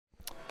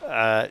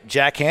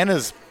Jack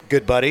Hanna's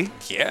good buddy.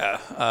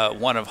 Yeah,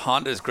 one of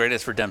Honda's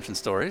greatest redemption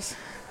stories.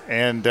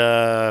 And,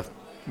 I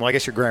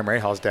guess you're Graham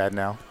Rahal's dad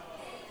now.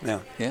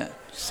 Yeah.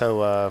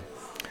 So,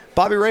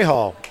 Bobby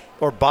Rahal,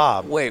 or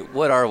Bob. Wait,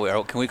 what are we?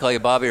 Can we call you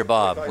Bobby or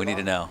Bob? We need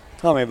to know.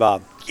 Call me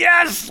Bob.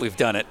 Yes! We've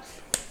done it.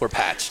 We're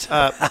patched.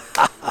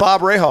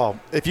 Bob Rahal,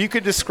 if you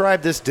could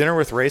describe this dinner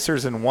with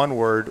racers in one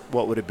word,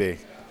 what would it be?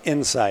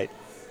 Insight.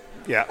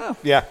 Yeah. Oh.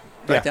 Yeah.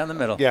 Right down the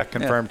middle. Yeah,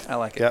 confirmed. Yeah, I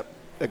like it. Yep,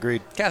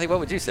 agreed. Kathy, what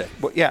would you say?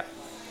 Well, yeah.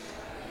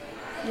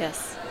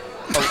 Yes.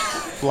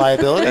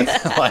 Liability?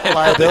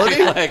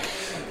 Liability? Like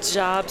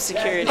Job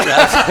security.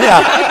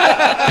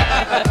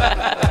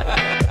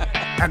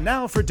 And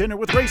now for Dinner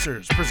with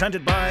Racers,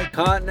 presented by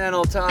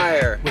Continental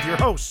Tire. with your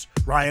hosts,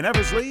 Ryan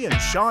Eversley and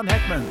Sean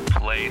Heckman.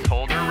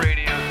 Placeholder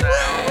radio sound.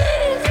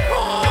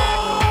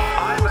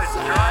 I'm a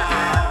driver.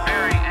 I'm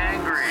very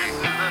angry. This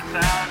is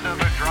the sound of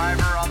a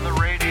driver on the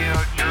radio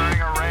during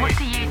a race. What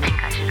do you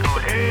think I should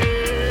order?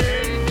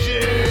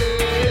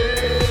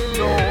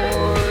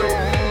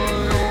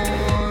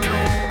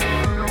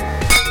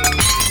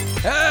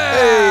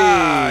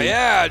 Hey!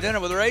 Yeah, Dinner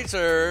with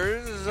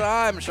Racers.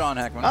 I'm Sean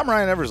Heckman. I'm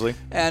Ryan Eversley.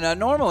 And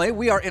normally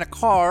we are in a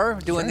car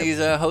doing these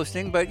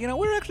hosting, but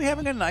we're actually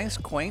having a nice,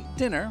 quaint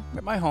dinner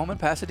at my home in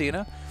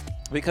Pasadena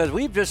because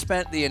we've just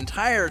spent the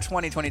entire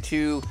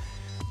 2022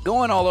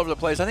 going all over the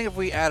place. I think if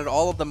we added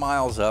all of the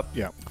miles up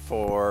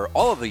for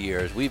all of the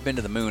years, we've been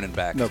to the moon and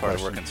back as far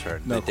as we're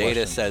concerned. The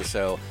data says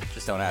so.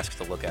 Just don't ask us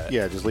to look at it.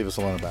 Yeah, just leave us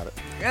alone about it.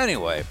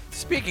 Anyway,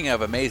 speaking of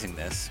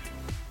amazingness,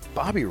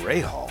 Bobby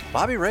Rahal.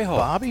 Bobby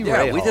Rahal.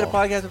 Yeah, we did a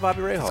podcast with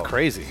Bobby Rahal. That's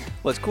crazy.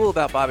 What's cool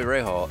about Bobby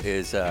Rahal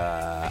is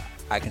I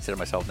consider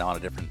myself now on a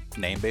different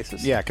name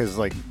basis. Yeah, because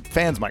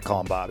fans might call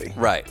him Bobby.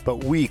 Right.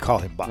 But we call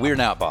him Bob. We're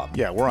now Bob.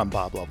 Yeah, we're on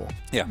Bob level.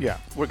 Yeah.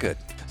 We're good.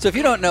 So if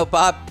you don't know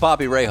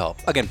Bobby Rahal,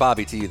 again,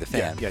 Bobby to you, the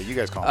fan. Yeah, you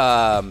guys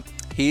call him.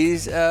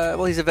 He's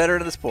a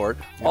veteran of the sport.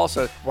 Yeah.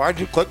 Also, why'd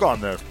you click on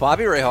this?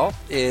 Bobby Rahal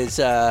is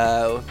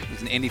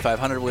he's an Indy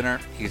 500 winner.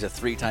 He's a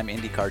 3-time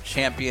IndyCar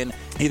champion.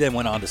 He then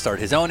went on to start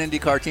his own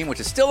IndyCar team, which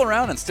is still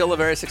around and still a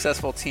very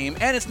successful team.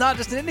 And it's not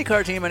just an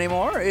IndyCar team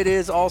anymore. It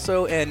is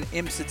also an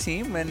IMSA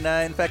team. And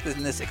in fact,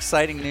 in this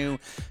exciting new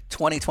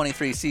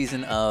 2023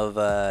 season of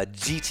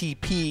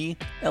GTP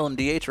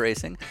LMDH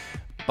racing,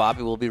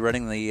 Bobby will be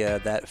running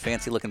that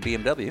fancy-looking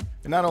BMW.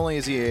 And not only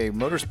is he a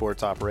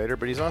motorsports operator,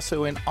 but he's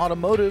also an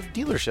automotive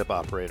dealership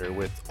operator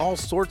with all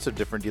sorts of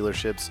different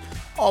dealerships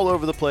all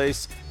over the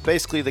place.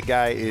 Basically, the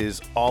guy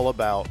is all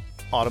about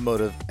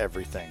automotive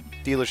everything.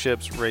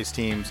 Dealerships, race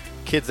teams,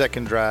 kids that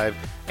can drive,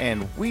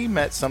 and we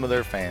met some of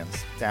their fans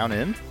down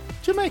in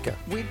Jamaica.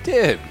 We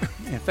did.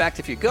 In fact,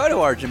 if you go to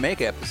our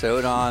Jamaica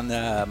episode on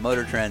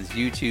Motor Trend's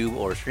YouTube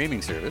or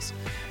streaming service,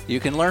 you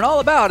can learn all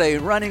about a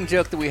running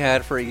joke that we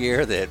had for a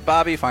year that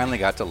Bobby finally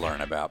got to learn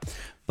about.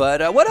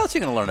 But what else are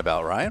you going to learn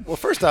about, Ryan? Well,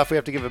 first off, we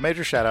have to give a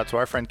major shout-out to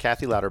our friend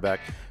Kathy Lauterbach,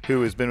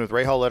 who has been with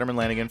Rahal Letterman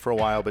Lanigan for a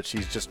while, but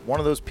she's just one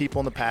of those people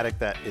in the paddock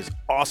that is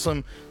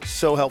awesome,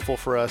 so helpful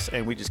for us,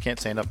 and we just can't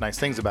say enough nice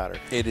things about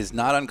her. It is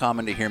not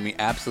uncommon to hear me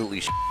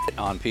absolutely shit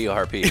on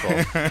PR people.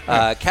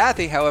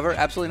 Kathy, however,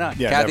 absolutely not.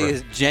 Yeah, Kathy never.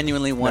 is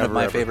genuinely one of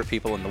my favorite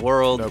people in the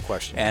world. No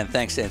question. And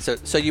thanks. And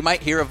so you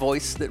might hear a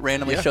voice that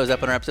randomly shows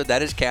up in our episode.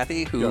 That is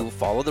Kathy, who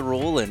followed the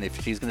rule, and if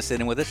she's going to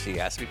sit in with us, she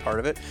has to be part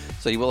of it.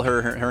 So you will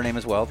hear her name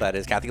as well. That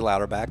is Kathy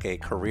Lauterbach, a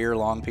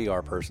career-long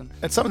PR person.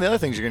 And some of the other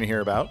things you're going to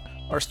hear about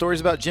are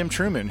stories about Jim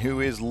Truman,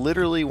 who is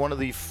literally one of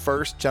the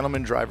first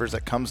gentleman drivers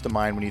that comes to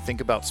mind when you think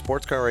about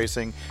sports car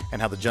racing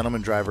and how the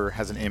gentleman driver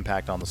has an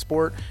impact on the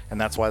sport. And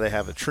that's why they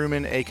have the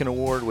Truman Aiken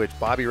Award, which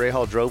Bobby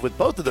Rahal drove with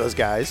both of those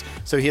guys.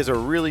 So he has a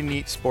really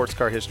neat sports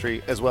car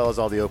history, as well as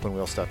all the open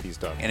wheel stuff he's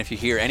done. And if you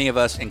hear any of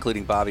us,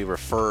 including Bobby,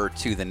 refer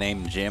to the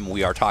name Jim,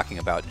 we are talking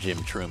about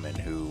Jim Truman,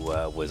 who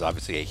was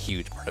obviously a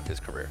huge part of his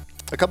career.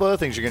 A couple other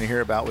things you're going to hear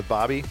about with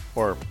Bobby,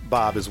 or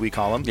Bob as we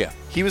call him. Yeah.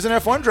 He was an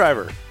F1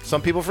 driver.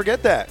 Some people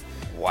forget that.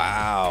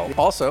 Wow.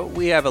 Also,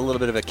 we have a little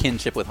bit of a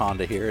kinship with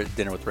Honda here at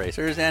Dinner with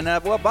Racers. And,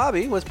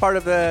 Bobby was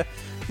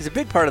he's a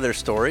big part of their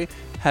story,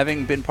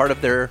 having been part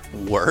of their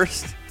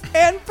worst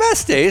and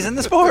best days in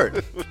the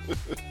sport.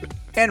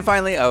 And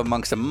finally,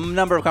 amongst a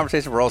number of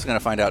conversations, we're also going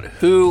to find out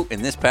who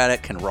in this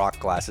paddock can rock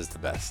glasses the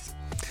best.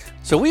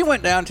 So we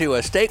went down to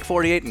a Steak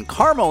 48 in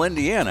Carmel,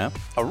 Indiana,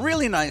 a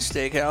really nice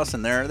steakhouse,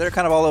 and they're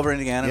kind of all over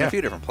Indiana in a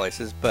few different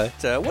places. But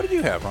what did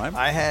you have, Ryan?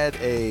 I had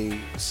a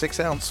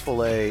 6-ounce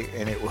filet,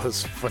 and it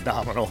was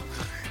phenomenal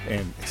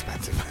and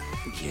expensive.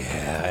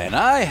 Yeah, and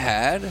I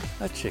had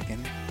a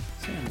chicken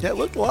sandwich. Yeah, it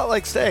looked a lot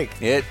like steak.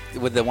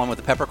 With the one with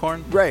the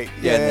peppercorn? Right.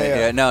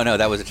 Yeah. No,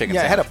 that was a chicken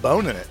sandwich. Yeah, it had a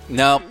bone in it.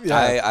 No,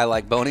 Yeah. I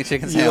like bony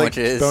chicken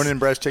sandwiches. Like bone and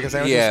breast chicken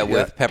sandwiches? Yeah,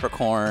 with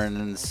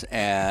peppercorns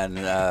and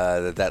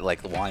that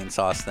like wine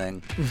sauce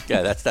thing.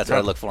 Yeah, that's what I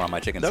look for on my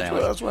chicken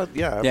sandwich.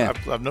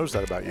 I've noticed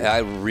that about you. I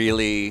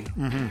really,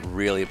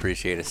 really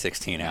appreciate a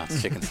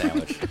 16-ounce chicken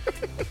sandwich.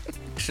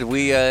 Should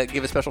we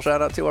give a special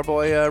shout out to our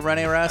boy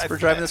Rene Rast for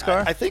driving this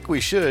car? I think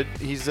we should.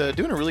 He's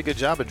doing a really good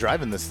job of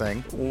driving this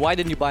thing. Why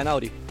didn't you buy an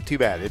Audi? Too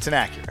bad. It's an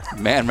Acura.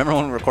 Man, remember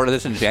when we recorded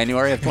this in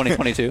January of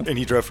 2022? And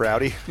he drove for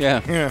Audi?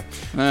 Yeah.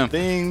 Yeah.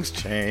 Things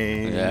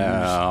change.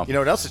 Yeah. You know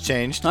what else has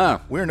changed? Huh.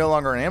 We're no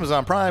longer on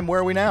Amazon Prime.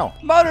 Where are we now?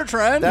 Motor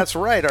Trend. That's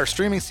right. Our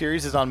streaming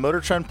series is on Motor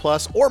Trend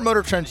Plus or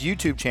Motor Trend's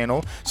YouTube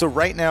channel. So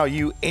right now,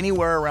 you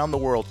anywhere around the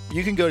world,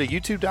 you can go to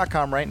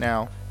youtube.com right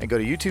now and go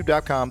to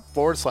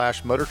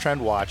youtube.com/Motor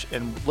Trend Watch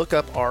and look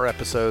up our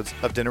episodes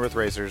of Dinner with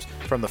Racers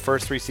from the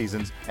first 3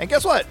 seasons. And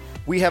guess what?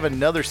 We have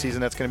another season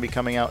that's going to be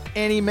coming out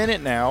any minute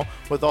now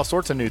with all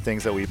sorts of new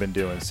things that we've been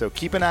doing. So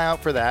keep an eye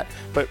out for that.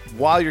 But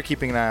while you're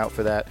keeping an eye out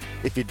for that,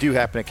 if you do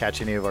happen to catch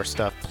any of our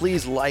stuff,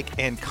 please like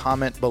and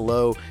comment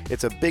below.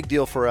 It's a big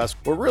deal for us.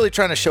 We're really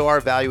trying to show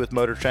our value with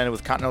Motor Trend and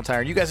with Continental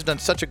Tire. You guys have done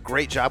such a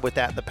great job with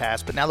that in the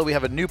past. But now that we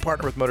have a new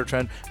partner with Motor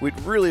Trend, we'd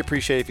really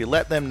appreciate it if you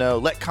let them know,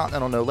 let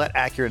Continental know, let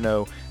Acura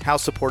know how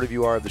supportive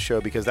you are of the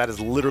show, because that is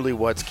literally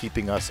what's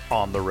keeping us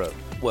on the road.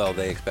 Well,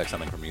 they expect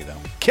something from you, though.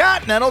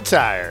 Continental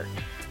Tire.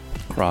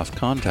 Cross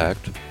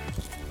contact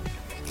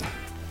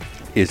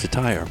is a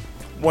tire.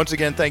 Once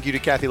again, thank you to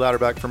Kathy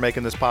Lauterbach for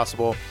making this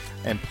possible,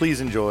 and please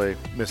enjoy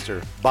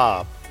Mr.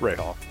 Bob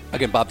Rahal.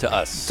 Again, Bob, to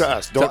us. To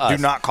us. Do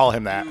not call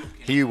him that.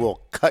 He will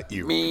cut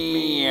you. All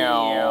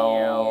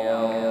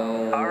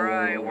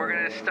right, we're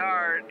going to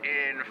start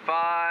in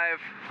 5,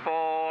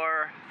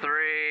 4,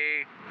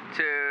 3,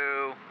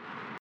 2.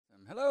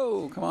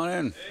 Hello, come on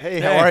in. Hey,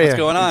 how are you? What's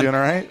going on? You doing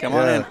all right? Come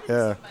on in.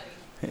 Yeah.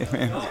 Hey,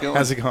 man.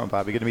 How's it going,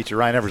 Bobby? Good to meet you.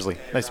 Ryan Eversley.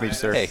 Nice to meet you,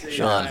 sir. Hey,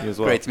 Sean. You as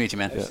well. Great to meet you,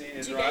 man.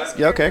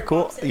 Yeah, okay,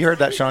 cool. You heard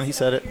that, Sean. He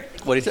said it.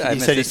 What did he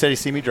say? He said he'd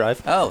see me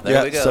drive. Oh,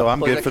 there we go. So I'm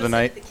good for the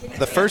night.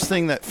 The first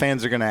thing that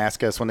fans are going to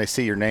ask us when they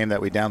see your name that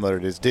we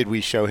downloaded is, did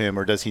we show him,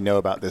 or does he know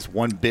about this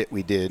one bit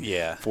we did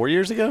 4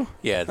 years ago?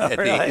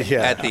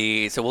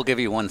 Yeah. So we'll give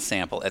you one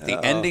sample. At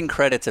the ending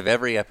credits of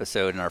every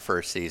episode in our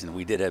first season,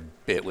 we did a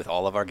bit with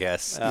all of our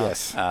guests.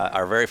 Yes.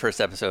 Our very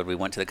first episode, we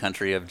went to the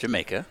country of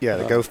Jamaica. Yeah,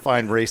 to go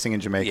find racing in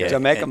Jamaica. Yeah.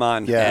 Jamaica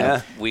man. Yeah.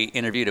 And we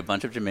interviewed a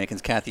bunch of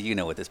Jamaicans. Kathy, you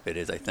know what this bit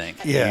is, I think.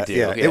 Yeah, You do.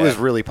 yeah. It was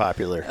really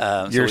popular.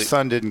 Your we-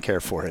 son didn't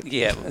care for it.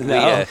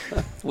 Yeah,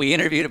 we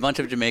interviewed a bunch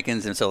of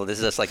Jamaicans, and so this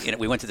is us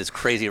we went to this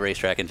crazy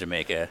racetrack in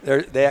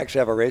Jamaica. They actually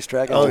have a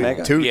racetrack in Oh,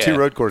 Jamaica? two Yeah.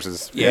 road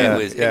courses. Yeah,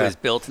 it was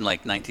built in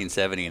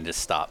 1970 and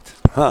just stopped.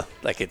 Huh.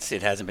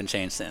 It hasn't been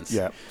changed since.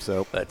 Yeah.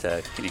 So But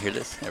can you hear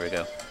this? There we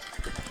go.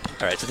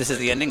 All right, so this is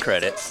the ending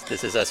credits.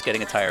 This is us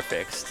getting a tire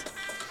fixed.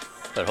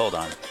 But hold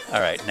on. All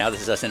right, now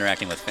this is us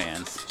interacting with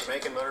fans.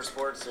 Jamaican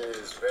motorsports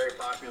is very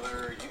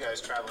popular. You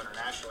guys travel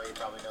internationally. You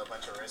probably know a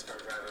bunch of race car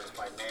drivers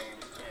by name.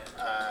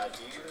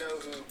 Do you know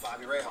who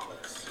Bobby Rahal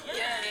is?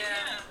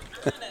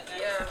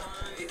 Yeah,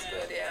 he's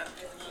good, yeah.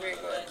 Very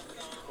good.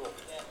 Cool.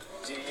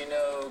 Do you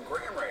know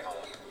Graham Rahal?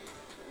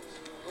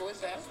 Who is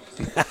that?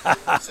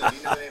 So do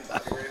you know the name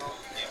Bobby Rahal?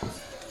 Yeah.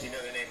 Do you know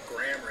the name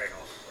Graham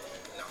Rahal?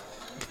 No.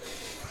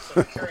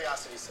 So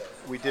curiosity sake.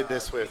 We did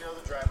this with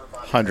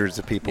hundreds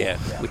of people. Yeah,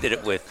 we did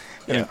it with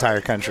An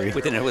entire country.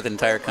 We did it with an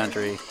entire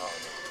country.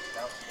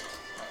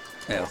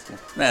 Yeah,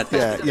 Yeah.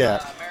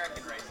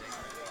 American racing.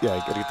 Yeah,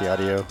 you gotta get the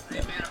audio.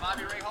 Big fan of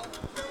Bobby Rahal?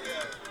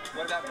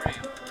 What about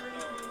Graham?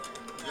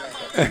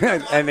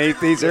 And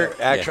these are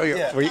actually,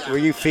 were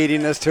you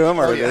feeding this to them?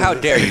 Or How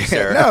dare you,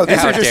 sir? No, these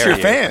How are just dare your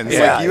you? fans.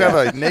 Yeah. Like, you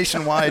have a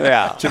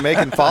nationwide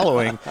Jamaican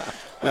following.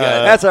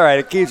 That's all right.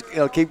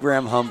 It'll keep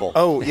Graham humble.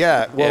 Oh,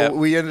 yeah. Well, Yeah.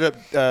 we ended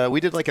up,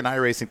 we did like an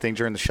iRacing thing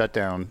during the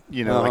shutdown,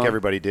 like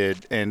everybody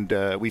did. And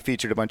we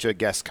featured a bunch of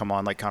guests come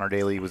on, like Connor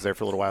Daly was there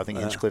for a little while. I think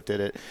Hinchcliffe did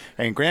it.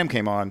 And Graham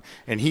came on,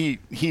 and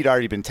he'd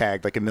already been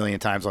tagged like a million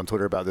times on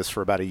Twitter about this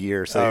for about a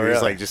year. So he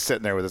was like just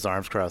sitting there with his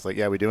arms crossed, like,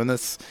 yeah, we doing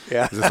this?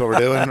 Yeah. Is this what we're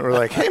doing? We're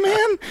like, hey,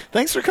 man,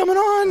 thanks for coming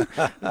on.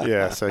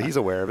 Yeah, so he's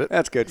aware of it.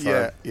 That's good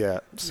fun. Yeah.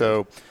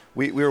 So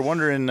we were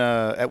wondering,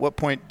 at what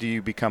point do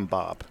you become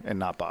Bob and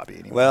not Bobby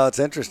anymore? Well, it's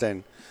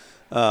interesting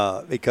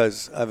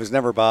because I was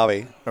never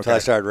Bobby until I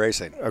started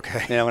racing.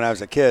 Okay. When I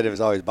was a kid, it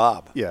was always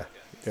Bob. Yeah.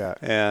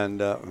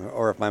 And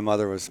or if my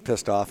mother was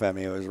pissed off at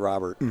me, it was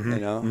Robert.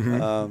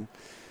 Mm-hmm.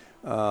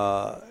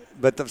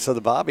 So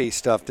the Bobby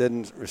stuff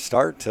didn't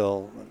start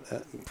till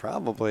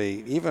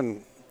probably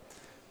even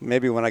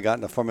maybe when I got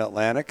into Formula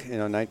Atlantic.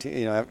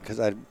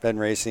 Because I'd been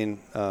racing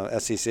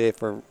SCCA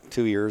for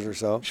 2 years or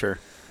so. Sure.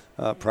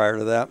 Prior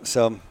to that,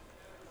 so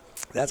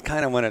that's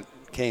kind of when it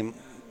came,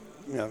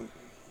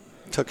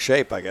 took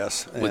shape, I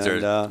guess. Was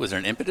there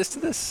an impetus to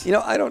this?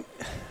 I don't.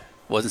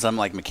 Wasn't something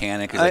like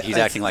mechanic? He's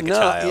acting like a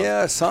child.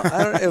 Yeah,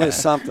 it was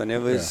something. It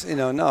was,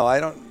 no, I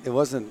don't. It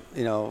wasn't,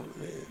 Of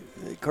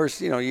course,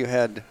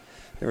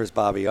 there was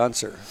Bobby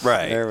Unser.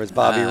 Right. There was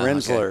Bobby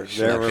Rinsler.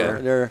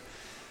 Okay.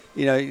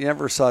 You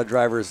never saw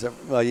drivers that.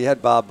 Well, you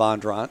had Bob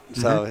Bondurant,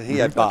 so he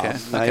had Bob. Okay.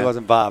 No, he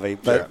wasn't Bobby,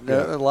 but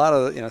there were a lot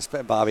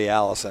of Bobby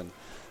Allison.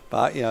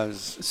 But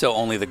So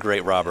only the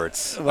great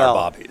Roberts are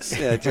Bobbies.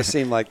 Yeah, it just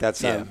seemed like that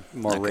sounded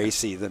more Okay.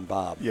 racy than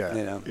Bob.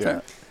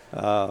 Yeah.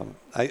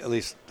 At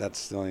least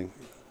that's the only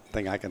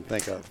thing I can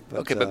think of.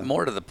 But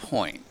more to the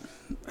point,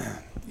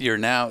 you're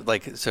now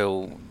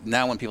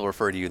now when people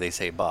refer to you, they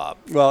say Bob.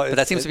 Well, but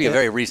that seems to be a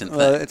very recent thing.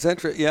 Well, it's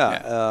interesting.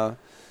 Yeah.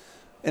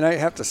 And I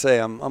have to say,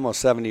 I'm almost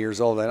 70 years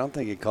old. I don't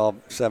think you call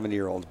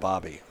 70-year-olds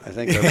Bobby. I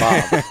think they're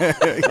Bob.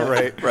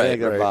 Right. I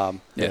think they're Bob.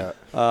 Yeah.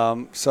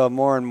 So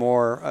more and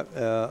more, I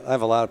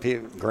have a lot of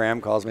people.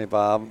 Graham calls me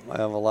Bob. I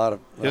have a lot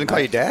of. He doesn't call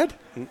you Dad?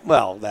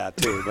 Well, that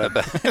too. But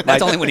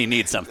That's only when he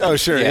needs something. Oh,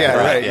 sure. Yeah,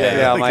 right.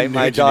 Yeah, Like my an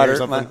engineer or daughter,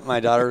 something. my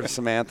daughter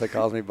Samantha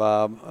calls me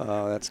Bob.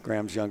 That's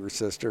Graham's younger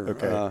sister.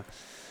 Okay.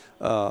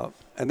 I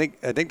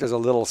think there's a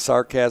little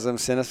sarcasm,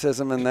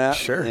 cynicism in that.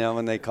 Sure.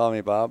 When they call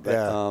me Bob. But,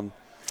 Yeah.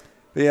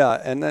 but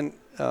yeah, and then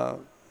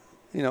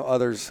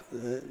others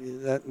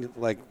that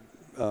like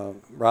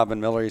Robin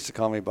Miller used to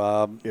call me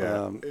Bob.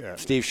 Yeah.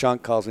 Steve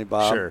Shunk calls me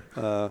Bob. Sure.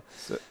 So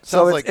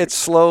sounds like it's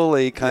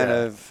slowly kind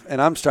Yeah. of,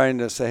 and I'm starting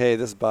to say, hey,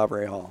 this is Bob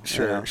Rahal.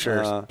 Sure.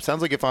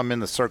 Sounds like if I'm in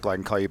the circle, I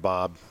can call you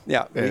Bob.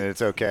 Yeah. And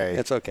it's okay.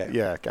 It's okay.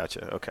 Yeah,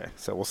 gotcha. Okay.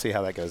 So we'll see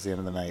how that goes at the end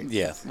of the night.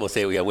 Yeah, we'll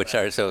say which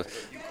are so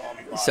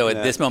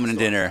at this moment in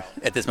dinner,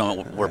 at this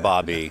moment we're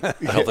Bobby.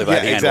 But hopefully by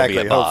the end we'll be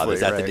a Bob. Is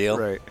that the deal?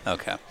 Right.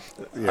 Okay.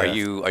 Yeah. Are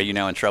you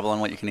now in trouble on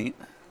what you can eat?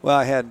 Well,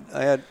 I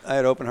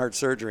had open heart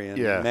surgery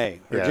in May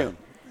or June,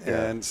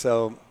 and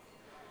so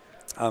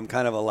I'm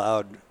kind of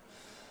allowed.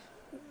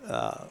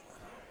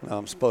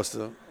 I'm supposed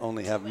to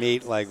only have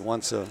meat like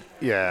once a week.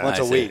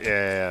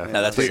 Yeah.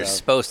 No, that's what you're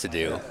supposed to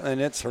do.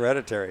 And it's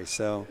hereditary.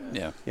 So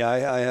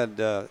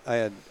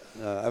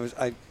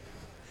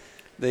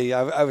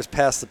I was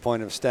past the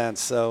point of stents,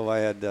 so I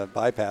had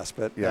bypass.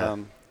 But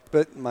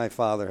my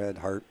father had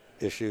heart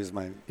issues.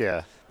 My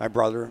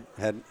brother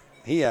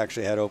he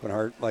actually had open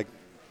heart like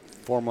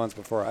 4 months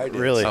before I did.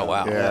 Really? Oh,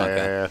 wow.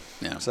 Yeah.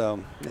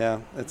 So,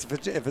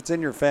 if it's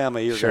in your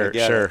family, you're going to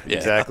get it. it.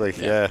 Exactly.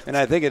 Yeah. And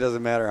I think it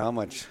doesn't matter how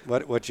much,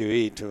 what you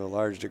eat to a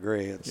large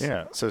degree.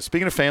 So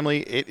speaking of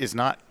family, it is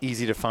not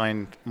easy to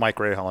find Mike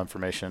Rahal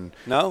information.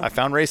 No? I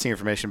found racing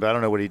information, but I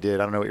don't know what he did.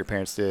 I don't know what your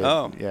parents did.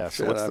 Oh, yeah.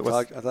 shit, So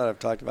I thought I've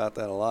talked about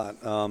that a lot.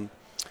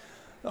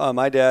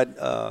 My dad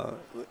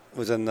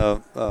was in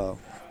the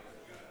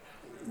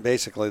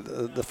basically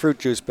the fruit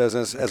juice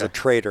business as a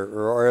trader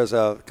or as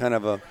a kind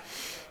of a,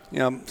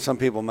 some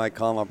people might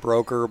call him a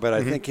broker, but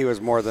I think he was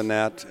more than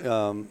that.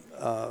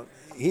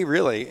 He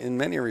really, in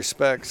many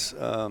respects,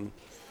 kind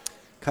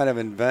of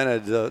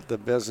invented the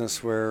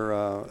business where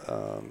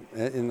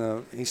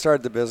he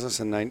started the business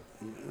in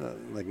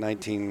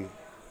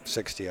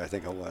 1960, I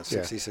think it was,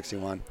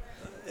 61.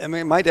 I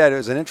mean, my dad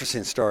was an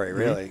interesting story,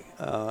 really.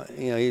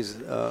 He's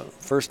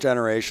first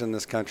generation in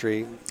this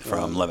country.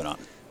 From Lebanon.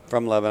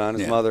 From Lebanon.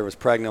 His mother was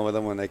pregnant with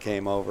him when they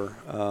came over.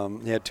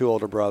 He had 2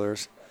 older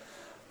brothers.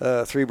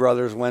 3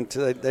 brothers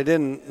they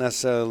didn't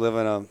necessarily live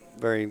in a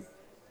very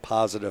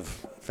positive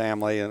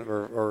family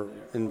or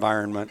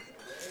environment.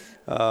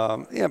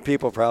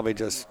 People probably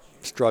just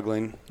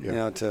struggling,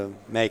 to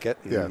make it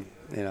and,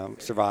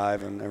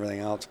 survive and everything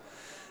else.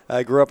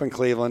 I grew up in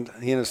Cleveland.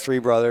 He and his 3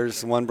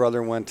 brothers. One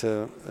brother was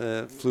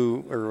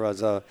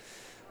a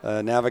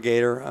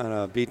navigator on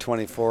a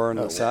B-24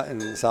 in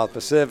the South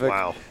Pacific.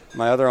 Wow.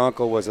 My other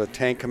uncle was a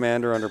tank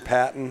commander under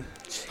Patton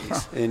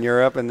in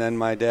Europe, and then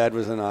my dad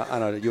was on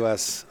a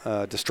U.S.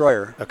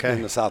 destroyer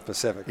in the South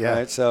Pacific. Yeah.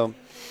 Right? So,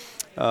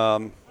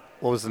 what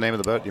was the name of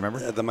the boat? Do you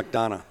remember? The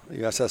McDonough,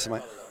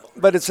 USS.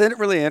 But it's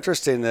really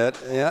interesting that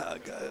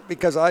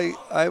because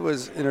I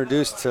was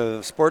introduced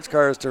to sports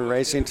cars, to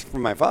racing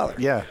from my father.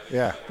 Yeah.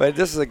 But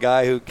this is a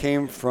guy who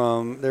came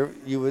from there.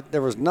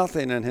 There was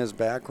nothing in his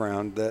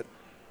background that,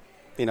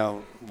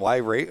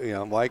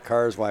 why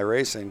cars, why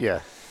racing.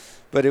 Yeah.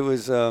 But it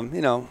was, he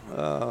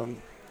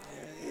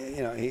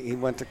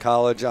went to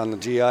college on the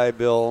GI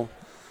Bill,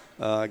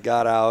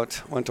 got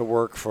out, went to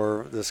work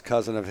for this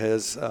cousin of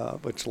his,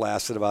 which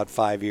lasted about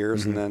 5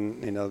 years, and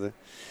then,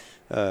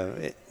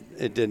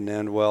 it didn't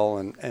end well.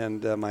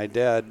 And my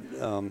dad,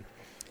 so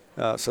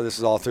this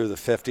is all through the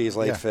 50s,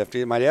 late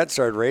 50s. My dad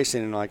started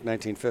racing in like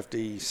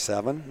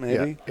 1957,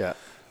 maybe. Yeah.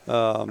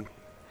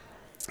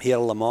 He had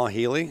a Le Mans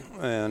Healy,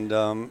 and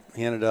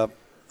he ended up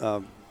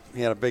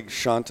he had a big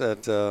shunt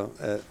at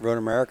Road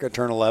America.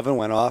 Turn 11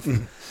 went off.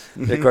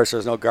 Of course, there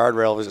was no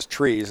guardrail; it was just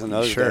trees in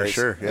those days.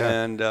 Sure,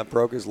 yeah. And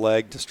broke his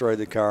leg, destroyed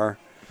the car,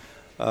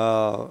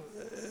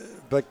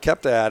 but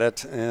kept at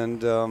it.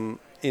 And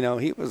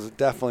he was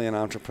definitely an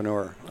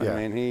entrepreneur. Yeah.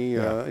 I mean,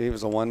 he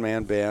was a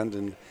one-man band,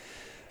 and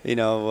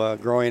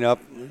growing up,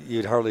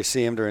 you'd hardly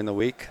see him during the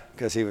week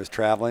because he was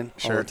traveling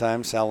all the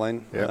time,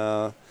 selling.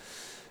 Yep.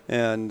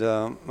 And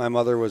my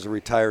mother was a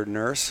retired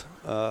nurse.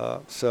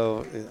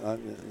 So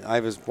I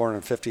was born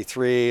in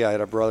 53. I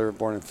had a brother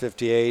born in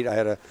 58. I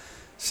had a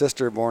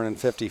sister born in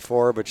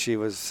 54, but she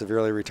was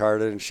severely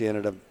retarded, and she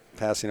ended up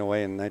passing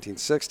away in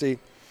 1960.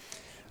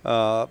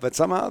 But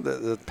somehow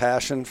the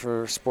passion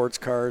for sports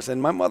cars,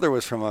 and my mother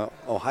was from a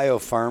Ohio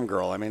farm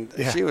girl. I mean,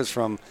 she was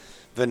from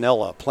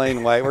vanilla,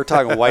 plain white. We're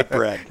talking white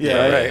bread.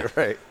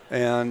 Right.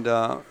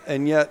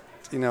 And yet,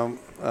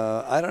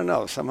 I don't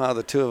know. Somehow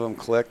the two of them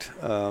clicked.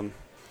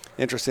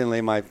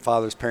 Interestingly, my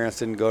father's parents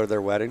didn't go to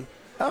their wedding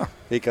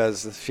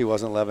because she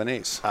wasn't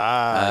Lebanese.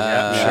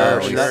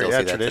 Sure.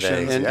 Yeah,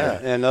 Traditions.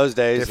 In those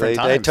days,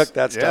 they took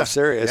that stuff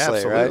seriously,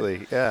 absolutely.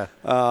 right? Yeah.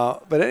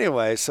 But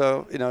anyway,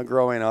 so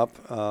growing up,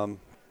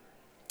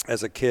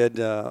 as a kid,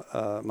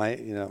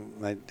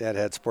 my dad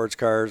had sports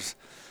cars.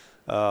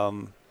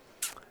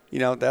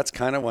 That's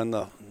kind of when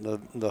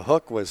the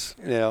hook was,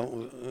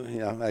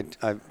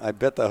 I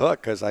bit the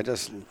hook because I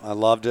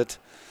loved it.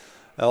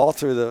 All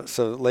through the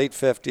late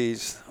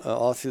 50s,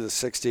 all through the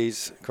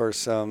 60s. Of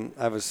course,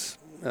 I was,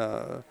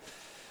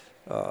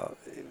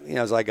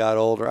 as I got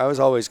older, I was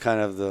always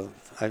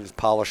I was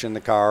polishing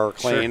the car, or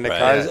cleaning the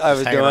car. Yeah. I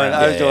was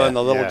doing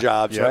the little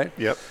jobs, yep, right?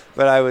 Yep.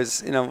 But I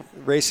was,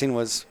 racing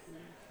was,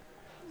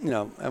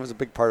 that was a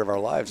big part of our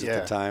lives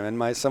at the time. And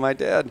my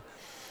dad,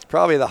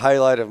 probably the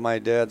highlight of my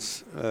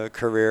dad's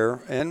career,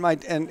 and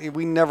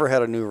we never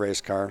had a new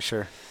race car.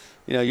 Sure.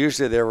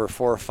 Usually they were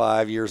 4 or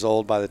 5 years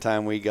old by the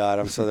time we got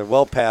them, so they're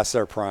well past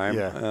their prime.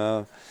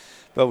 Yeah.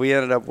 But we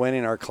ended up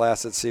winning our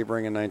class at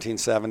Sebring in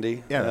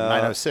 1970. Yeah,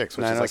 906,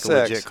 which is like a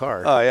legit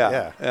car. Oh,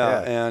 yeah.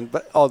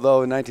 But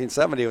although in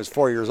 1970 it was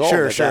 4 years old.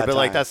 Sure, at that but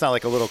time. that's not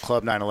like a little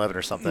Club 911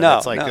 or something. No,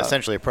 it's like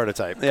essentially a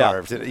prototype car.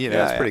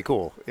 It's pretty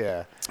cool.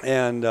 Yeah.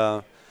 And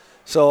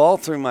so all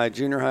through my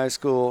junior high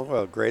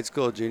school, grade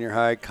school, junior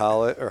high,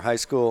 college, or high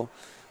school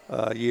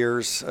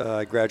years,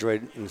 I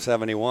graduated in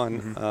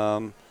 71.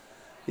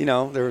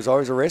 Mm-hmm. There was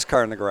always a race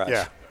car in the garage.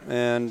 Yeah.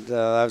 And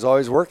I was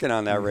always working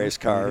on that race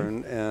car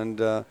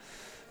and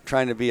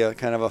trying to be a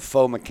kind of a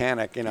faux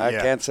mechanic. I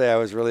can't say I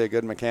was really a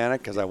good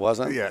mechanic because I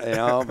wasn't,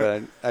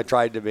 but I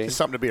tried to be. Just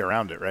something to be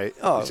around it, right?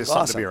 Oh, it's just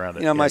awesome. something to be around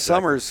it. My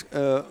summers,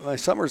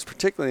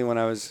 particularly when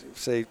I was,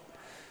 say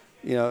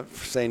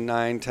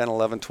 9, 10,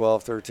 11,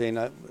 12, 13,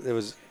 it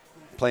was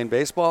playing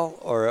baseball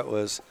or it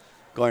was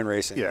going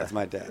racing with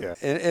my dad. Yeah.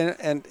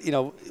 And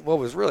what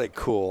was really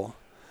cool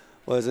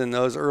was in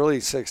those early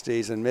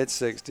 60s and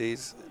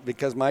mid-60s,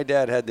 because my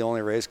dad had the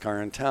only race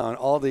car in town,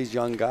 all these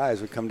young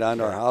guys would come down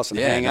to our house and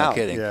hang out.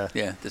 Kidding.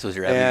 Yeah, this was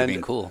your avenue of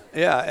being cool.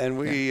 Yeah, and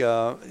we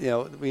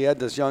had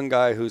this young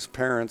guy whose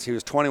parents, he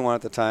was 21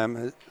 at the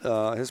time,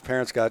 his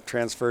parents got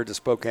transferred to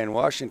Spokane,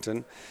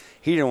 Washington.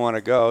 He didn't want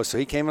to go, so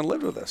he came and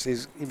lived with us.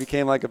 He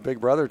became like a big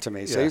brother to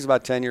me. So he was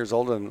about 10 years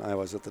older than I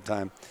was at the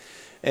time.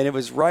 And it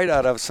was right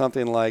out of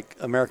something like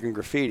American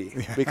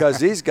Graffiti because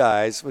these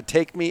guys would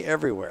take me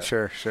everywhere.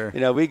 Sure.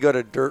 We go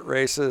to dirt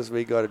races,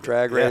 we go to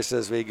drag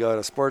races, we go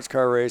to sports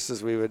car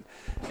races. We would,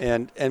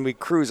 and we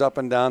cruise up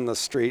and down the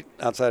street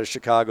outside of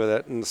Chicago,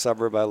 that in the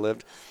suburb I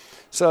lived.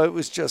 So it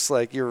was just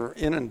like you're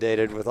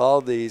inundated with all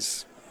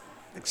these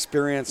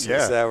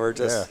experiences that were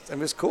just, it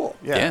was cool.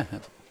 Yeah.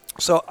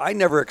 So I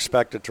never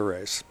expected to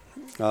race.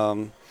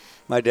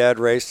 My dad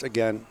raced,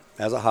 again,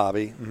 as a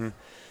hobby. Mm-hmm.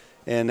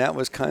 And that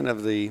was kind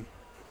of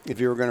if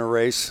you were going to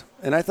race,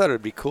 and I thought it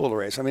would be cool to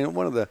race. I mean,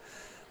 one of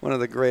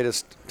the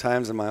greatest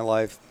times in my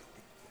life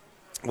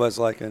was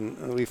like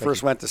we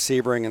first went to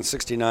Sebring in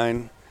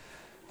 69.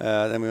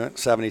 Then we went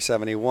 70,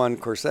 71. Of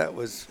course, that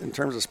was, in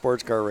terms of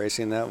sports car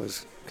racing, that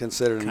was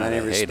considered in many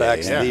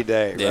respects the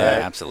day. Yeah,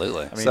 right?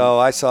 absolutely. So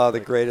I saw the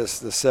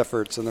greatest, the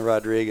Sifforts and the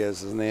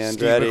Rodriguez and the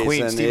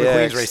Andrettis and Steve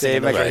McQueen's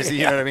racing.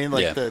 You know what I mean?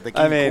 Like the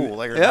king cool.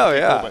 Like, cool,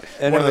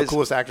 and one of the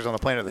coolest actors on the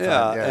planet at the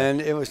time. Yeah,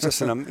 and it was just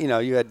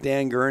you had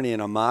Dan Gurney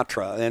and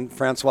Amatra and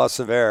Francois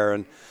Sever,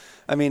 and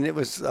I mean, it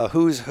was a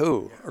who's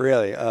who,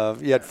 really.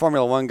 You had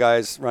Formula One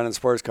guys running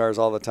sports cars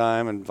all the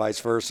time and vice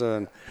versa,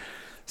 and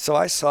so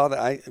I saw that,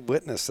 I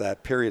witnessed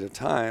that period of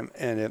time,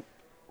 and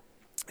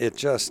it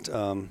just,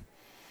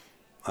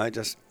 I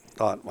just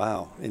thought,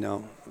 wow,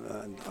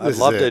 I'd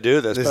love to do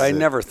this, but I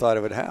never thought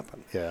it would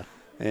happen. Yeah.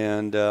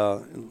 And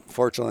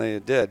fortunately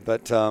it did,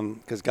 but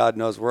because God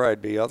knows where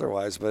I'd be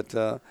otherwise. But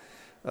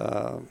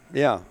my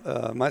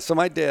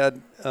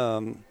dad,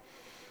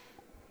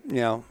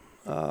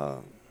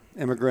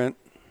 immigrant,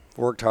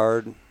 worked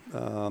hard.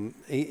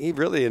 He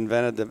really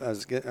invented I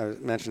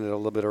mentioned it a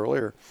little bit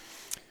earlier.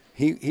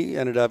 He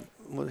ended up,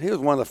 he was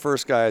one of the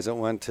first guys that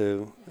went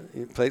to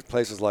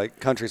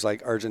countries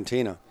like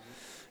Argentina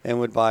and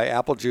would buy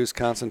apple juice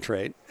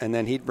concentrate, and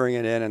then he'd bring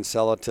it in and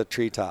sell it to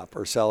Treetop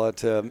or sell it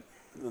to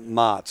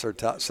Mott's or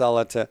sell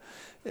it to,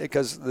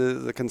 because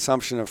the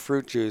consumption of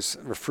fruit juice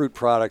or fruit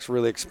products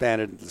really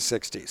expanded in the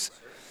 60s.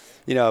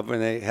 When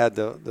they had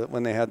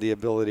the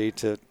ability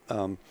to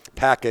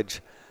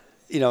package,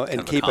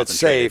 and keep it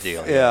safe.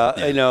 Deal,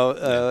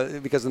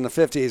 because in the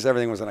 50s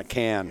everything was in a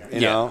can,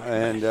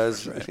 and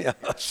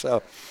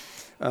so.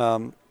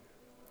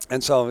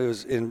 And so it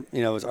was it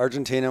was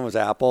Argentina was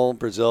apple,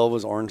 Brazil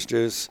was orange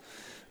juice,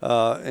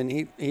 and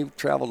he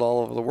traveled all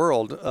over the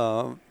world.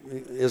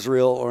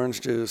 Israel,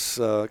 orange juice,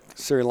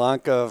 Sri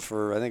Lanka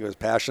for, I think it was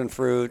passion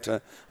fruit.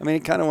 He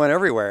kind of went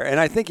everywhere, and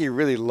I think he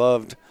really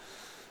loved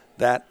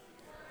that.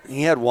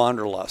 He had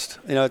wanderlust.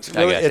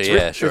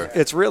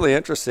 It's really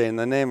interesting.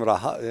 The name of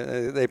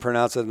Rahal, they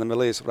pronounce it in the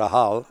Middle East,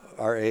 Rahal,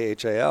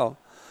 Rahal,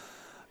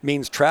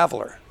 means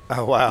traveler.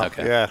 Oh wow!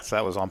 Okay. Yeah, so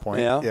that was on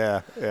point.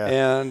 Yeah.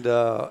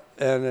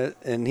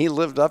 And he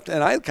lived up to,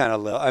 and I kind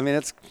of live.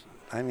 It's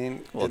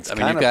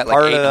you've got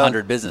like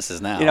 800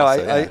 businesses now.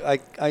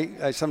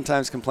 I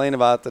sometimes complain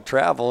about the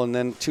travel, and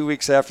then 2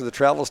 weeks after the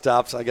travel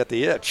stops, I get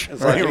the itch.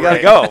 It's like, you got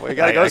to go. We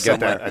got to go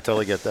somewhere. I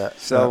totally get that.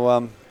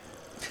 So,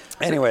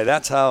 anyway,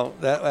 that's how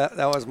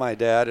that was my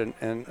dad.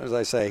 And as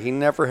I say, he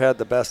never had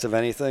the best of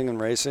anything in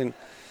racing.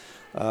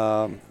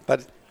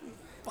 But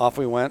off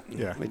we went.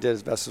 Yeah. We did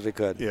as best as we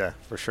could. Yeah,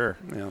 for sure.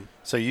 Yeah.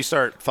 So you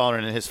start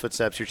following in his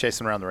footsteps. You're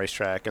chasing around the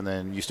racetrack, and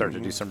then you start to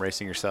do some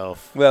racing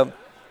yourself. Well,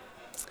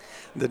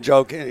 the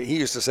joke he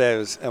used to say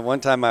was, at one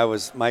time I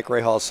was Mike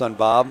Rahal's son,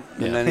 Bob,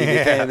 and then he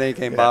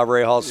became Bob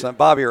Rahal's son,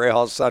 Bobby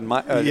Rahal's son,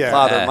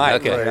 father,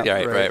 Mike.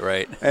 Okay,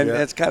 right. And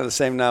it's kind of the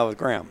same now with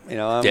Graham. You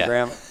know, I'm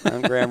Graham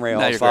Rahal's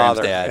now you're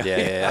father. Graham's dad.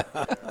 Yeah.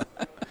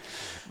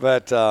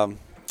 But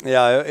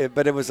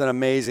but it was an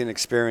amazing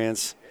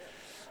experience.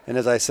 And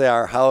as I say,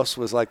 our house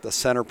was like the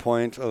center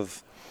point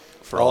of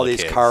For all the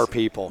these kids. car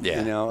people,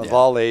 Yeah, of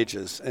all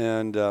ages.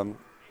 And, the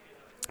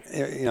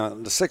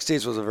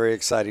 60s was a very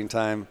exciting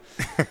time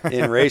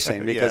in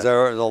racing because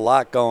there was a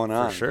lot going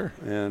on. For sure.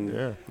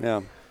 And,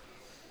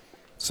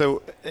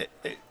 So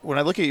when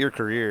I look at your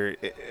career,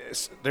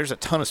 there's a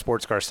ton of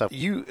sports car stuff.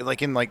 You,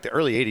 in the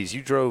early 80s,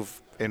 you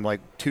drove in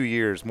 2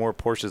 years more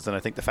Porsches than I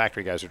think the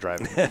factory guys are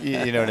driving.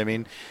 You know what I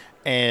mean?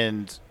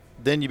 And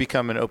then you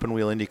become an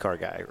open-wheel IndyCar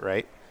guy,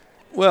 right?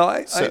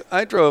 Well,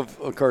 I drove,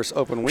 of course,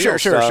 open wheel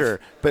stuff. Sure.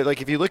 But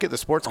if you look at the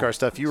sports car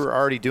stuff, you were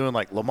already doing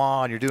Le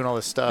Mans, you're doing all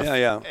this stuff.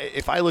 Yeah.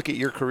 If I look at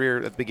your career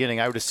at the beginning,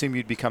 I would assume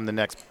you'd become the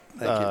next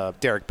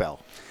Derek Bell.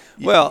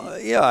 Well,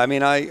 yeah. I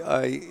mean,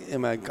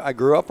 I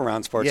grew up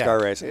around sports car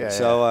racing,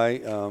 so I,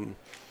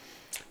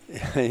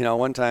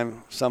 one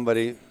time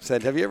somebody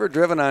said, "Have you ever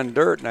driven on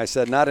dirt?" And I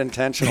said, "Not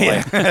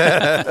intentionally."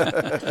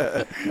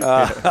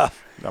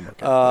 I'm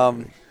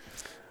okay.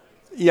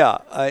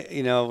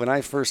 When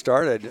I first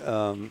started,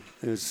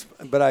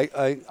 but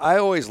I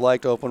always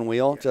liked open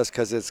wheel just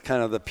because it's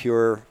kind of the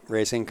pure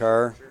racing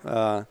car.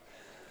 I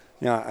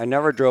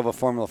never drove a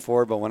Formula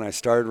 4, but when I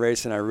started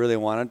racing, I really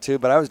wanted to.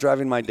 But I was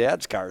driving my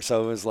dad's car,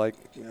 so it was like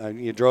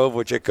you drove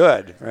what you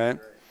could, right?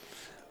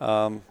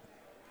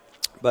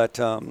 But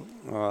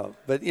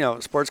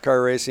sports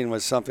car racing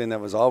was something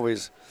that was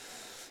always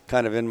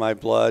kind of in my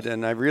blood,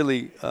 and I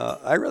really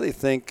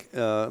think,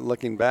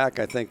 looking back,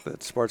 I think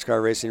that sports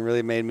car racing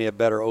really made me a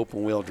better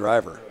open wheel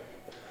driver.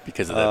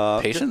 Because of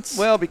the patience?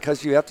 Well,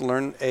 because you have to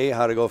learn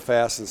how to go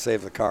fast and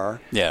save the car.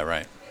 Yeah,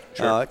 right.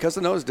 Sure. Because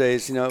in those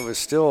days, it was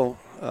still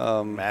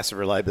massive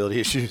reliability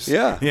issues.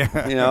 Yeah. You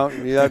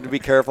had to be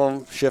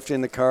careful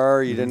shifting the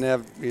car. You didn't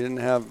have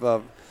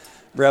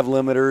rev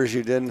limiters.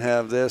 You didn't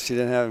have this. You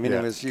didn't have.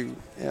 It was in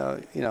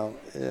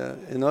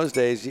those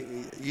days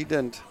you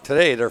didn't.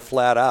 Today they're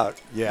flat out.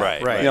 Yeah.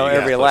 Right.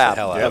 Every lap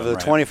of the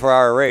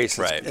 24-hour race.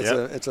 Right.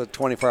 It's a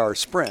 24-hour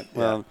sprint. Yeah.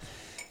 Well,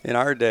 in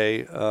our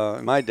day,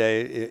 in my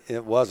day,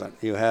 it wasn't.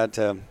 You had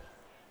to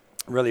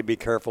really be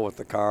careful with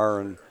the car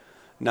and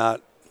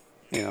not.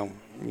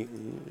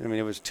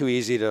 It was too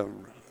easy to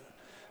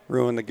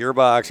ruin the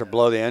gearbox or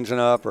blow the engine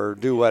up or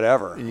do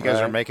whatever. And you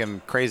guys are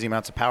making crazy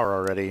amounts of power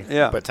already.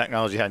 Yeah. But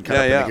technology hadn't caught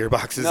up in the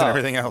gearboxes and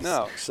everything else.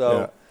 No.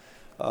 So,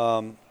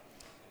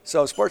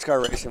 so sports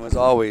car racing was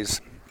always,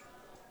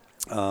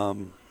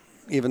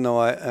 even though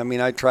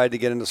I tried to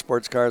get into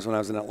sports cars when I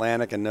was in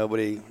Atlantic and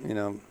nobody,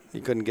 you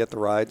couldn't get the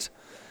rides.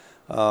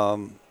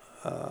 Actually,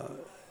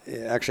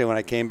 when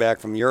I came back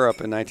from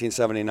Europe in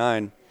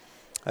 1979,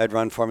 I'd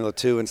run Formula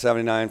 2 in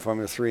 79,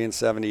 Formula 3 in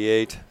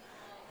 78.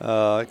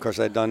 Of course,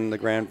 I'd done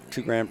the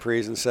two Grand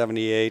Prix in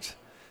 78.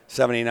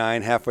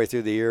 79, halfway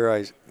through the year,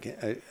 I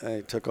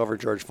took over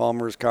George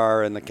Fulmer's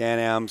car in the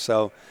Can-Am.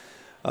 So,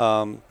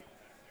 I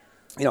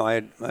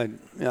had a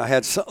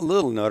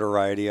little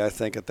notoriety, I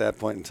think, at that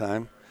point in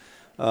time.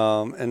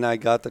 And I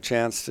got the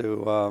chance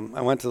to, I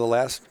went to the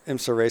last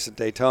IMSA race at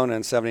Daytona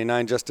in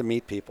 79 just to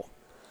meet people.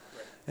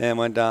 And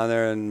went down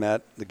there and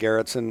met the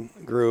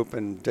Garrettson group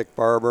and Dick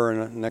Barber.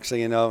 And next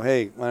thing you know,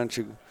 hey, why don't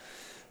you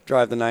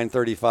drive the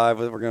 935?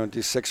 We're going to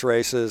do 6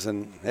 races.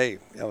 And, hey,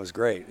 that was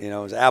great. It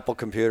was Apple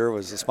Computer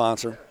was the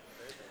sponsor.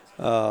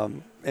 So,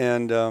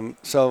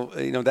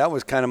 that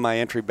was kind of my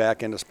entry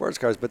back into sports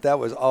cars. But that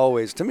was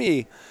always, to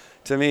me,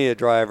 a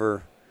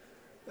driver,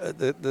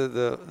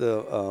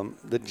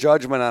 the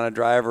judgment on a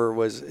driver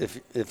was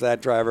if that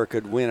driver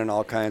could win in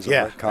all kinds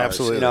of cars.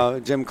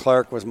 Absolutely. Jim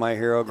Clark was my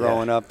hero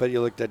growing up, but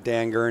you looked at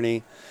Dan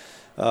Gurney,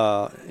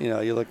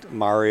 you looked at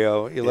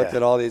Mario, you looked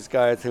at all these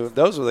guys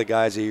those were the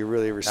guys that you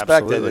really respected.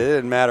 Absolutely. It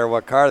didn't matter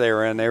what car they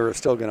were in; they were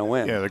still going to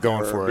win. Yeah, they're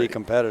going for be it.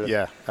 competitive.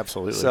 Yeah,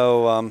 absolutely.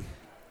 So,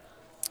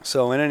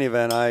 so in any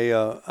event,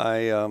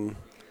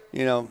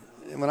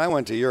 when I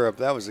went to Europe,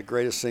 that was the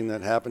greatest thing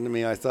that happened to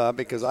me. I thought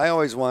because I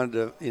always wanted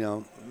to,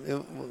 you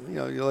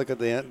look at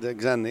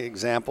the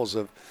examples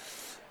of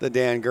the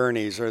Dan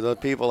Gurneys or the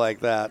people like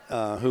that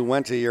who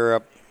went to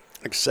Europe,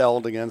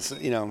 excelled against,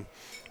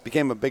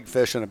 became a big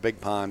fish in a big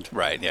pond.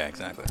 Right. Yeah.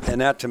 Exactly.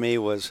 And that to me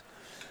was,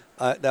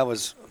 that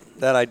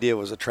idea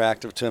was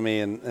attractive to me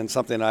and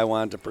something I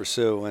wanted to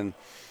pursue.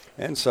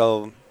 And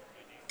so,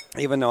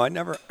 even though I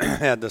never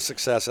had the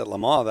success at Le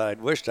Mans that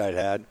I'd wished I'd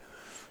had,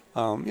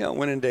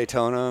 winning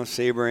Daytona,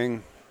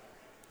 Sebring,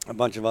 a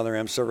bunch of other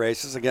IMSA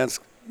races against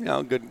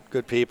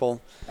good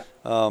people.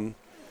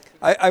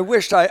 I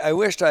wished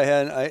I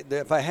had.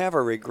 If I have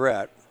a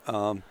regret,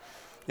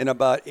 in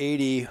about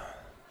 80,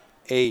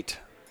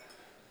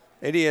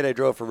 88, I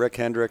drove for Rick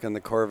Hendrick in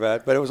the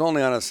Corvette, but it was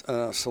only on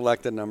a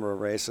selected number of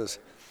races.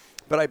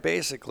 But I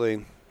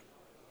basically,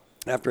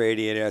 after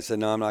 88, I said,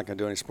 no, I'm not going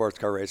to do any sports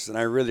car races. And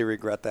I really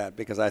regret that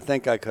because I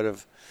think I could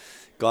have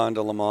gone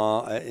to Le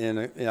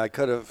Mans. I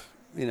could have,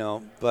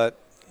 but,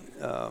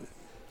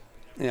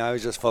 I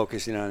was just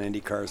focusing on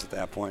Indy cars at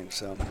that point.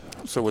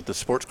 So with the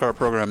sports car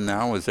program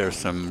now, is there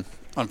some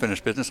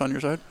unfinished business on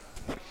your side?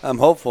 I'm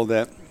hopeful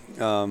that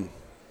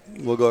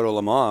we'll go to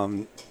Le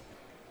Mans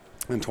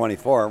in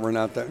 24. We're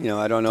not there.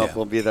 I don't know if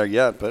we'll be there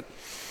yet, but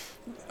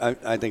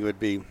I think it would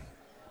be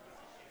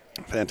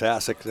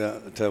fantastic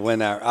to win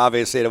that.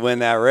 Obviously, to win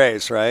that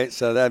race, right?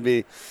 So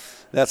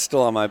that's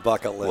still on my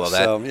bucket list.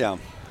 Well,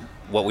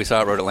 what we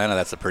saw at Road Atlanta,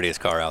 that's the prettiest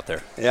car out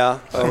there. Yeah.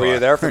 Oh, were you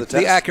there for the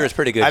test? The Acura is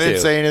pretty good, too. I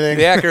didn't say anything.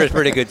 The Acura is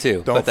pretty good,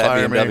 too. Don't but that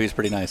fire BMW me. is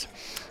pretty nice.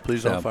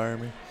 Please don't fire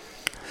me.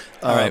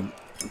 All right.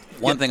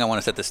 One thing I want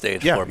to set the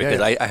stage for,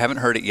 because I haven't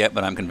heard it yet,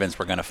 but I'm convinced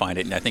we're going to find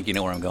it, and I think you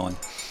know where I'm going.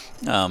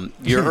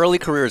 Your early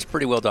career is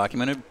pretty well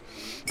documented,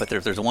 but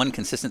there's one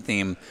consistent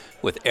theme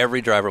with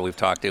every driver we've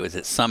talked to is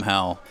that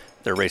somehow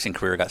their racing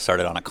career got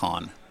started on a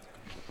con.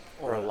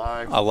 Or a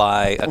lie. A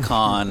lie, a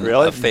con,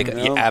 Really? a fake.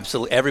 No. Yeah,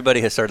 absolutely.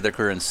 Everybody has started their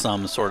career in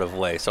some sort of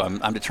way, so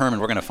I'm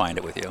determined we're going to find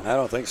it with you. I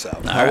don't think so.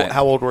 All right.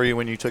 How old were you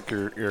when you took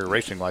your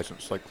racing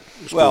license? Like,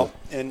 Well,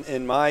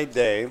 in my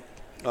day,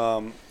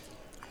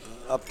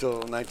 up till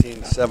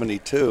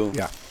 1972,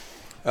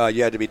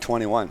 you had to be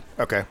 21.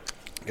 Okay.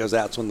 Because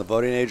that's when the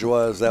voting age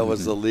was. That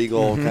was the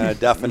legal kind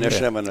of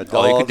definition of an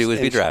adult. All you could do was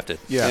be drafted.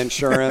 Yeah.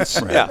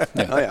 Insurance. Right. Yeah.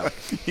 Yeah. Oh, yeah.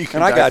 You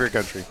can And die for your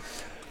country.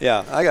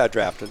 Yeah, I got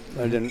drafted.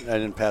 I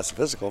didn't pass the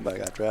physical, but I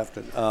got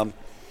drafted.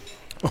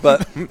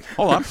 But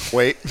Hold on.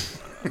 Wait.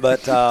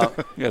 but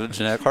You have a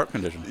genetic heart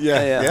condition.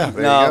 Yeah.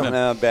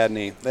 no, bad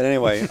knee. But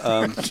anyway,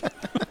 It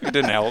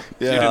didn't help.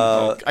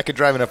 Yeah. I could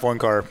drive an F1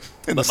 car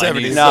in the But my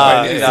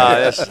 70s.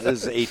 knees-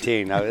 this is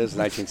 18. No, this is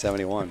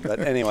 1971.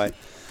 But anyway,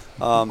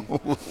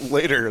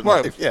 Later in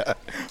life, yeah.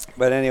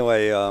 but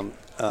anyway,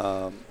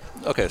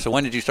 Okay, so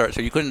when did you start?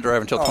 So you couldn't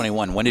drive until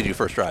 21. When did you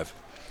first drive?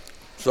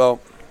 so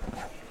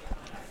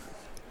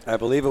I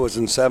believe it was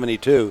in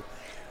 72.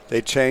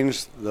 They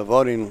changed the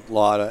voting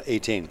law to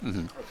 18. Mm-hmm.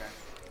 Okay.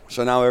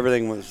 So now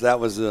that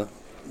was the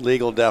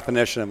legal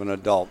definition of an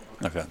adult.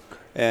 Okay.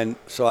 And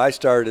so I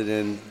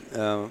started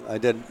I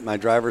did my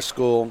driver's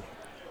school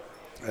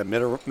at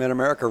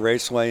Mid-America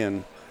Raceway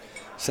in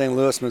St.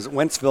 Louis,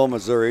 Wentzville,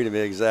 Missouri, to be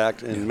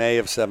exact, in May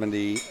of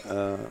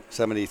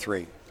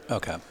 73.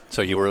 Okay.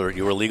 So you were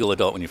a legal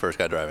adult when you first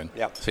got driving?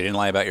 Yeah. So you didn't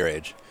lie about your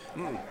age?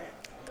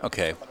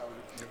 Okay.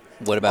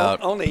 What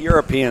about... Only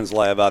Europeans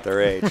lie about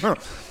their age.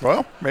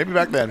 Well, maybe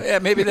back then. Yeah,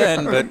 maybe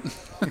then, but...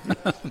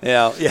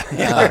 Yeah.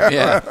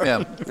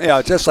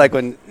 yeah. Just like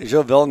when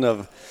Gilles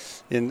Villeneuve,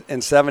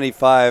 in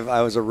 75,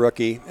 I was a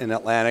rookie in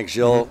Atlantic.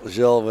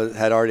 Gilles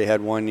had already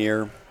had 1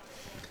 year.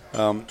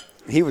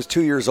 He was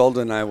 2 years older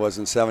than I was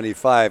in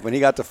 75. When he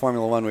got to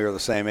Formula One, we were the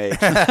same age.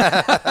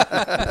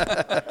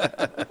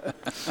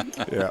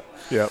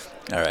 Yeah.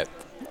 All right.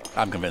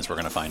 I'm convinced we're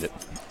going to find it.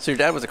 So your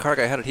dad was a car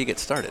guy. How did he get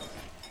started?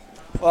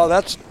 Well,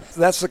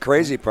 that's the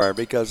crazy part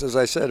because, as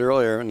I said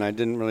earlier, and I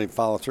didn't really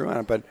follow through on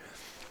it, but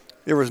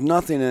there was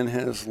nothing in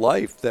his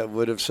life that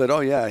would have said, "Oh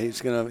yeah,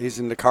 he's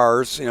into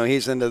cars,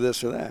 he's into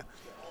this or that."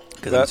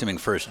 Because I'm assuming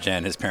first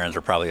gen, his parents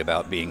were probably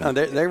about being... No,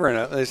 they were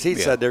as he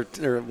said,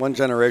 they're one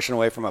generation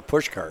away from a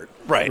push cart.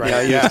 Right.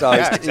 He used to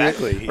always,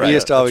 exactly. He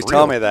used to always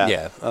tell me that.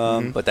 Yeah.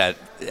 But that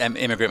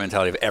immigrant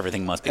mentality of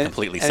everything must be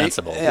completely and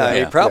sensible.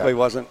 He probably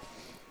wasn't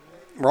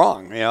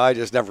wrong. I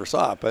just never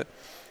saw it.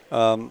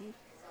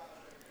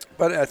 But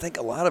I think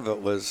a lot of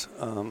it was,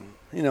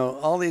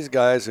 all these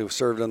guys who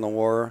served in the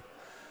war,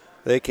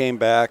 they came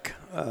back.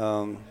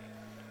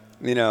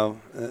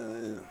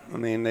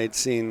 They'd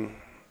seen,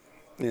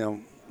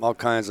 all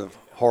kinds of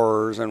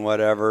horrors and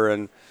whatever,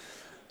 and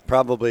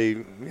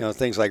probably,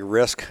 things like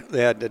risk.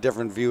 They had a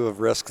different view of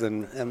risk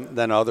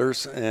than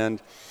others, and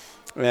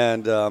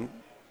they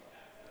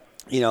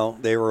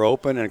were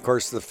open. And of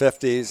course, the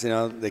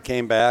 50s, they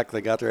came back,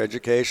 they got their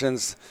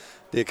educations.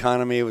 The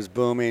economy was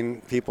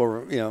booming. People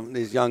were,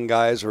 these young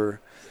guys were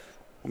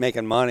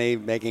making money,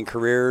 making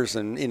careers,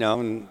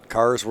 and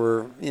cars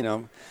were,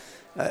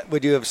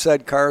 would you have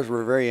said cars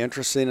were very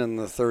interesting in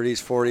the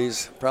 30s,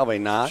 40s? Probably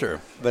not.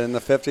 Sure. But in the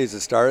 50s,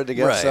 it started to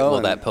get right. so.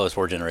 Well, that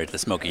post-war generation, the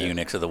Smokey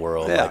Unix of the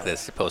world, like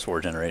this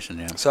post-war generation,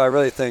 yeah. So I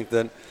really think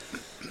that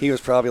he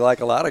was probably like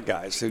a lot of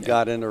guys who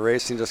got into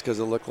racing just because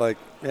it looked like,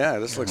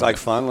 this looks like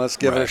fun. Let's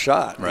give it a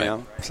shot. Right.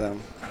 So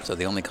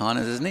the only con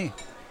is his knee.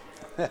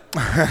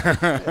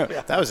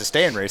 That was a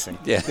stay in racing.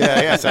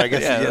 Yeah. So I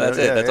guess that's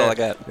it. That's all I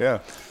got.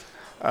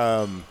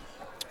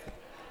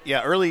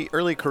 Yeah.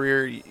 Early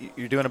career,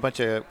 you're doing a bunch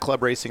of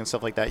club racing and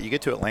stuff like that. You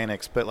get to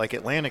Atlantics, but like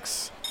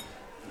Atlantics,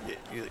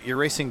 you're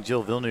racing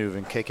Gilles Villeneuve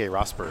and KK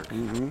Rosberg.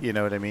 Mm-hmm. You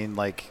know what I mean?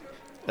 Like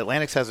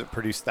Atlantics hasn't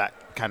produced that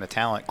kind of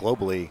talent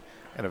globally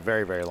in a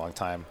very, very long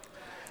time.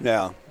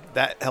 Yeah.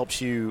 That helps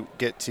you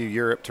get to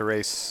Europe to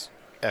race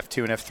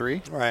F2 and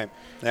F3. Right.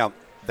 Yeah.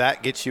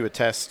 That gets you a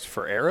test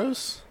for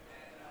arrows.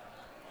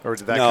 Or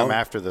did that come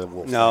after the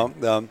Wolf No.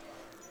 thing?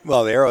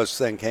 Well, the Arrows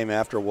thing came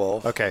after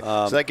Wolf. Okay.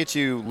 So that gets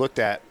you looked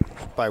at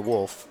by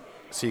Wolf,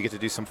 so you get to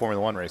do some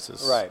Formula One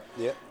races. Right.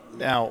 Yeah.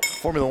 Now,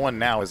 Formula One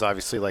now is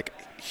obviously like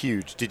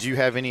huge. Did you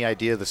have any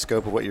idea of the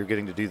scope of what you were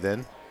getting to do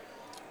then?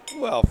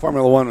 Well,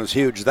 Formula One was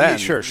huge then.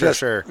 Yeah,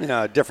 sure. You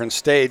know, a different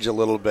stage a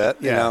little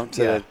bit,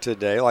 to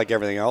today, like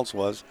everything else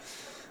was.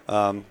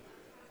 No,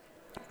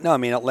 I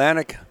mean,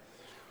 Atlantic,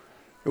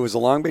 it was a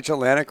Long Beach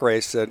Atlantic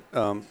race that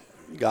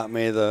got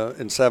me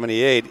in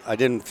 78. I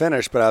didn't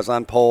finish, but I was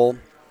on pole.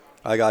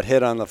 I got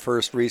hit on the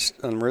first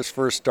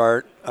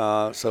start,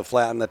 so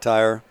flattened the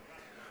tire.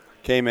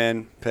 Came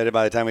in, pitted.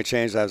 By the time we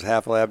changed, I was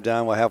half a lap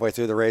down. Well, halfway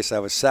through the race, I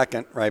was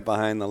second, right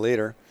behind the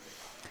leader.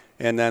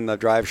 And then the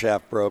drive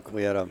shaft broke.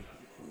 We had a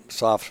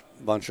soft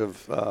bunch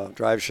of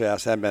drive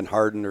shafts, hadn't been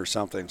hardened or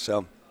something.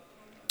 So,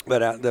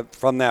 but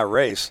from that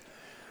race,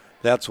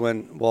 that's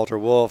when Walter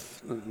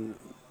Wolf,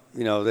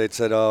 they'd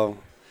said,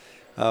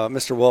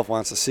 Mr. Wolf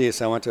wants to see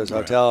us. I went to his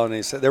hotel, and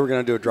he said they were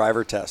going to do a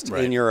driver test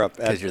in Europe.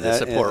 Because you're the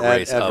support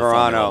race of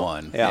Verano. Formula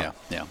One. Yeah.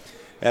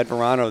 At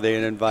Verano, they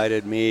had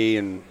invited me,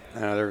 and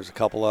there was a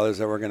couple others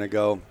that were going to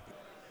go.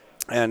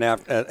 And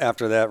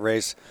after that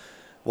race,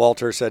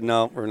 Walter said,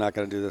 "No, we're not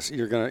going to do this.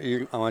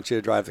 I want you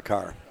to drive the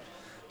car."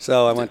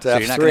 So I went to F3. So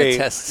you're not going to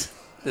test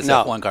this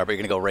F1 car, but you're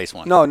going to go race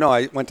one. No,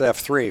 I went to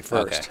F3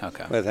 first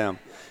with him.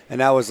 And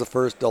that was the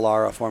first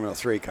Dallara Formula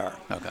 3 car.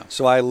 Okay.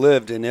 So I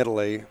lived in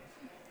Italy,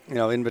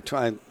 in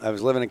between. I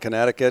was living in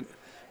Connecticut,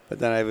 but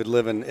then I would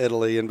live in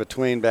Italy in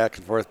between, back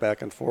and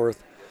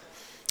forth.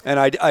 And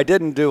I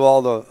didn't do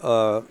all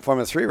the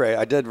Formula 3 race.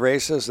 I did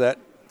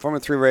Formula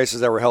 3 races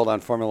that were held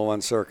on Formula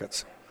 1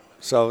 circuits.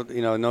 So,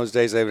 in those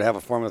days they would have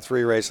a Formula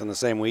 3 race on the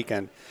same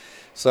weekend.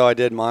 So I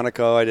did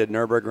Monaco, I did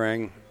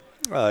Nürburgring,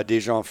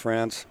 Dijon,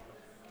 France,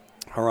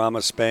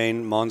 Jarama,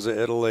 Spain, Monza,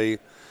 Italy,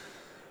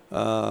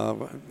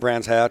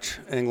 Brands Hatch,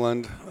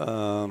 England.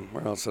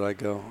 Where else did I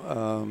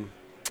go?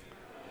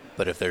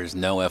 But if there's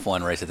no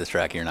F1 race at this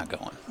track, you're not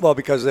going. Well,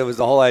 because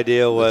the whole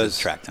idea was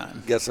track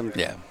time. Get some.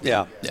 Yeah.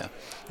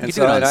 And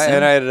so I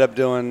ended up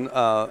doing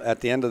at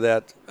the end of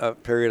that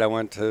period,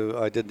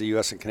 I did the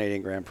U.S. and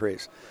Canadian Grand Prix.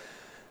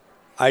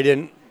 They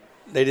didn't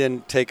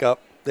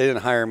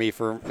hire me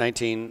for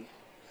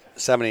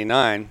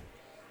 1979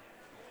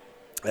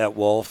 at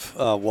Wolf.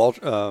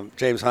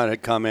 James Hunt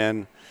had come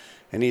in,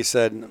 and he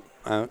said,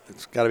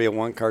 it's got to be a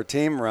one-car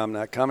team or I'm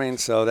not coming.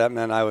 So that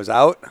meant I was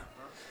out.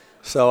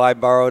 So I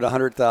borrowed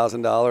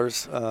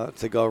 $100,000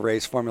 to go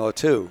race Formula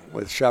 2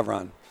 with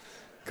Chevron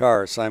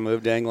cars. So I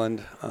moved to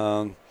England.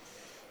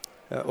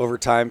 Over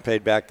time,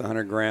 paid back the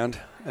 $100,000,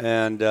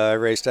 and I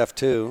raced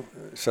F2.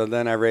 So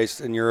then I raced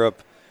in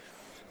Europe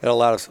at a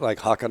lot of like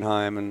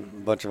Hockenheim and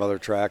a bunch of other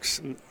tracks,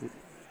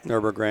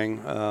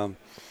 Nürburgring,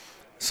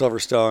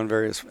 Silverstone,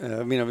 various.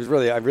 It was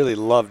I really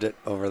loved it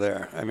over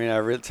there.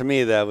 To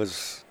me, that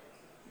was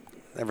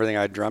everything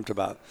I dreamt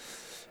about.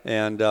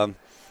 And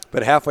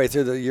but halfway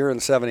through the year in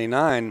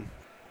 '79,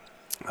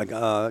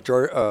 Herb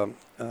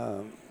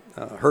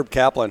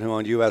Kaplan, who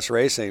owned U.S.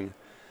 Racing,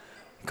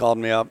 called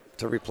me up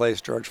to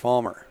replace George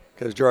Fulmer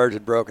because George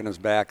had broken his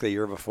back the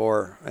year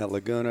before at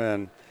Laguna,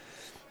 and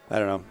I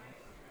don't know,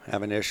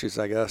 having issues,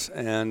 I guess.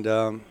 And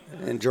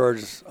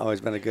George has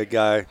always been a good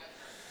guy.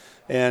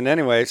 And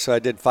anyway, so I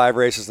did 5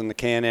 races in the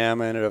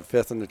Can-Am. I ended up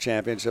 5th in the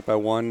championship. I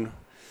won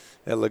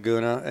at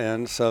Laguna.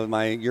 And so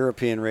my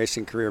European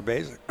racing career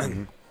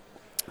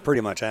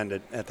pretty much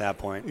ended at that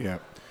point. Yeah.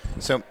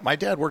 So my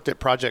dad worked at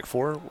Project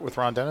 4 with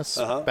Ron Dennis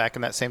back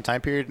in that same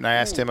time period. And I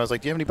asked him, I was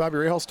like, do you have any Bobby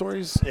Rahal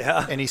stories?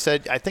 Yeah. And he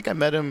said, I think I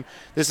met him.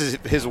 This is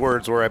his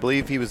words, where I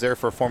believe he was there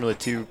for a Formula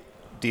 2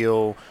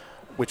 deal,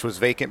 which was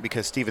vacant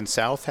because Steven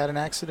South had an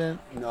accident.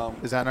 No.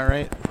 Is that not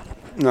right?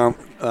 No.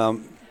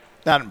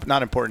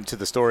 Not important to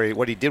the story.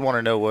 What he did want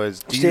to know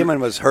was... Steven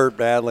was hurt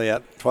badly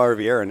at Trois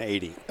Rivières in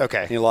 80.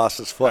 Okay. He lost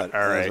his foot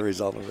as a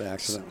result of the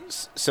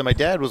accident. So my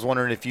dad was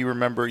wondering if you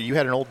remember, you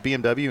had an old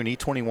BMW, an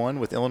E21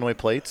 with Illinois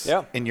plates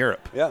in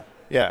Europe. Yeah.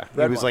 Yeah.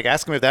 He was like,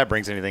 ask him if that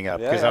brings anything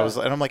up. Because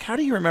and I'm like, how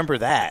do you remember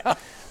that?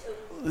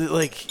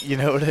 Like, you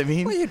know what I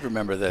mean? Well, you'd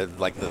remember the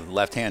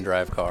left-hand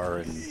drive car.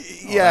 And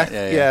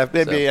yeah.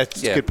 Maybe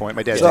that's a good point.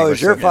 My dad. So is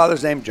your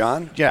father's name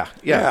John? Yeah.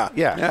 I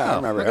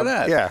remember look him.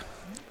 at that. Yeah.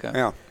 Okay.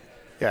 Yeah.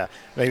 Yeah.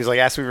 And he was like,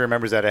 ask me if he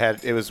remembers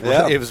that. It was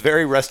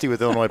very rusty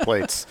with Illinois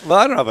plates. Well,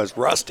 I don't know if it's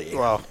rusty.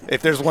 Well,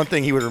 if there's one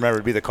thing he would remember,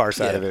 it'd be the car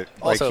side of it.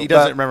 Also, he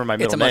doesn't remember my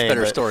middle name. It's a much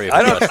better story.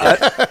 I don't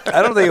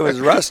think it was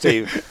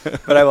rusty,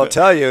 but I will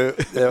tell you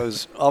it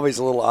was always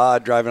a little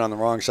odd driving on the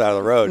wrong side of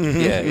the road.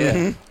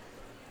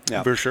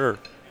 Yeah. For sure.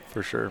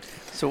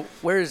 So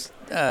where's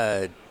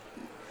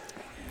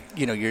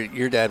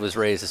your dad was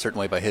raised a certain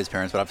way by his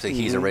parents, but obviously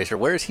he's a racer.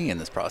 Where is he in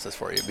this process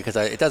for you? Because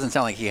it doesn't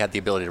sound like he had the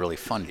ability to really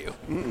fund you.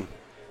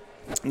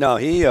 No,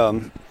 he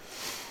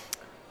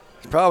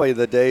probably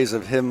the days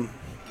of him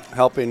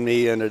helping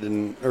me ended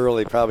in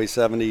early, probably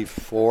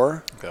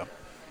 74. Okay.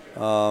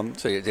 So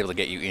he was able to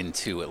get you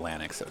into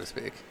Atlantic, so to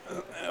speak.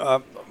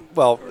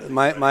 Well,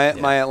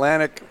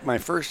 my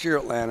first year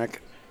Atlantic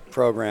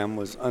program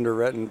was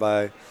underwritten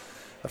by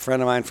a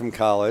friend of mine from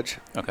college.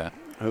 Okay.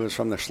 who was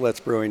from the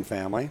Schlitz Brewing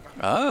family.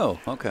 Oh,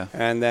 okay.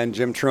 And then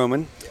Jim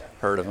Truman.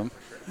 Heard of him.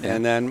 Yeah.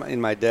 And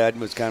then my dad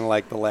was kind of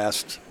like the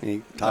last.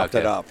 He topped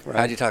it up. Right?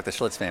 How'd you talk the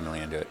Schlitz family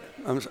into it?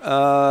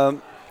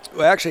 Well,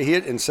 actually, he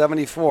in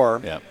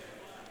 '74. Yeah.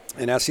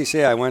 In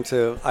SCCA, I went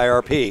to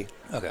IRP.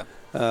 Okay.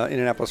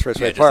 Indianapolis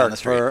Raceway just on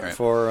Park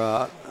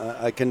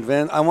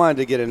the I wanted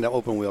to get into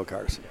open wheel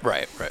cars.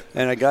 Right.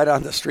 And a guy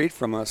down the street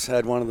from us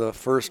had one of the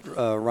first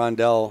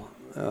Rondell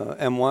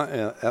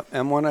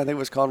M1, I think it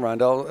was called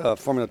Rondell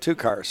Formula 2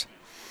 cars.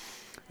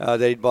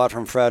 They bought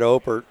from Fred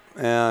Opert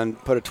and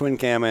put a twin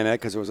cam in it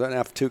because it was an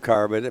F2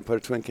 car, but they put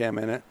a twin cam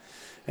in it.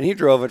 And he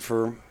drove it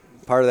for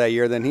part of that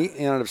year. Then he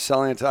ended up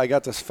selling it to, I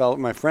got this fellow,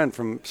 my friend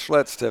from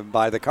Schlitz, to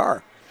buy the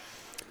car.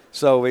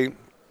 So we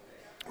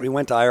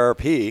went to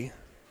IRP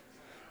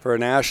for a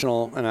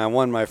national, and I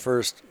won my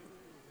first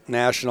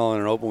national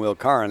in an open wheel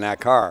car in that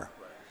car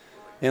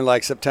in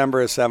like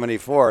September of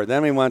 '74.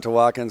 Then we went to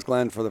Watkins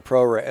Glen for the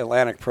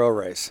Atlantic Pro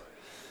race.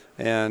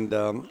 And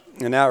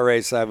in that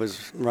race, I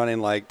was running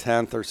like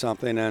 10th or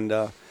something, and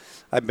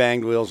I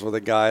banged wheels with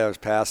a guy I was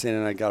passing,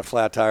 and I got a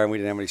flat tire, and we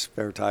didn't have any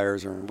spare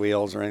tires or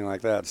wheels or anything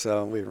like that.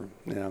 So we were,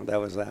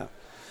 that was that.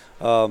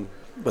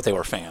 But they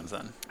were fans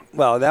then.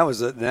 Well, that was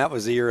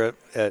the year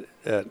at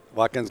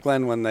Watkins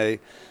Glen when they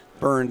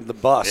burned the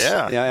bus.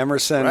 Yeah.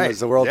 Emerson right. was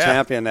the world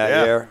champion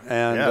that year.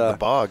 And the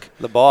bog.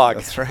 The bog.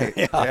 That's right.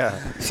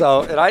 Yeah.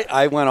 So and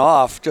I went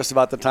off just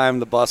about the time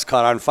the bus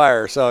caught on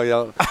fire.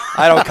 So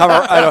I don't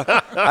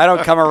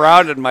come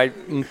around, and my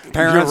parents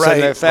You're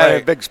right, and they had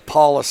right. a big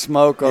pall of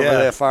smoke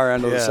over the far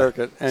end of the Yeah.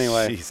 circuit.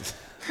 Anyway. Jesus.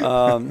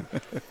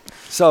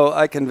 So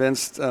I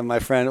convinced my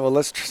friend, well,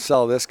 let's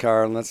sell this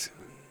car and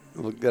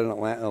we'll get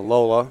a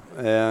Lola,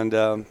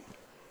 and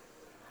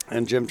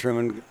Jim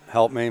Truman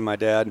helped me, my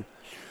dad,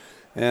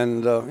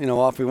 and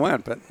off we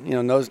went. But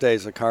in those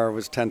days, a car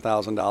was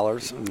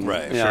 $10,000.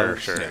 Right.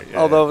 Sure. Yeah.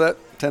 Although that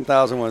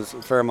 $10,000 was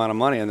a fair amount of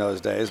money in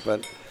those days,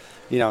 but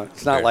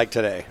it's not like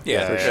today.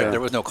 Yeah, for sure.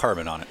 There was no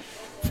carbon on it.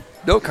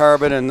 No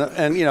carbon,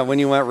 and when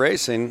you went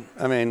racing,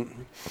 I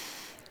mean,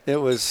 it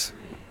was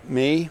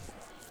me,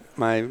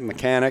 my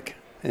mechanic,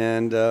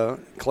 and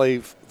Clay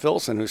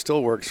Filson, who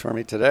still works for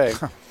me today.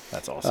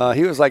 That's awesome.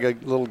 He was like a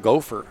little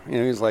gopher. He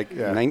was like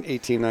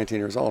 18, 19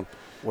 years old.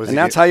 And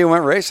that's how you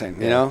went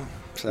racing,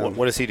 So,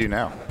 what does he do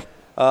now?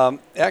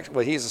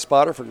 Actually, he's a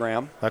spotter for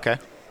Graham. Okay.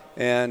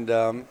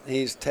 And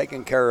he's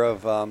taken care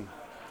of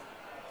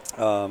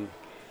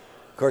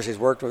course, he's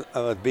worked with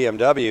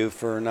BMW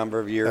for a number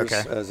of years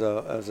as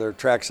their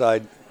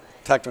trackside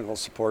technical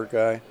support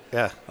guy.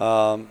 Yeah.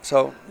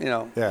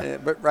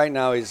 But right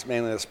now he's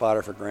mainly a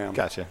spotter for Graham.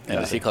 Gotcha. And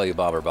does he call you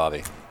Bob or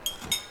Bobby?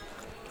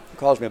 He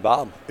calls me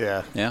Bob.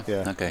 Yeah.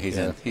 Okay, he's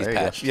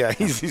patched. Yeah,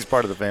 he's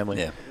part of the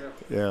family.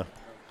 Yeah.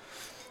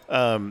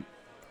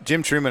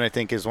 Jim Truman, I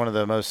think, is one of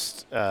the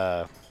most.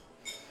 I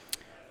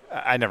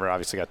never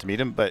obviously got to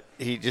meet him, but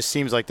he just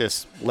seems like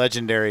this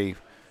legendary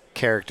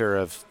character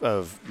of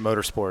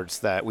motorsports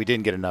that we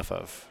didn't get enough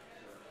of.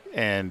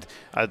 And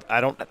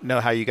I don't know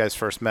how you guys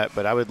first met,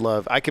 but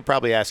I could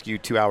probably ask you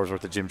 2 hours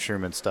worth of Jim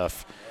Truman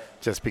stuff,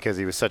 just because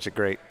he was such a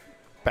great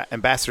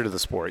ambassador to the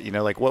sport.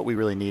 Like what we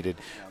really needed.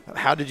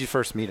 How did you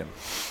first meet him?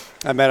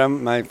 I met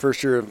him my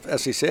first year of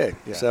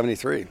SCCA,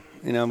 73.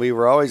 We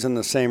were always in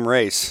the same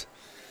race.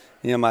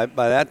 By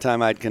that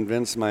time I'd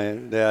convinced my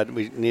dad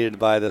we needed to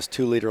buy this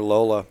 2-liter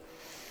Lola,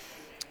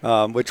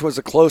 which was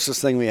the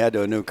closest thing we had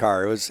to a new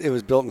car. It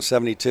was built in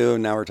 72,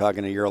 and now we're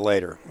talking a year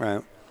later,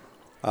 right?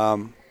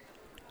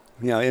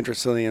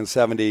 Interestingly, in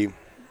 73,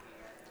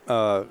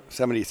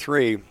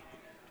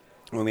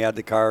 when we had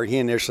the car, he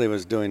initially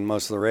was doing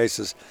most of the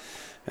races,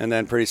 and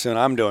then pretty soon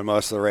I'm doing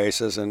most of the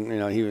races, and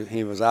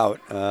he was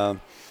out.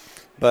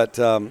 But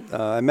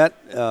I met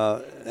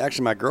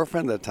actually my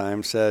girlfriend at the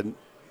time said,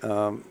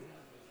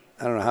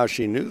 I don't know how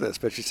she knew this,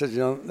 but she said,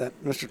 that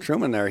Mr.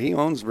 Truman there, he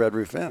owns Red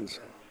Roof Inns.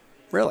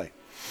 Really?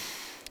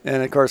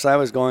 And, of course, I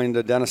was going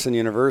to Denison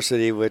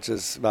University, which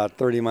is about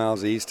 30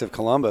 miles east of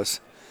Columbus,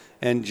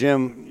 and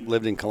Jim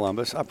lived in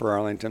Columbus, Upper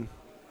Arlington.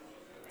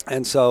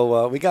 And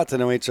so we got to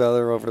know each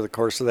other over the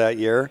course of that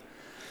year,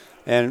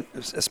 and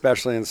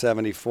especially in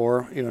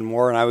 74, even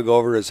more. And I would go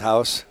over to his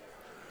house,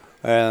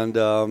 and,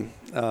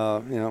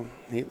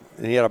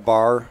 he had a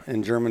bar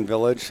in German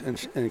Village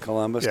in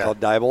Columbus called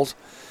Dibel's.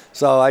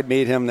 So I'd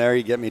meet him there.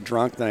 He'd get me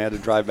drunk. Then I had to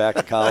drive back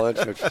to college,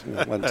 which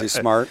wasn't too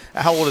smart.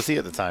 How old is he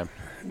at the time?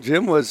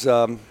 Jim was, he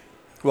won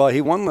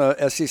the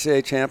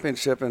SCCA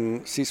championship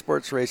in C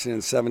Sports racing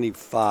in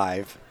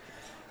 75,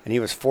 and he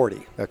was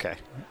 40. Okay.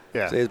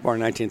 Yeah. So he was born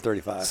in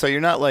 1935. So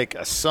you're not like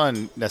a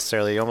son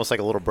necessarily, you're almost like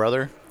a little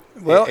brother?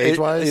 Well,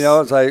 age-wise?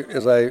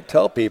 As I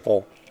tell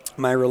people,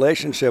 my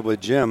relationship with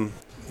Jim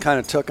kind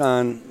of took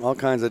on all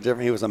kinds of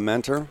different. He was a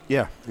mentor.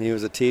 Yeah. He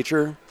was a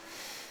teacher.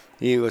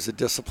 He was a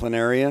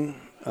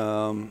disciplinarian.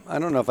 I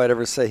don't know if I'd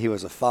ever say he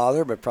was a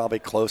father, but probably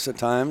close at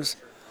times.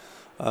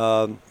 He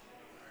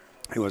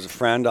was a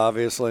friend,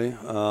 obviously.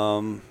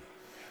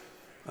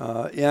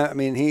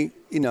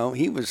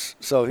 he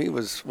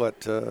was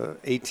what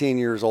 18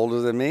 years older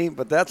than me,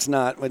 but that's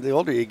not. When the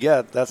older you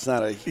get, that's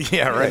not a.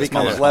 Right. It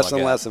becomes less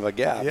and less of a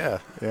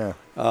gap. Yeah.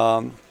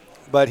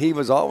 But he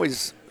was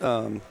always,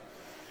 Jim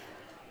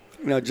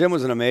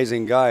was an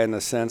amazing guy in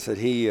the sense that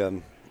he,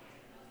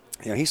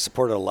 he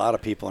supported a lot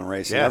of people in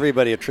racing. Yeah.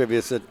 Everybody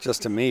attributes it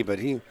just to me, but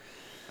he,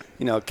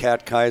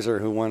 Kat Kaiser,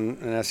 who won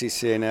an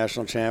SCCA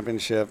national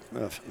championship,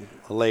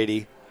 a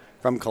lady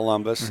from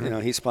Columbus,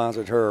 he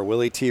sponsored her.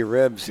 Willie T.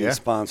 Ribbs, he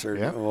sponsored.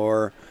 Yeah.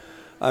 Or,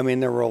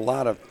 there were a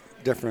lot of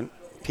different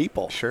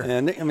people. Sure.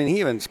 And, he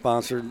even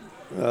sponsored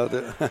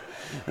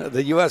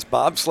the U.S.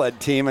 bobsled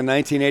team in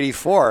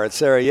 1984 at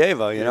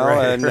Sarajevo,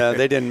 Right.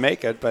 They didn't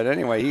make it. But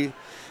anyway,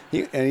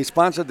 he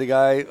sponsored the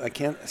guy, I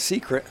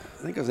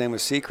think his name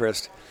was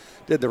Seacrest,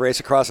 did the Race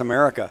Across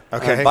America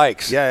on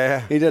bikes.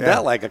 Yeah. He did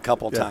that like a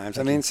couple times.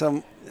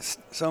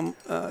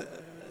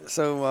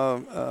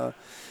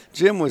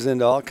 Jim was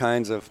into all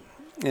kinds of,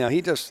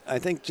 I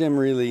think Jim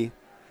really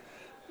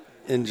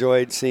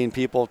enjoyed seeing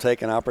people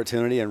take an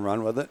opportunity and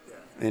run with it,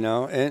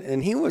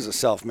 and he was a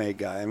self-made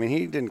guy.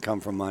 He didn't come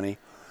from money.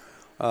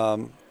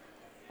 But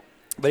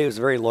he was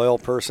a very loyal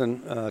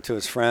person to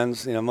his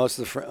friends. Most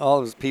of all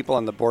of his people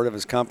on the board of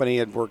his company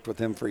had worked with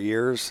him for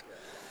years.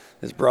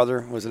 His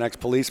brother was an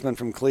ex-policeman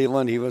from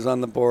Cleveland. He was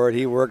on the board.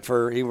 He worked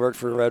for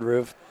Red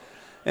Roof.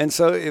 And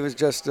so it was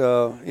just, in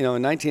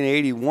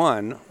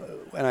 1981,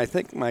 and I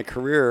think my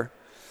career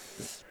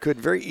could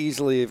very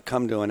easily have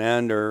come to an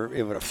end, or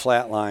it would have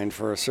flatlined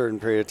for a certain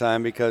period of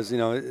time because,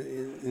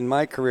 in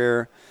my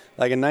career,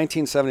 like in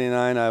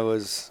 1979, I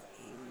was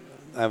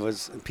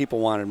people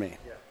wanted me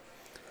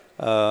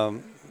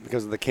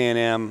because of the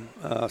Can-Am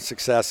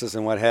successes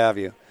and what have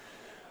you.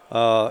 In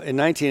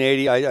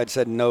 1980, I'd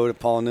said no to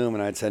Paul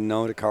Newman. I'd said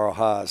no to Carl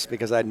Haas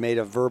because I'd made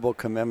a verbal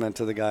commitment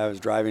to the guy I was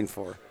driving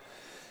for.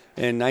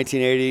 In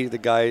 1980, the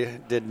guy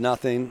did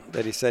nothing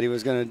that he said he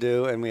was going to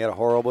do, and we had a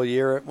horrible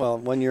year. Well,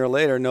 1 year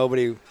later,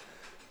 nobody,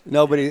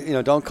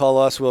 don't call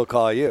us, we'll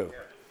call you.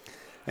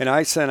 And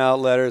I sent out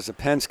letters to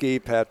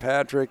Penske, Pat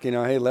Patrick,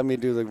 hey, let me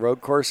do the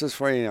road courses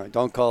for you.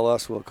 Don't call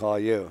us, we'll call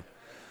you.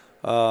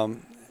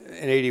 In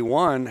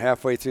 81,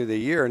 halfway through the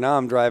year, now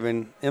I'm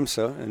driving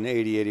IMSA in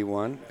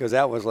 80-81 because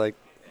that was like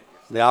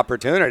the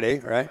opportunity,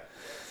 right?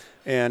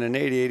 And in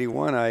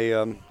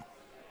 80-81,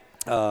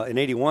 in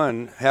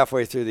 81,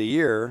 halfway through the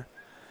year,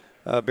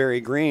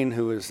 Barry Green,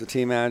 who was the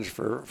team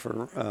manager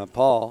for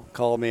Paul,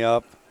 called me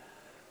up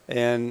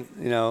and,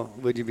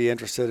 would you be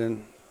interested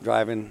in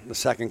driving the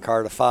second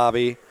car to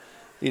Fabi?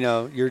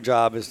 Your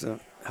job is to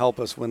help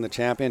us win the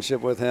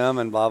championship with him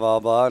and blah, blah,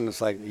 blah. And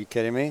it's like, are you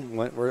kidding me?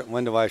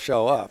 When do I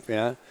show up?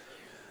 Yeah.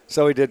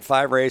 So we did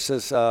 5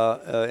 races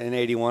in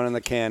 81 in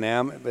the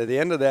Can-Am. But at the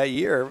end of that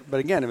year, but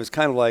again, it was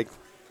kind of like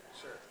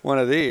one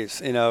of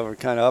these, we're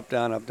kind of up,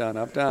 down, up, down,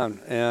 up, down.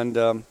 And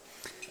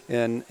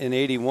in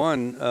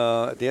 81,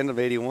 at the end of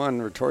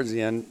 81, or towards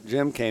the end,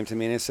 Jim came to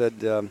me and he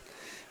said,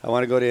 I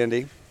want to go to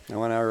Indy. I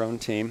want our own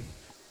team.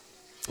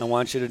 I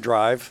want you to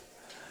drive.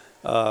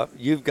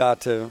 You've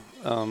got to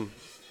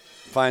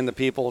find the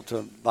people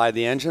to buy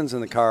the engines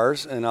and the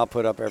cars, and I'll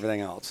put up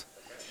everything else.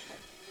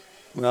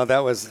 Well,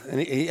 and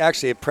he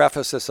actually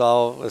prefaced this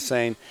all with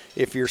saying,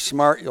 if you're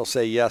smart, you'll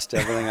say yes to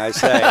everything I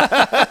say.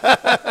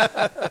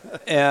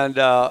 And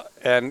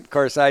of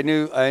course, I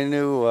knew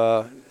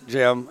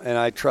Jim, and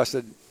I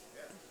trusted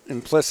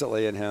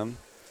implicitly in him.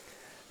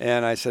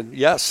 And I said,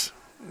 yes.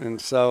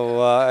 And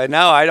so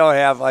now I don't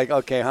have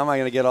okay, how am I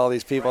going to get all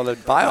these people to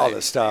buy all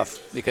this stuff?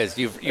 Because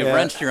you've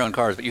rented your own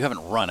cars, but you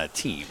haven't run a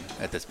team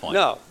at this point.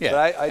 No. Yeah.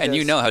 But and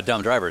you know how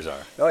dumb drivers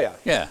are. Oh, yeah.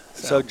 Yeah.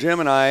 So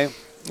Jim and I,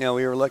 we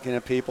were looking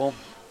at people.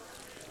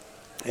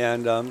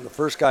 And the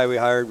first guy we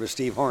hired was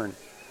Steve Horn.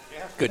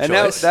 Good and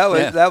choice.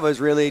 that was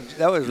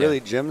really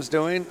Jim's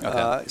doing.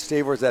 Okay.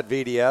 Steve was at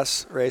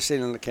VDS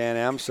racing in the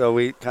Can-Am, so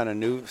we kind of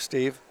knew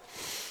Steve.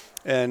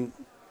 And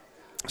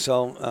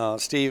so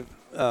Steve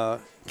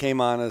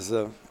came on as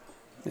the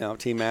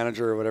team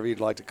manager or whatever you'd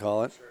like to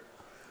call it.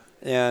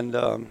 And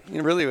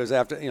it really was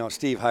after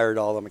Steve hired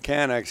all the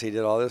mechanics, he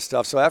did all this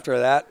stuff. So after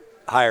that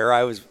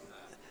hire,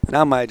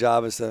 now my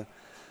job is to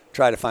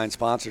try to find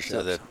sponsorships.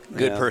 So the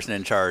good person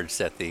in charge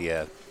set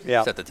the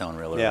tone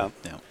real early. Yeah.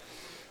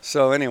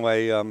 So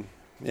anyway, it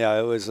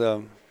was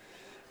and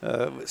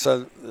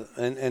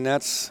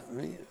that's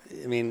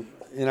in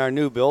our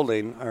new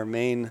building, our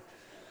main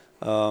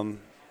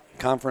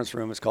conference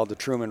room is called the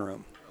Truman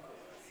Room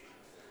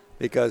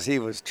because he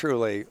was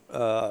truly.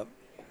 I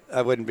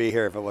wouldn't be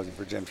here if it wasn't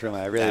for Jim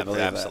Truman. I really believe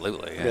that.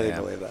 Absolutely. Really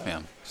believe that.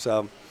 Yeah.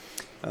 So,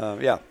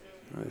 it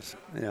was,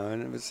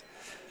 and it was.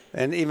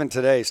 And even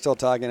today, still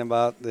talking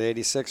about the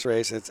 86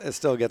 race, it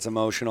still gets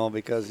emotional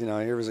because,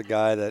 here was a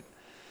guy that,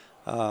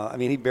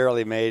 he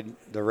barely made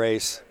the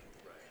race.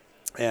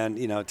 And,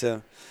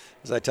 to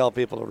as I tell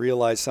people, to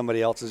realize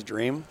somebody else's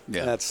dream.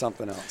 Yeah. That's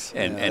something else.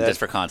 And just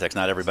for context,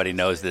 not everybody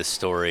knows this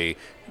story.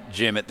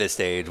 Jim at this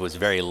stage was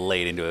very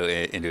late into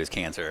his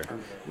cancer.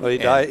 Well, he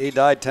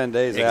died 10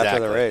 days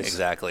after the race.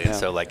 Exactly. And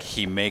so, like,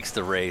 he makes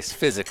the race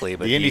physically.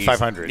 But the Indy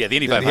 500. Yeah, the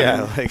Indy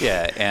 500.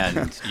 Yeah,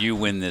 and you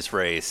win this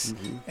race,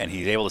 and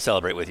he's able to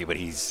celebrate with you, but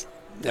he's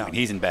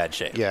in bad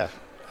shape. Yeah.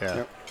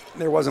 Yep.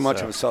 There wasn't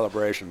much of a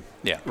celebration.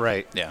 Yeah.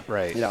 Right. Yeah.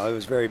 Right. It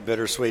was very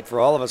bittersweet for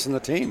all of us in the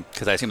team.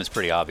 Because I assume it's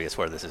pretty obvious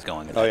where this is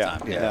going at that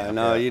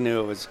time. You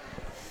knew it was.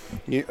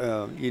 You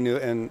knew,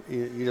 and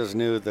you just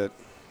knew that.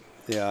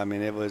 Yeah, I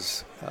mean, it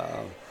was.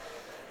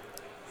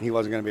 He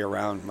wasn't going to be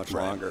around much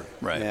longer.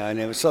 Right. Yeah, and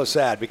it was so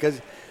sad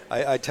because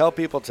I tell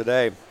people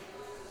today,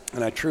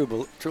 and I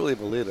truly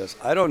believe this.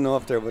 I don't know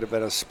if there would have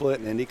been a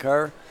split in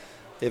IndyCar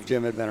if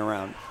Jim had been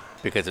around.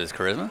 Because of his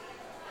charisma?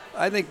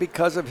 I think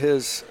because of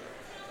his.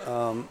 He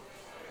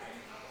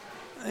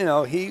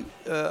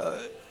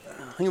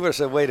would have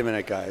said, "Wait a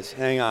minute, guys,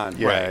 hang on."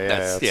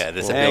 This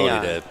hang ability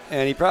on. to.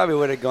 And he probably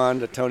would have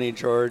gone to Tony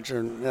George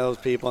and those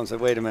people and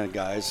said, "Wait a minute,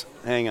 guys,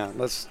 hang on.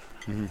 Let's."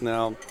 He was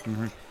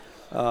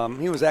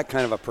that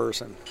kind of a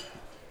person.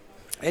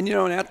 And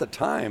and at the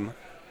time,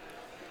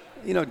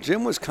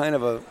 Jim was kind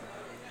of a.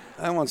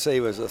 I won't say he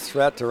was a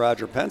threat to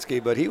Roger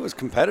Penske, but he was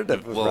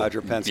competitive with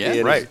Roger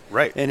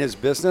Penske. In his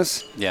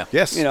business. Yeah.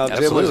 Yes.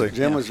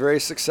 Jim was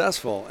very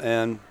successful,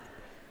 and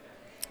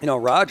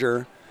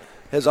Roger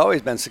has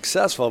always been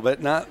successful,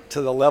 but not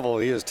to the level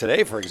he is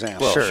today, for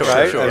example. Well,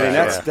 sure. I mean,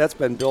 that's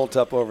been built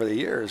up over the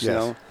years.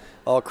 Yes.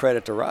 All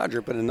credit to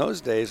Roger, but in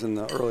those days, in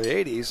the early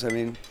 '80s, I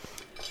mean,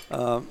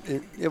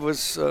 it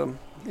was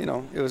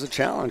it was a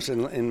challenge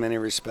in many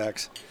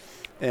respects,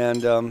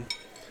 and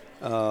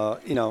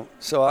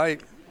so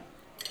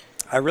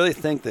I really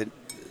think that,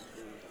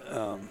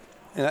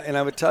 and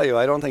I would tell you,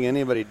 I don't think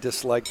anybody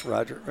disliked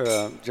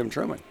Jim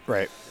Truman.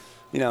 Right.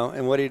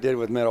 And what he did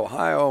with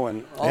Mid-Ohio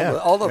and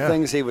all the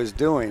things he was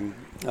doing.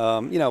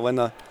 When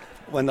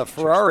the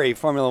Ferrari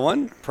Formula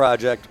One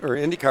project or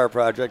IndyCar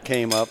project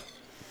came up,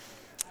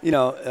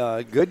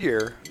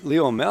 Goodyear,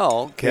 Leo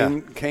Mel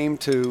came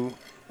to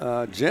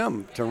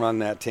Jim to run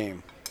that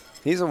team.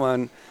 He's the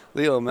one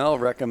Leo Mel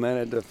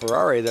recommended to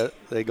Ferrari that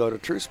they go to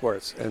True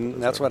Sports,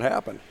 and that's what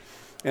happened.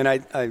 And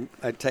I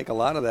take a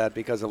lot of that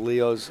because of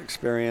Leo's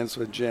experience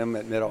with Jim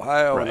at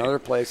Mid-Ohio and other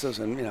places,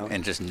 and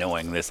and just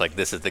knowing this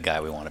is the guy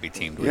we want to be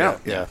teamed with.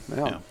 Yeah.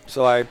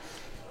 So I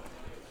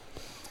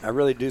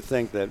really do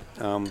think that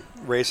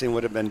racing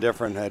would have been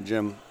different had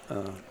Jim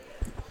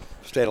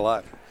stayed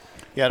alive.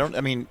 Yeah,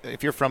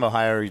 if you're from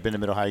Ohio or you've been to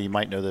Mid-Ohio, you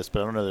might know this,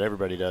 but I don't know that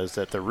everybody does,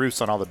 that the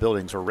roofs on all the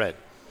buildings are red.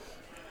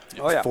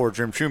 Oh, yeah. For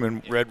Jim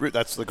Truman, red roof.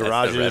 That's the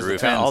garages, red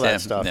roof all that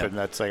ends, stuff, yeah. and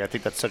that's I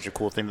think that's such a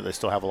cool thing that they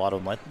still have a lot of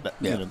them like that,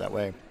 that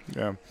way.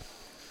 Yeah.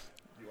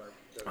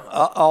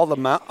 All the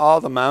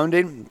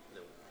mounding,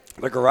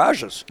 the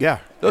garages. Yeah.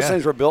 Those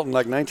things were built in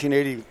like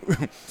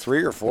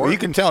 1983 or 4. Well, you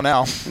can tell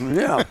now.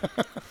 Yeah.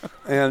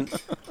 And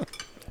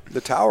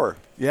the tower.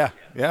 Yeah.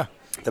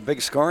 The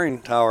big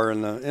scoring tower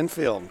in the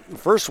infield. The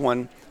first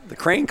one, the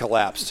crane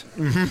collapsed.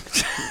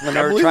 Mm-hmm. When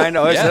they were trying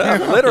to hoist it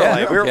up.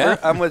 Literally.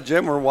 I'm with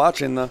Jim. We're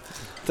watching the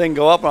thing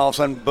go up, and all of a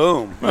sudden,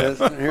 boom. Here's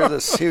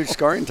this huge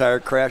scoring tower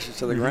crashes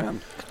to the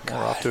ground. We're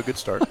off to a good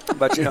start.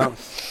 But,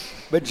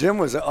 but Jim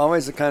was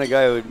always the kind of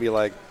guy who would be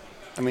like,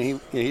 I mean,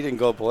 he didn't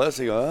go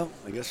ballistic. He go, well,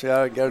 I guess we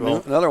ought to get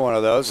another one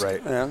of those.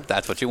 Right. Yeah.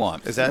 That's what you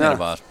want. Is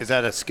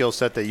that a skill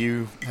set that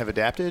you have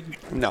adapted?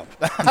 No.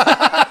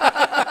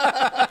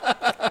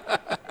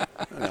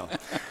 No.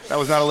 That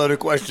was not a loaded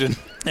question.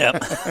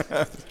 Yep.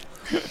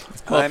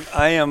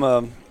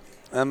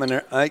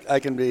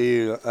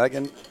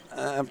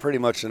 I'm pretty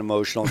much an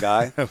emotional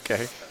guy.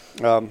 Okay.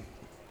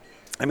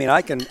 I mean,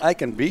 I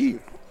can be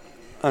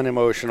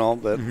unemotional,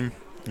 but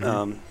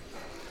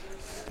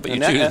but you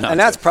choose not and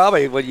that's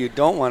probably what you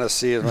don't want to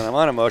see is when I'm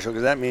unemotional,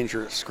 because that means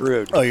you're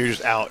screwed. Oh, you're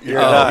just out.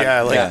 You're done.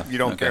 Yeah, you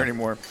don't care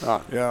anymore.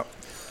 Oh. Yeah.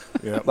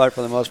 But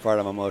for the most part,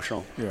 I'm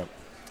emotional. Yeah.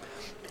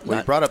 Well,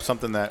 you brought up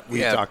something that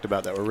we talked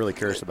about that we're really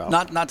curious about.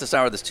 Not to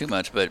sour this too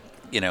much, but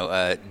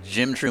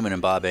Jim Truman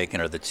and Bob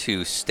Akin are the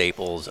two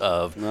staples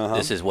of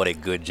this is what a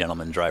good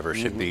gentleman driver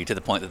should be, to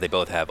the point that they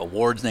both have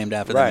awards named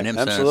after them in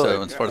IMSA.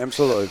 Absolutely.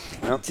 Absolutely.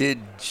 Yep. Did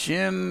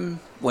Jim,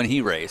 when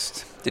he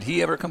raced, did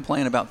he ever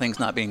complain about things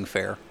not being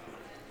fair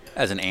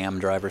as an AM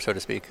driver, so to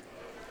speak?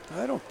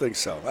 I don't think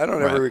so. I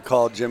don't ever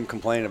recall Jim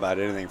complaining about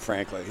anything,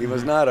 frankly. He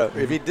was not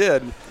if he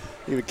did,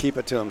 he would keep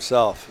it to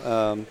himself.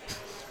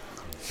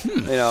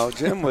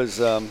 Jim was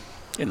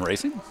in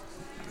racing.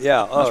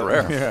 Yeah, that's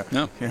rare.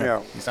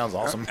 Yeah. He sounds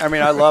awesome. I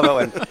mean, I love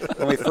it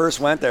when we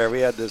first went there. We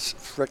had this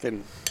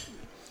frickin'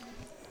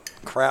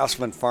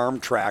 Craftsman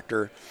farm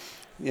tractor.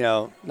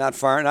 Not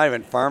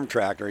even farm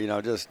tractor.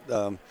 Just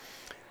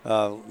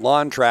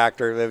lawn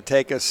tractor. They would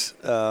take us,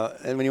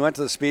 and when you went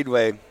to the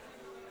Speedway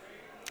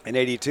in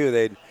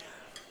 '82,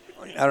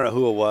 I don't know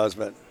who it was,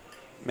 but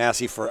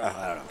Massey for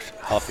I don't know,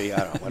 Huffy, I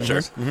don't know what it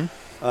was.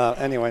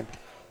 Mm-hmm. Anyway,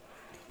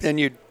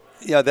 and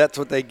that's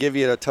what they give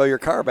you to tow your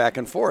car back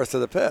and forth to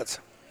the pits.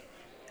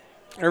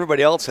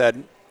 Everybody else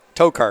had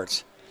tow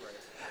carts.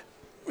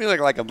 we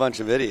looked like a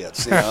bunch of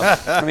idiots, you know.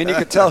 I mean, you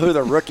could tell who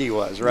the rookie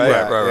was,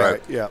 right?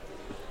 Right. Yeah.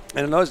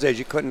 And in those days,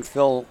 you couldn't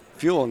fill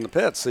fuel in the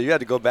pits, so you had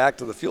to go back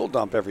to the fuel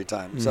dump every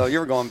time. So you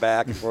were going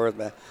back and forth,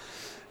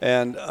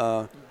 and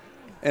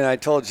I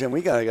told Jim,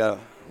 we gotta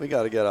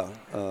get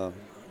a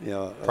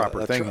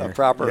Proper thing here. a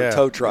proper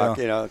tow truck,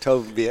 yeah. you know,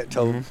 tow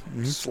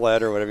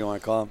sled or whatever you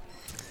want to call them.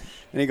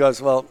 And he goes,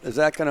 well, is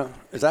that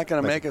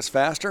gonna make us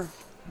faster?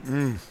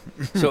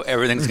 So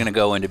everything's going to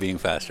go into being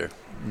faster.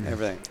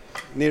 Everything.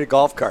 Need a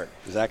golf cart.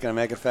 Is that going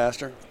to make it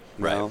faster?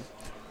 Right. No.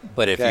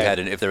 But if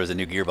Okay. if there was a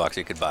new gearbox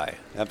you could buy.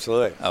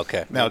 Absolutely.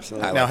 Okay. Now,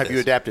 Absolutely. now have you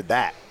adapted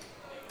that?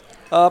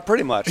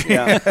 Pretty much,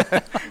 yeah.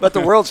 But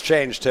the world's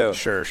changed too.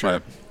 Sure.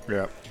 Right.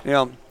 Yeah. You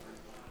know,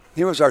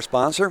 he was our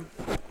sponsor,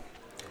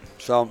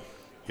 so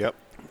Yep.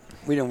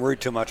 we didn't worry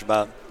too much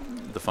about.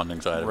 The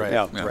funding side of Right.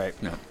 it. Yeah. Right.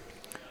 Yeah.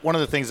 One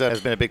of the things that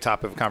has been a big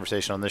topic of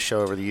conversation on this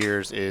show over the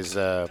years is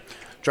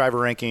driver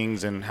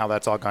rankings and how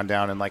that's all gone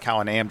down, and like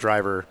how an AM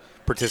driver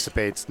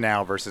participates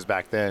now versus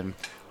back then.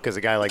 Because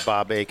a guy like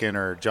Bob Aiken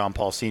or John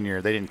Paul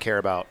Sr., they didn't care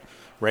about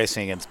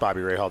racing against Bobby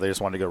Rahal. They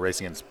just wanted to go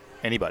racing against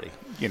anybody,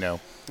 you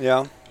know.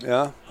 Yeah.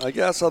 I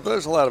guess so.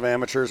 There's a lot of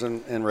amateurs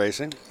in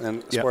racing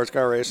and Yeah. sports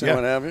car racing, Yeah.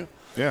 what have you.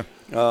 Yeah.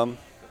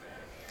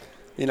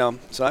 You know,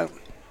 so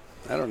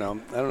I don't know.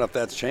 I don't know if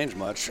that's changed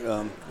much.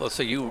 Well,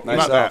 so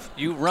Myself.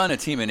 you run a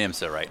team in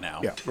IMSA right now.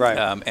 Yeah. Right.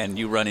 And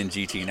you run in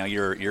GT. Now,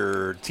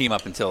 your team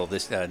up until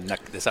this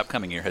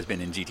upcoming year has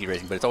been in GT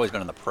racing, but it's always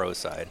been on the pro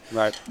side.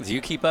 Right. Do you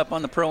keep up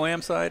on the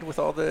pro-am side with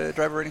all the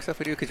driver rating stuff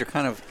we do? Because you're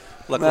kind of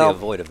luckily Well,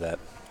 void of that.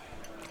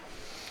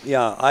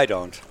 Yeah, I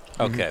don't.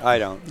 Okay. I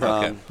don't.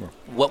 Okay.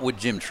 What would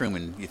Jim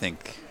Truman, you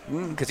think?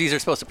 Because these are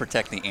supposed to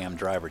protect the AM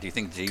driver. Do you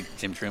think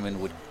Jim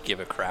Truman would give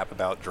a crap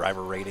about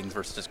driver ratings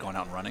versus just going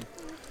out and running?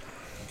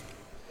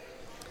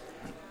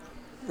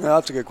 Well,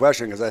 that's a good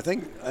question because I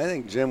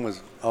think Jim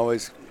was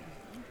always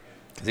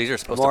Because these are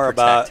supposed more to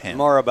protect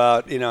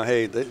about him. you know,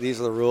 hey, these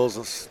are the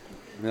rules.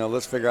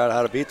 Let's figure out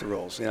how to beat the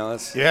rules. You know,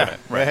 let's, Yeah.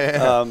 Right.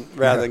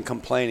 rather than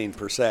complaining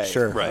per se.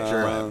 Sure.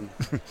 Right.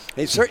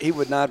 He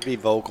would not be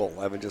vocal.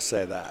 I would just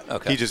say that.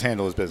 Okay. He just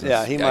handled his business.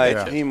 Yeah, he I might.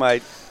 get you.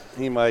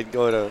 He might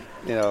go to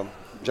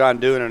John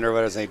Doonan or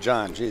whatever. Say,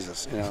 John,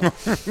 Jesus,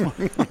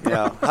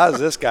 how does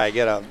this guy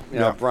get a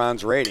Yeah.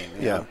 bronze rating?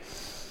 You know?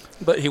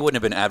 But he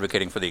wouldn't have been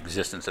advocating for the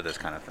existence of this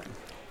kind of thing.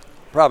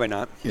 Probably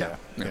not. Yeah.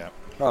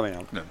 Probably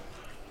not. No.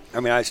 I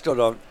mean, I still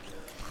don't.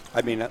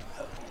 I mean, the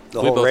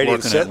We whole both rating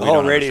work in it, the we whole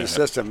don't rating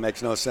understand it. system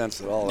makes no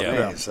sense at all to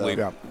Yeah. me.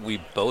 So.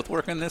 We both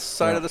work in this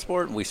side of the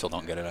sport, and we still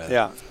don't get it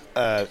either.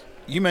 Yeah.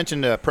 You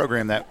mentioned a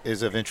program that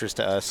is of interest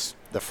to us,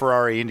 the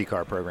Ferrari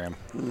IndyCar program.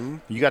 Mm-hmm.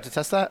 You got to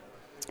test that?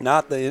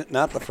 Not the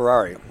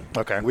Ferrari.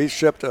 Okay. We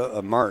shipped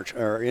a March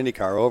or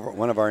IndyCar over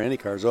one of our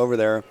IndyCars over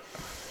there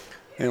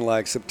in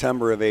like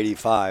September of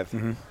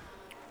 '85,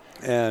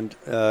 and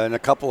a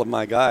couple of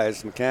my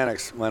guys,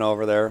 mechanics, went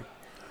over there,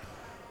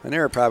 and they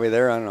were probably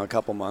there, I don't know, a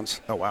couple months.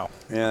 Oh, wow.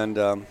 And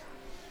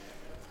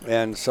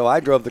so I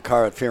drove the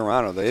car at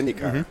Fiorano, the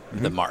IndyCar,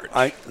 The March.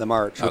 the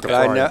March. Okay. But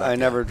I Ferrari,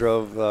 never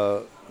drove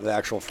the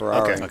actual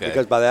Ferrari Okay.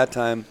 because by that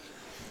time,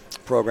 the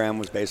program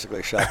was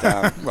basically shut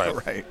down.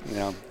 Right. Right. You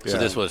know. So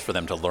this was for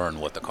them to learn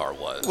what the car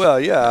was. Well,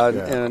 yeah,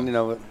 Yeah.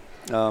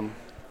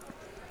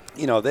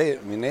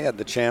 and they had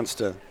the chance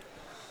to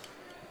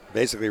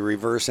basically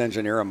reverse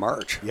engineer a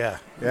March. Yeah.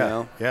 You Yeah.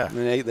 know? Yeah. I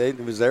mean,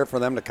 it was there for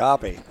them to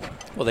copy.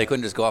 Well, they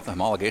couldn't just go off the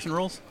homologation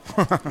rules?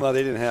 Well,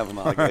 they didn't have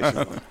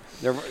homologation.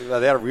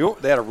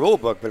 They had a rule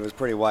book, but it was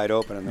pretty wide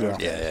open in there.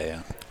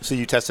 Yeah. So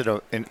you tested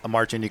a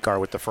March IndyCar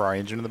with the Ferrari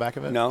engine in the back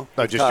of it? No.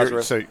 Oh,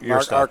 just your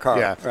Our stuff. car.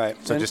 Yeah. Right.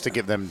 So And just to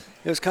give them.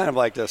 it was kind of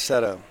like to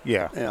set a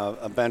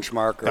a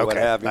benchmark or what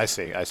have you. I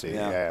see. Yeah.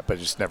 Yeah. But it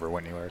just never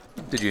went anywhere.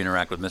 Did you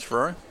interact with Miss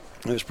Ferrari?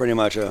 It was pretty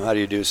much a how do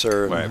you do,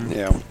 sir? Right. You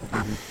know,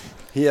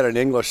 he had an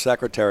English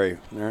secretary.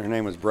 Her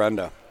name was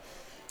Brenda,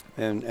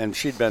 and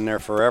she'd been there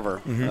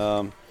forever.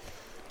 I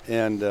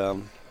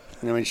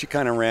mean, she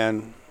kind of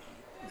ran.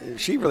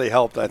 She really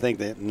helped, I think,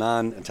 the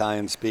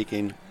non-Italian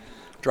speaking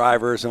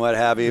drivers and what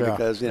have you, Yeah.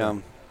 because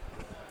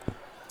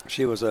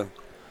she was a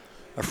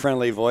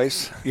friendly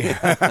voice.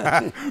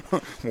 And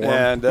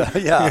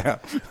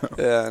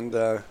and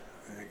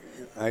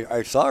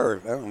I saw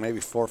her, I don't know, maybe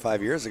 4 or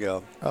 5 years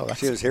ago. Oh, that's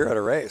she was here at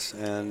a race,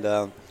 and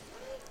it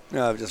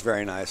was just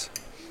very nice.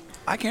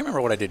 I can't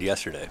remember what I did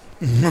yesterday.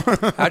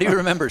 How do you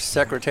remember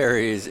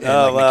secretaries and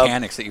well,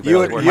 mechanics that you you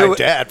barely would- worked My with?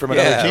 dad from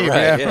another team.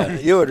 Right, Yeah. yeah.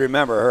 You would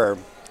remember her.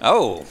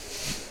 Oh.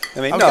 I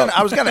mean,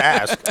 I was gonna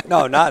ask.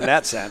 no, not in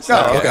that sense.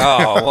 No, No. okay.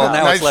 Oh, well,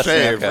 now Nice it's less than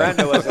shave. okay.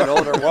 Brenda was an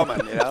older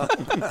woman,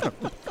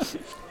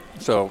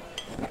 So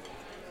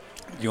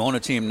you own a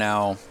team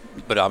now,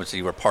 but obviously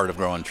you were part of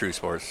growing True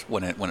Sports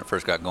when it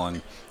first got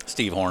going.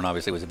 Steve Horn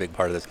obviously was a big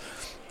part of this.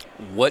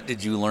 What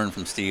did you learn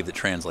from Steve that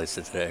translates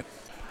to today?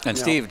 And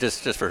Steve,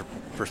 just for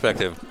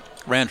perspective,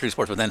 ran True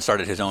Sports, but then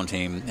started his own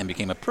team and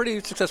became a pretty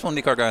successful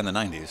IndyCar guy in the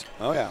 90s.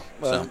 Oh yeah.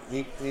 Well, So-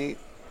 he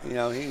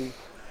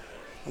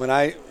when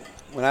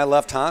I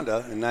left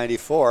Honda in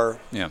 '94,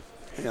 Yeah.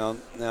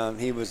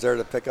 he was there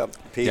to pick up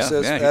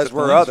pieces, he as took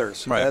were the wins.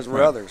 others. Right, As were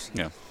right. others.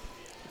 Yeah.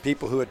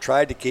 people who had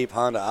tried to keep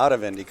Honda out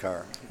of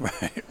IndyCar.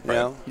 Right. You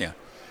know? Yeah.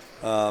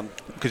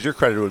 Because you're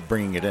credited with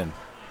bringing it in.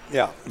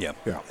 Yeah. Yeah.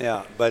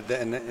 Yeah. But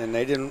and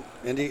they didn't.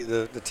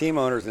 The team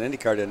owners in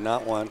IndyCar did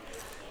not want.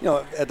 You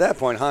know, at that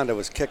point, Honda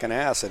was kicking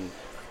ass in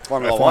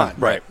Formula One.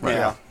 Right.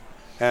 Yeah.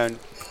 And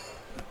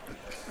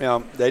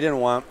they didn't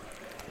want.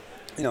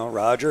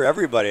 Roger,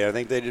 everybody. I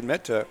think they'd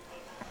admit to it.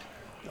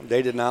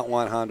 They did not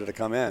want Honda to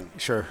come in.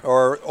 Sure.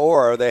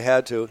 Or they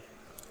had to.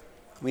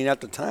 I mean,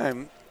 at the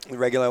time, the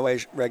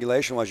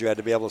regulation was you had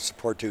to be able to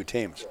support 2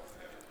 teams.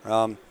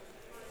 You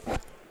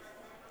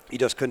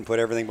just couldn't put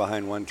everything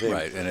behind one team.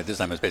 Right, and at this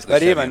time it was basically.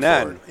 But even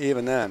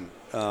then,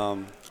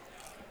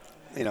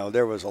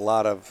 there was a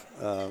lot of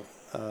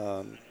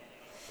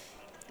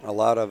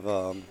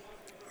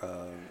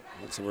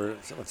what's the word?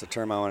 What's the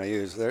term I want to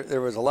use?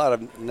 There was a lot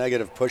of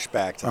negative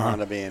pushback to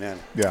Honda being in.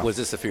 Yeah. Was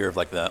this a fear of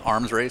like the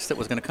arms race that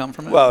was going to come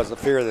from it? Well, it was the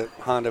fear that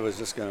Honda was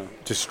just going to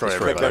destroy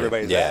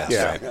everybody's ass.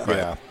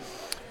 Yeah.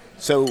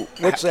 So,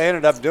 which they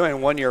ended up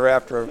doing 1 year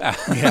after.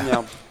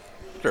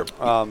 Sure.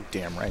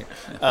 Damn right.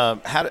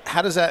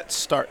 How does that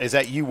start? Is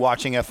that you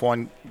watching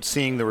F1,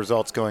 seeing the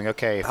results, going,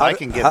 okay, if I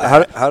can get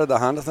that? How did the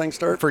Honda thing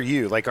start? For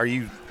you, like, are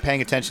you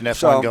paying attention to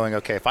F1 going,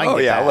 okay, if I can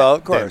get that, well,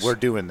 of course. then we're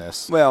doing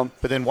this. Well,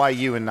 but then why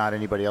you and not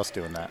anybody else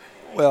doing that?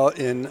 Well,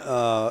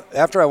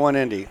 after I won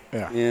Indy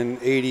in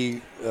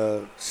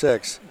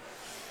 '86,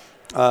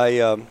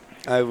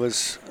 I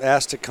was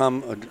asked to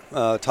come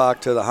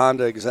talk to the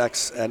Honda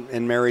execs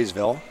in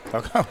Marysville.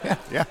 Okay,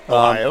 yeah.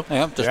 Ohio.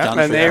 Just down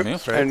the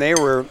street. And they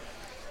were,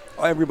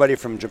 everybody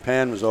from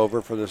Japan was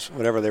over for this,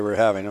 whatever they were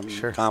having,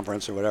 a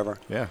conference or whatever.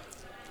 Yeah.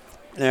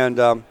 And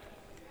a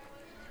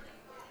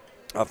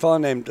fellow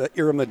named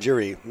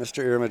Irimajiri,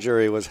 Mr.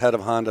 Irimajiri, was head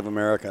of Honda of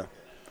America.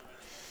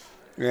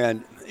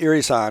 And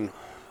Iri-san,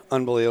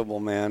 unbelievable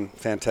man,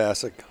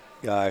 fantastic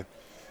guy.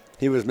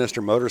 He was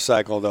Mr.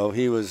 Motorcycle, though.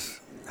 He was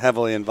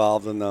heavily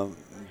involved in the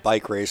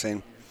bike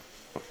racing.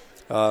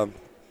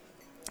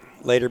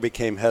 Later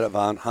became head of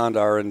Honda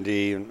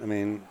R&D,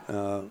 and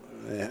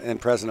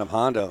president of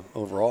Honda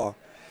overall.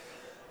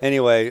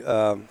 Anyway,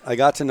 I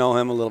got to know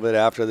him a little bit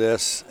after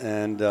this,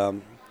 and I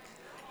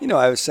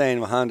was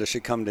saying Honda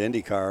should come to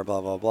IndyCar,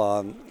 blah blah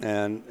blah.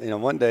 And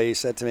one day he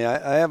said to me,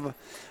 "I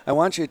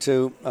want you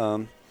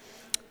to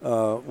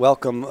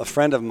welcome a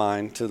friend of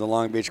mine to the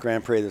Long Beach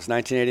Grand Prix. This was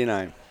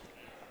 1989,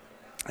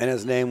 and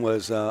his name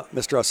was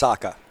Mr.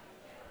 Osaka."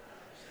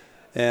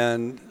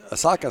 And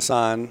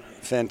Osaka-san,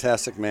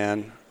 fantastic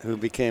man who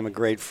became a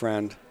great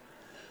friend.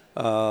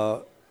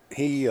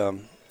 He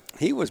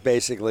was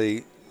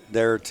basically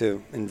there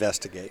to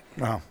investigate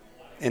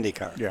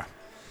IndyCar. Yeah.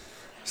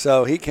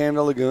 So he came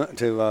to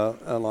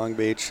Long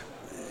Beach,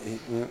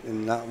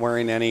 not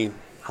wearing any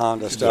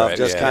Honda stuff,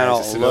 just kind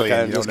of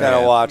looking, just kind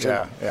of watching.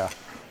 Yeah.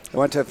 I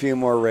went to a few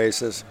more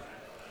races,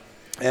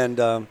 and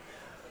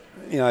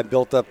I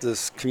built up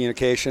this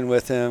communication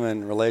with him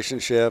and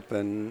relationship,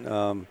 but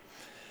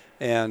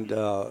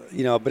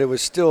it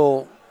was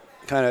still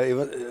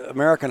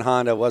American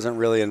Honda wasn't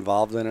really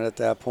involved in it at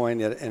that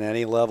point in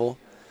any level.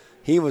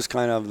 He was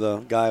kind of the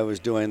guy who was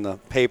doing the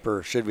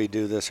paper, should we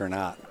do this or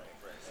not.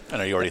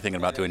 And are you already thinking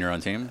about doing your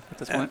own team at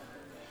this point?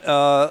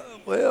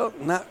 Well,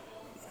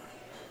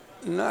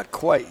 not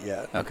quite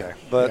yet. Okay.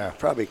 But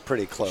probably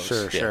pretty close.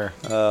 Sure.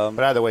 But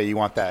either way, you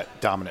want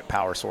that dominant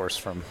power source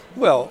from...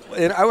 Well,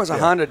 and I was a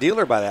Honda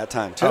dealer by that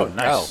time, too. Oh,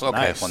 nice. Oh, okay.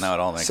 Nice. Well, now it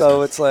all makes sense.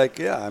 So it's like,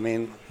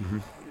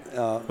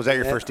 was that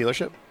your first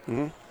dealership?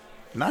 Mm-hmm.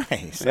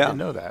 Nice. Yeah. I didn't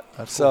know that.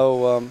 That's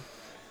cool.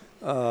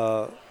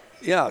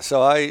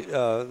 So I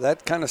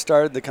that kind of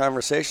started the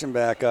conversation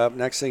back up.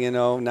 Next thing you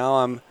know, now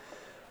I'm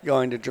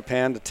going to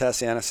Japan to test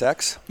the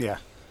NSX. Yeah.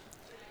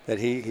 That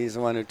he's the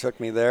one who took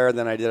me there.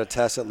 Then I did a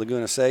test at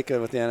Laguna Seca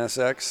with the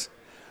NSX.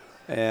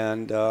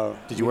 And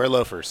did you wear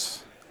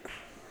loafers?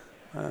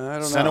 I don't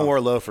know. Senna wore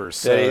loafers.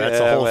 So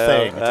that's a whole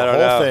thing. It's a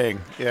whole thing.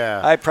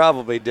 Yeah. I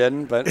probably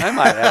didn't, but I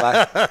might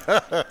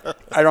have.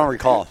 I don't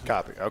recall.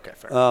 Copy. Okay,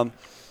 fair.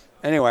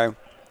 Anyway,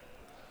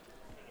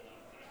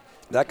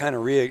 that kind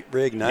of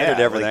reignited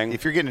everything. Like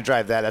if you're getting to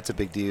drive that, that's a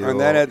big deal. And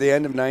then at the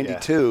end of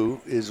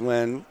 '92 is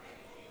when,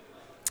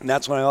 and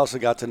that's when I also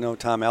got to know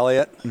Tom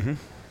Elliott, who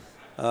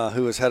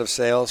was head of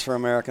sales for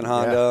American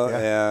Honda,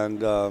 and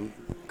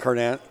Kurt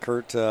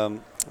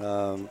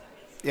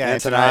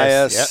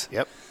Antonius.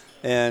 Yep.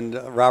 And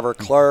Robert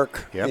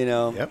Clark,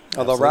 although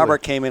absolutely.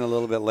 Robert came in a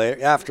little bit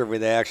later after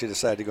they actually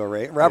decided to go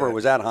race. Robert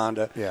was at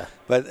Honda,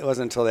 but it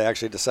wasn't until they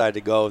actually decided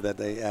to go that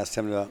they asked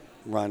him to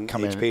run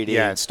HPD.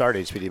 And start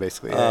HPD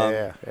basically.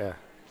 Yeah.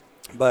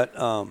 But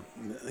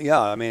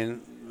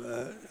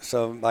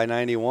so by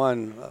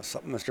 '91,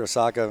 Mr.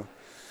 Osaka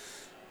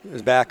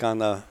is back on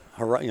the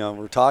horizon.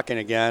 We're talking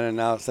again, and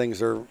now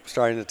things are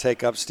starting to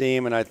take up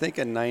steam. And I think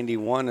in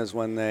 '91 is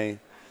when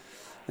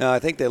I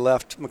think they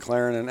left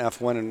McLaren in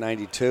F1 in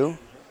 '92,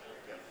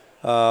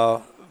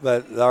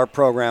 but our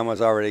program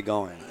was already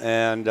going.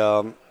 And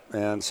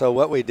so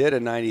what we did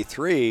in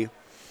 '93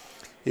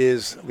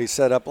 is we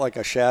set up like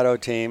a shadow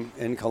team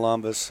in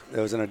Columbus. It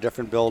was in a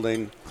different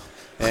building,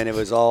 and it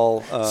was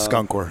all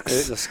Skunk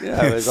Works.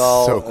 It was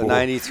all So cool.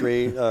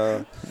 93.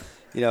 The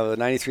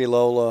 93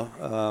 Lola.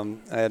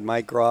 I had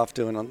Mike Groff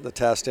doing the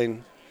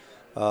testing.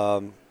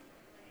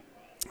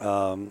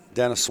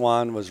 Dennis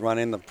Swan was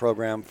running the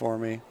program for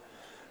me,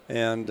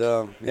 and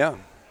I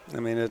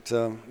mean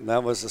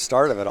that was the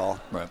start of it all.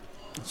 Right.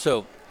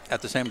 So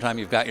at the same time,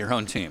 you've got your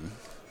own team.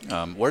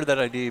 Where did that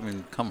idea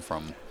even come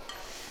from?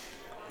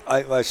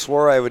 I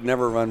swore I would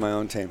never run my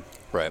own team.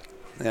 Right.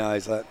 Yeah, I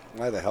thought,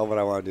 why the hell would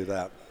I want to do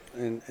that?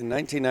 In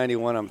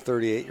 1991, I'm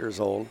 38 years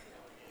old,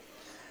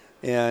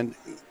 and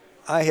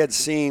I had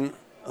seen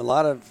a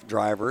lot of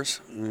drivers,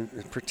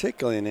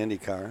 particularly in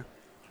IndyCar.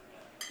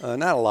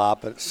 Not a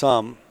lot, but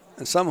some,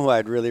 and some who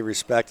I'd really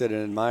respected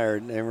and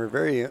admired, and were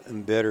very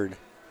embittered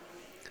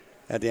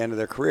at the end of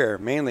their career,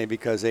 mainly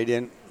because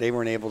they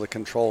weren't able to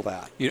control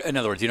that. In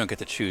other words, you don't get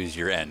to choose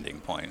your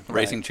ending point.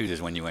 Racing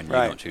chooses when you win, you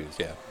don't choose.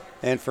 Yeah.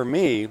 And for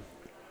me,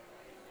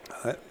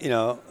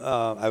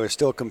 I was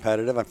still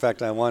competitive. In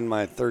fact, I won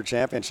my third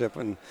championship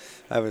when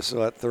I was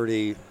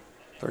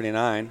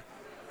 39.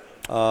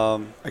 I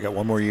got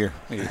one more year.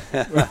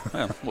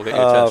 Well, we'll get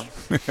you a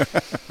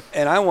test.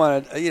 And I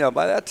wanted,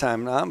 by that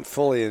time, I'm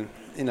fully,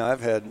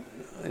 I've had,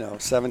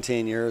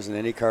 17 years in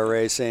IndyCar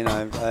racing.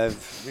 I've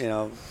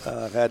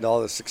had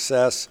all the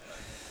success.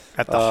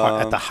 At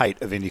the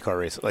height of IndyCar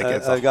racing.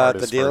 I've got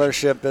the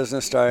dealership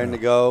business starting to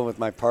go with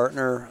my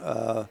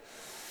partner,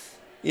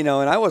 and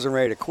I wasn't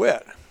ready to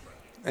quit,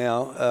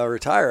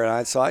 retire.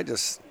 And so I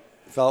just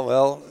felt,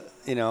 well,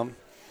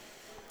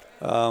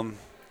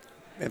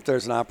 if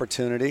there's an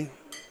opportunity,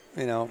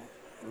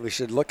 we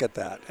should look at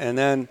that. And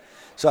then,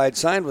 so I'd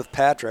signed with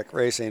Patrick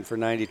Racing for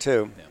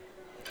 92,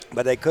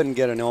 but they couldn't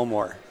get an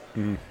Ilmore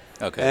engine.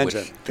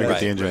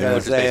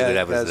 Because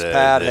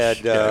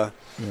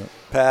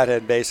Pat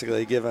had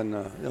basically given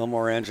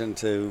Ilmore engine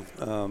to,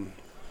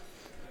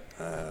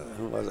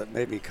 who was it?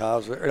 Maybe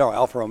Cosworth? No,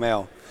 Alfa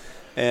Romeo.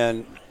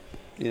 And,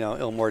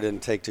 Ilmore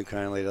didn't take too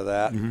kindly to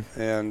that.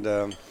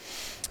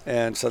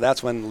 And so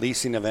that's when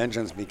leasing of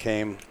engines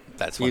became,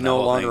 you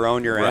no longer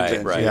own your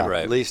engines.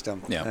 You leased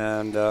them. Yeah.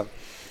 And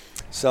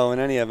so in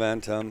any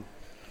event,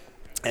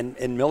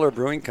 and Miller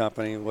Brewing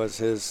Company was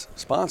his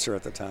sponsor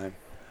at the time.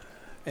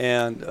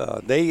 And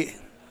they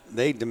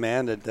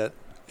demanded that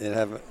they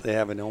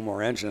have an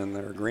Ilmore engine in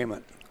their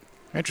agreement.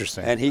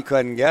 Interesting. And he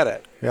couldn't get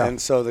it. Yeah.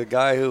 And so the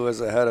guy who was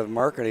the head of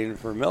marketing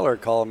for Miller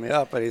called me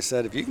up, and he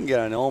said, if you can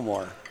get an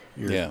Ilmore,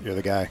 you're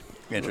the guy.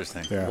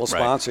 Interesting. Yeah. We'll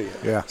sponsor you.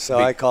 Yeah. So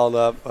I called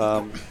up,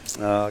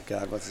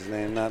 what's his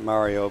name? Not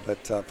Mario,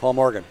 but Paul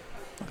Morgan,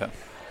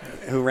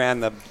 who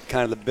ran the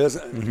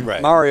business.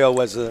 Right. Mario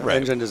was the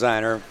engine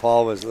designer.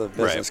 Paul was the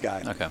business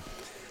guy. Okay.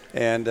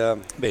 And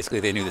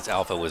basically, they knew this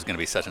Alpha was going to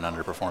be such an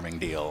underperforming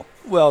deal.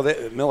 Well,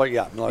 Miller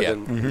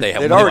didn't.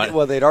 They'd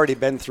already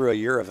been through a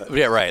year of it.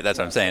 Yeah, right. That's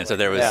what I'm saying. So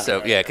there was,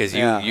 because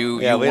you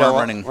weren't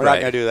running. We're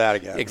not going to do that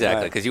again.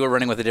 Exactly, because you were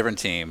running with a different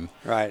team,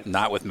 right?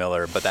 Not with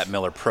Miller, but that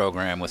Miller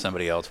program with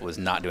somebody else was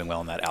not doing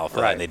well in that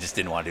Alpha, and they just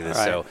didn't want to do this.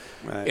 So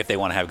if they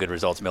want to have good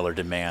results, Miller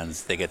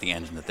demands they get the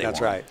engine that they want.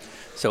 That's right.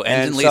 So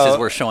engine leases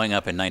were showing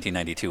up in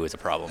 1992 as a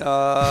problem.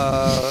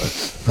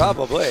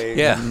 Probably.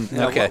 Yeah.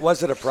 Okay.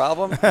 Was it a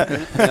problem?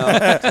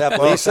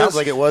 It sounds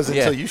like it was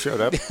until you showed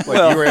up. You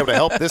were able to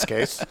help this case.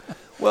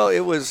 Well,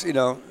 it was,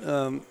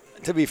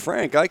 to be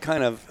frank, I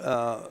kind of,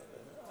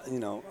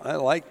 I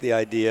liked the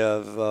idea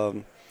of,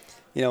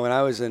 when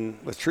I was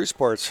with True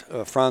Sports,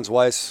 Franz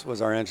Weiss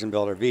was our engine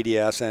builder,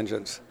 VDS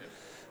engines.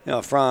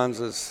 Franz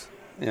was,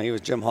 he was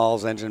Jim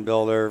Hall's engine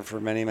builder for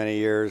many, many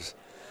years.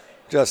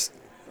 Just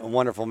a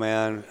wonderful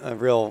man, a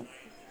real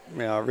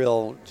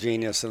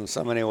genius in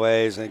so many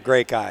ways, and a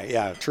great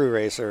guy, true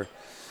racer.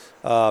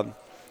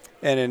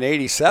 And in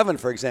 '87,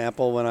 for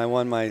example, when I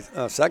won my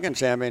second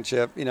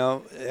championship,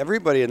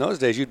 everybody in those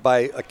days, you'd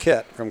buy a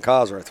kit from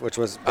Cosworth, which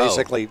was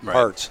basically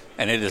parts.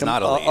 And it is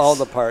not a lease. All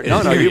the parts.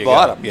 No, you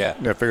bought them. Yeah,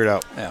 figured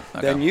out. Yeah.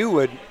 Okay. Then you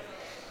would,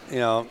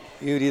 you'd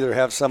either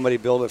have somebody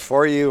build it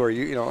for you, or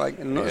like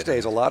in those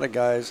days, a lot of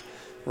guys.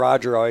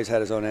 Roger always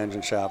had his own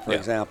engine shop, for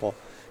example.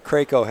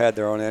 Craco had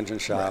their own engine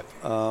shop.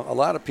 Right. A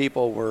lot of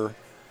people were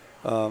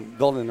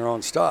building their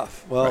own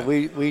stuff. Well,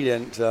 we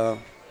didn't.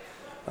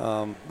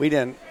 We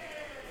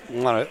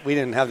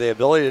didn't have the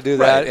ability to do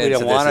that. We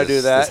didn't want to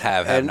do that.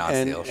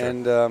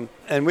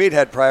 And we'd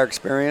had prior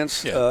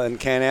experience in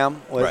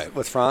Can-Am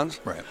with Franz.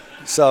 Right.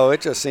 So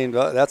it just seemed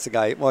that's the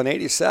guy. Well, in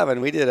 '87,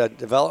 we did a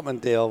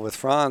development deal with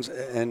Franz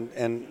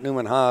and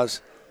Newman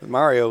Haas.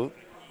 Mario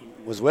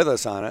was with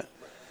us on it,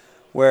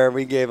 where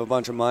we gave a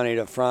bunch of money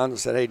to Franz and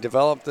said, "Hey,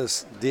 develop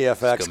this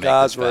DFX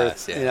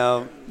Cosworth.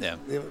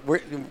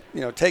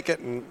 Take it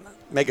and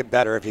make it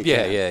better if you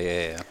can."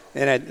 Yeah.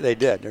 And they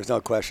did. There's no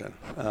question.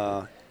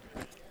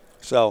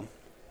 So,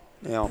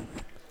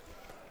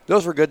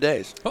 those were good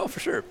days. Oh,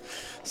 for sure.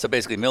 So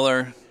basically,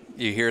 Miller,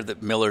 you hear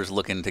that Miller's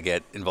looking to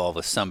get involved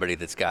with somebody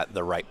that's got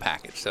the right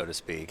package, so to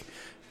speak.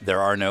 There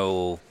are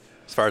no,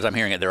 as far as I'm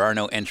hearing it, there are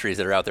no entries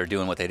that are out there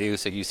doing what they do,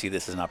 so you see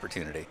this as an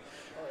opportunity.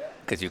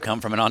 Because you come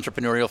from an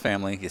entrepreneurial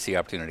family, you see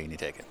opportunity and you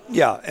take it.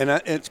 Yeah, and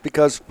it's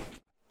because,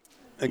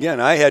 again,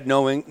 I had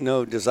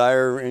no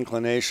desire or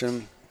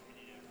inclination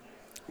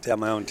to have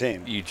my own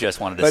team. You just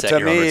wanted to set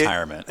your own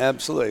retirement.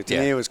 Absolutely. To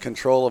me, it was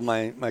control of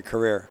my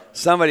career.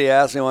 Somebody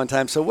asked me one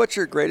time, so what's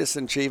your greatest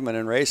achievement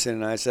in racing?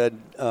 And I said,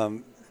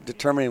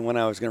 determining when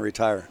I was going to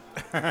retire.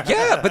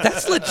 Yeah, but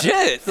that's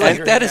legit.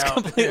 Like, that is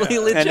completely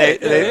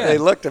legit. And they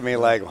looked at me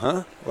like,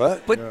 huh?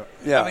 What? But,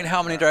 I mean,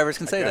 how many drivers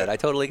can say that? I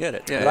totally get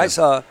it. Yeah, but I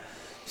saw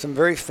some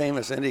very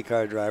famous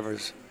IndyCar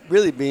drivers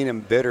really being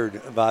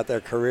embittered about their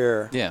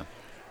career. Yeah.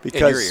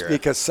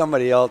 Because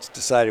somebody else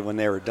decided when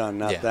they were done,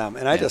 not them.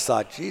 And I just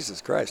thought, Jesus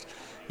Christ,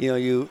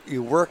 you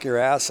work your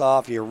ass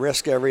off, you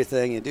risk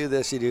everything, you do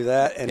this, you do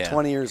that, and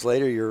 20 years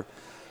later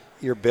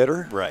you're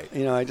bitter. Right.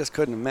 I just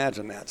couldn't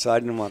imagine that, so I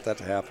didn't want that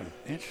to happen.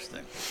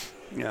 Interesting.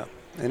 Yeah,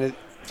 and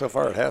so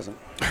far it hasn't.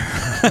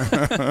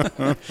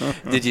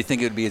 Did you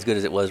think it would be as good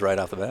as it was right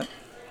off the bat?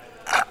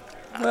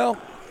 Well,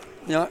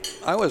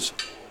 I was.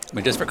 I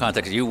mean, just for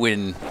context, you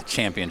win the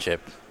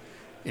championship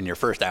in your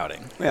first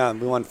outing. Yeah,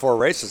 we won 4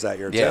 races that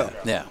year, too.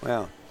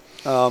 Yeah.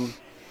 Well,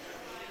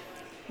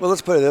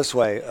 let's put it this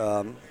way.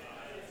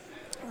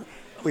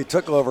 We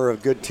took over a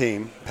good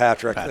team.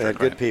 Patrick they had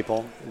good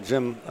people.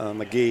 Jim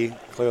McGee,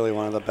 clearly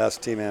one of the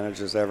best team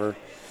managers ever.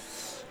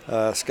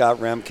 Scott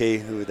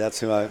Remke,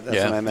 that's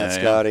when I met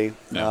Scotty.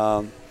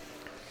 Yeah.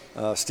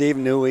 Steve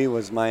Newey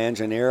was my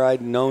engineer.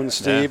 I'd known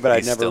Steve, but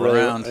I'd never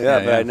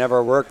I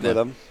never worked with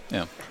him.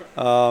 Yeah.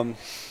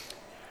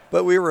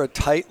 But we were a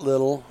tight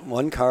little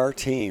one-car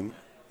team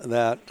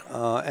that,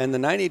 and the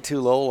 92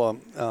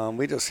 Lola,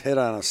 we just hit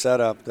on a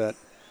setup that,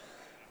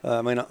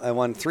 I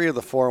won 3 of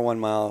the 4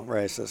 one-mile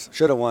races.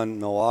 Should have won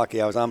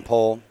Milwaukee. I was on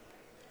pole.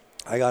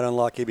 I got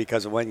unlucky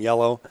because it went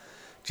yellow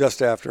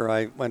just after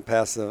I went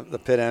past the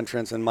pit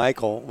entrance, and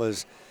Michael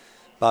was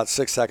about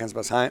 6 seconds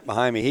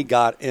behind me. He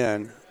got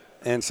in,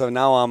 and so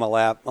now I'm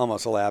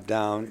almost a lap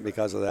down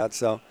because of that.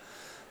 So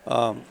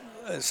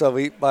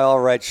we, by all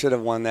rights, should have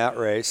won that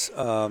race.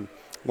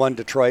 Won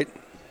Detroit,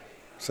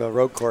 so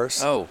road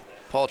course. Oh,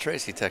 Paul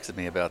Tracy texted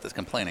me about this,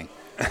 complaining.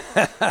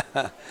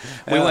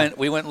 We went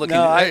looking.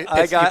 No, I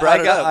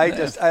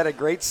had a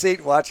great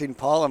seat watching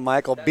Paul and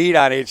Michael beat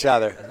on each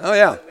other. Oh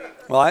yeah.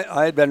 Well,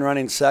 I had been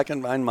running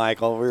second behind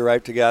Michael. We were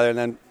right together, and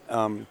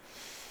then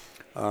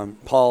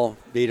Paul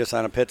beat us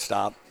on a pit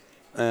stop,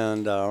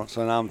 and so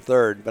now I'm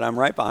third. But I'm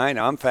right behind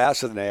him. I'm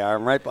faster than they are.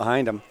 I'm right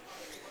behind him.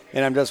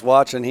 And I'm just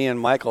watching he and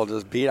Michael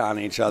just beat on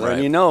each other.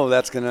 Right. And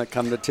that's going to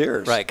come to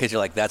tears. Right, because you're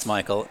like, that's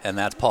Michael and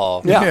that's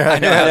Paul. Yeah. I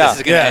know how this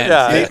is going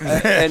to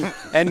end. Yeah.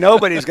 and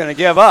nobody's going to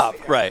give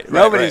up. Right.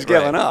 Nobody's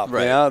giving up.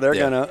 Right. They're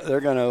going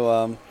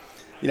to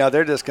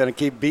they're just going to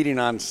keep beating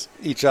on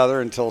each other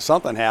until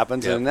something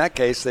happens. Yep. And in that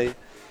case, they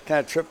kind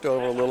of tripped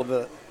over a little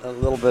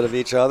bit of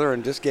each other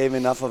and just gave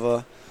enough of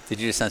a. Did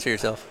you just censor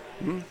yourself?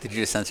 Did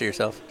you just censor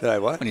yourself? Did I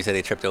what? When you said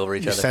they tripped over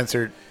each other.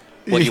 Censored.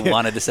 What you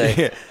wanted to say?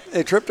 Yeah.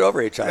 They tripped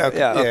over each other. Okay.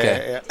 Yeah.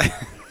 Okay.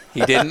 Yeah.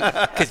 He didn't?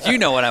 Because you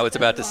know what I was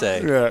about to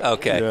say. Yeah.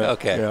 Okay. Yeah.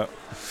 Okay. Yeah.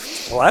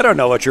 Well, I don't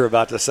know what you're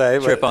about to say.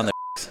 Trip on the.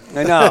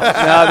 No,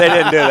 they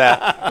didn't do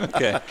that.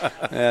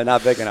 Okay.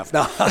 Not big enough.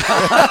 No.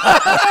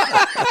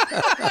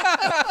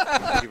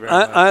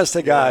 Honest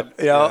to God,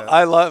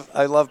 I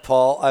love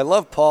Paul. I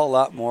love Paul a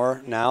lot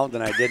more now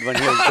than I did when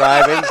he was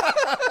driving.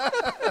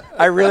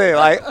 I really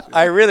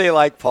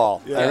like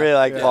Paul. Yeah. I really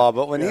like Paul.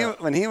 But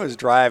when he was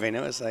driving,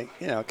 it was like,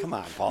 come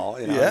on, Paul.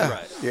 Yeah.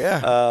 Right.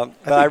 Yeah.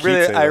 But I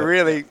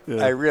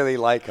really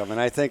like him, and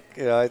I think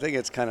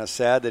it's kind of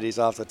sad that he's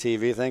off the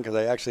TV thing because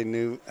I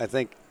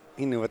think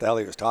he knew what the hell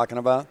he was talking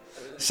about.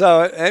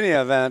 So in any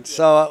event,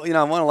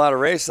 I won a lot of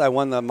races. I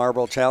won the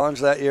Marlboro Challenge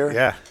that year.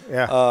 Yeah.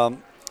 Yeah.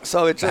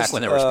 So it just Back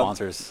when there were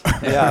sponsors.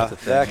 Yeah.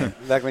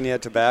 back when you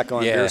had tobacco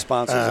and beer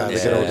sponsors in the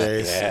good old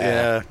days.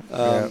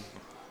 Yeah.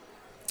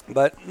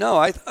 But no,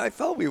 I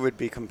felt we would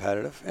be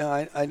competitive.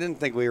 I didn't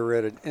think we were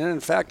and in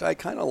fact, I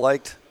kind of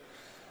liked.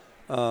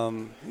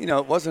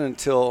 It wasn't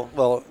until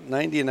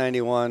 90 and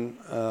 91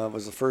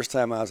 was the first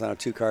time I was on a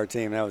 2-car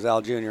team. That was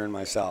Al Jr. and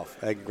myself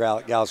at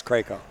Gals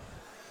Craco.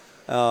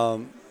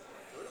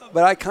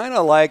 But I kind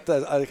of liked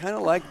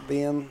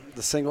being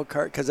the single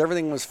car because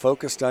everything was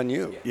focused on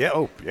you. Yeah.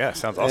 Oh, yeah.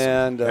 Sounds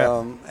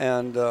awesome.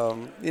 And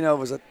it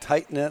was a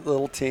tight knit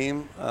little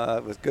team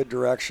with good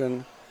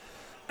direction.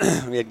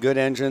 We had good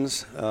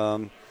engines.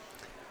 By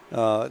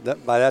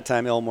that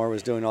time, Elmore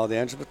was doing all the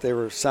engines, but they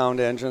were sound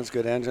engines,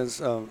 good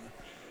engines.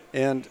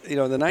 And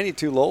the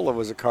 92 Lola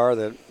was a car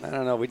that, I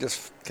don't know, we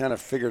just kind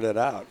of figured it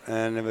out.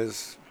 And it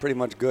was pretty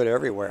much good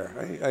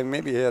everywhere. I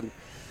maybe had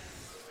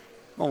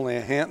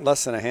only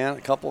less than a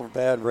couple of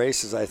bad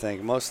races, I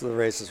think. Most of the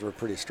races were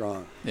pretty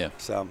strong. Yeah.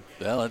 So.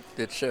 Well,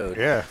 it showed.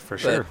 Yeah, for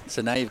sure.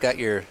 So now you've got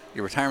your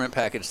retirement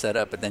package set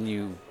up, but then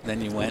you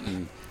went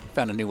and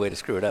found a new way to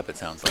screw it up, it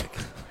sounds like.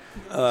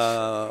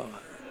 Well,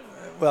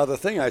 the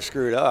thing I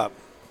screwed up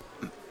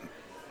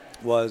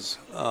was,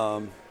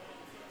 and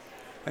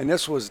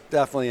this was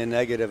definitely a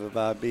negative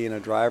about being a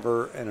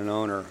driver and an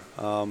owner.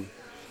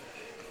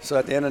 So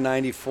at the end of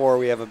 94,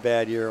 we have a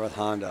bad year with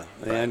Honda.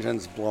 The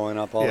engine's blowing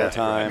up all the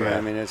time. Right.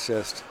 I mean, it's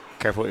just...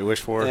 Careful what you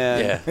wish for.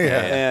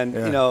 And,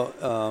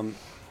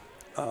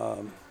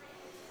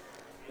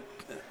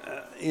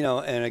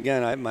 and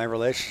again, my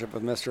relationship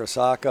with Mr.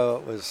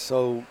 Osaka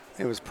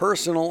it was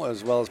personal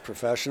as well as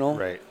professional.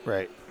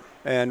 Right.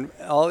 And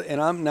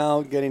I'm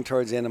now getting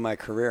towards the end of my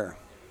career.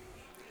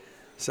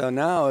 So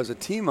now as a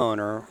team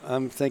owner,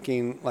 I'm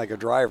thinking like a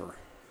driver,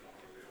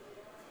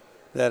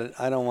 that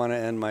I don't want to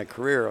end my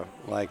career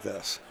like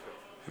this,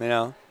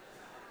 And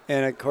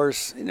of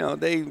course,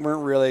 they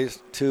weren't really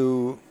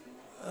too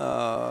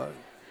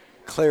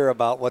clear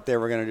about what they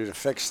were going to do to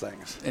fix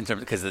things. In terms,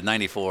 because the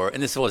 94,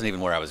 and this wasn't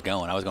even where I was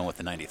going. I was going with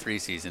the 93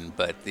 season,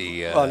 but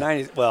the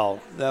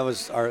that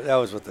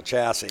was with the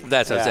chassis.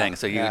 That's what I'm saying.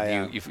 So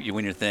you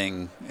win your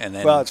thing, and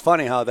then it's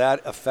funny how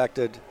that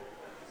affected.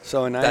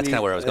 So in 90, that's kind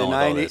of where I was going with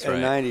all this, right?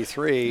 In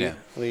 93,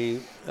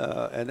 we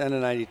at the end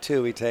of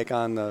 92 we take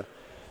on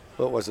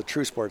what was a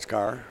true sports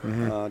car.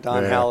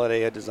 Don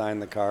Halliday had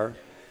designed the car,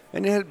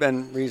 and it had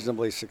been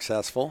reasonably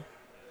successful.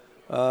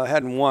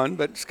 Hadn't won,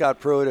 but Scott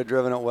Pruitt had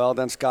driven it well.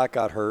 Then Scott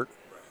got hurt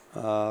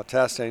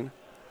testing,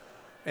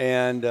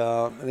 and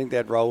I think they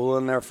had Rahal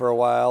in there for a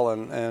while,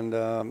 and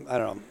I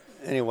don't know.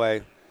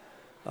 Anyway,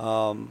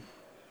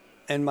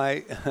 and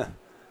my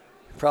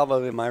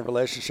probably my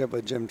relationship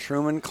with Jim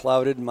Truman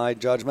clouded my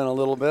judgment a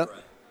little bit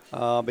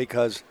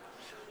because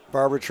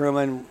Barbara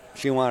Truman,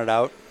 she wanted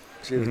out.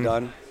 She was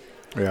done.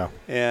 Yeah.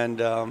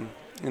 And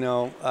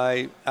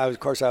I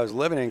was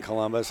living in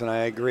Columbus, and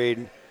I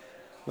agreed.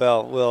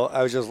 Well,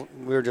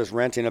 we were just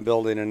renting a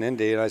building in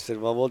Indy, and I said,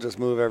 well, we'll just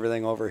move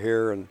everything over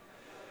here. And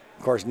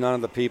of course, none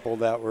of the people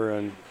that were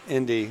in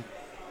Indy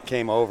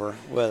came over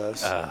with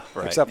us,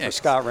 except for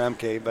Scott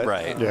Remke. But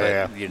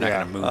you're not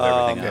going to move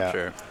everything up,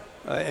 sure.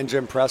 And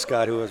Jim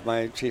Prescott, who was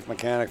my chief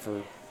mechanic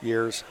for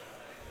years.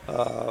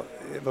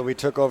 But we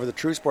took over the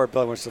True Sport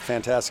building, which was a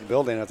fantastic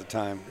building at the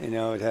time.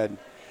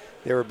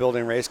 They were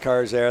building race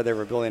cars there. They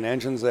were building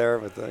engines there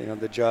with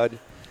the Judd.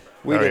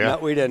 We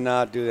did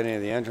not do any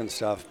of the engine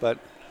stuff, but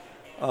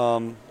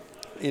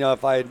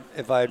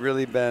if I'd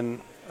really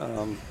been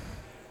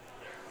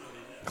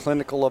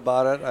clinical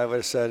about it, I would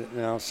have said,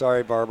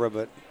 sorry, Barbara,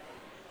 but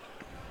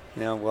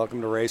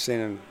welcome to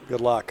racing and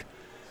good luck.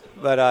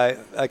 But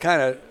I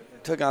kind of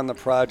took on the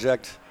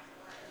project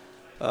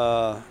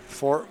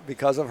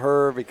because of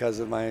her, because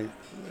of my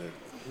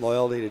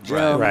loyalty to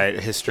Jim. Right,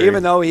 history.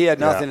 Even though he had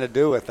nothing to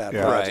do with that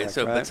project.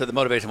 Right. So the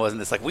motivation wasn't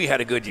this like we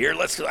had a good year.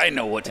 I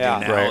know what to do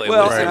now.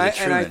 Right.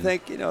 And I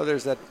think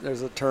there's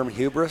a term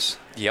hubris.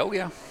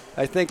 Yeah.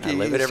 I think I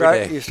live it every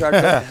day. You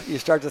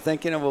start to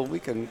think we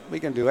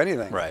can do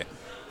anything. Right.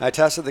 I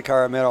tested the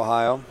car at Mid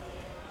Ohio.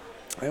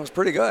 It was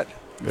pretty good.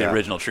 The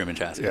original Truman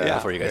chassis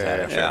before you guys had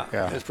it.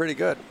 Yeah, it was pretty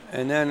good.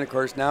 And then of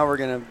course now we're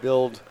going to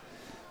build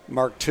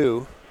Mark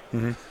II.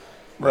 Mm-hmm.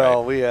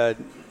 Well,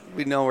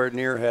 we nowhere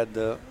near had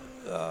the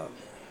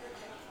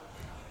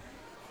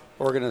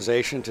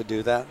organization to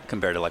do that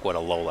compared to like what a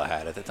Lola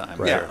had at the time.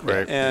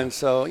 Right. And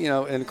so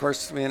and of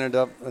course we ended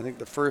up. I think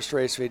the first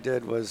race we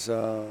did was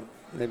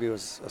maybe it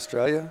was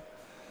Australia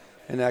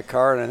in that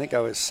car, and I think I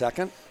was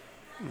second.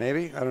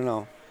 Maybe, I don't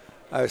know.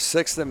 I was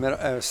sixth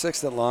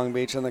at Long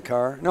Beach in the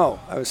car. No,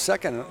 I was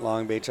second at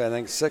Long Beach. I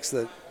think sixth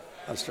at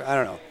Australia. I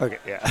don't know. Okay.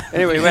 Yeah.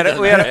 Anyway,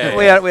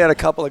 we had a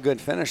couple of good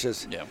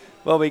finishes. Yeah.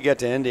 Well, we get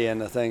to Indy and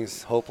the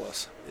thing's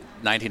hopeless.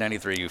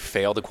 1993, you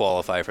failed to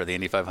qualify for the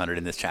Indy 500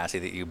 in this chassis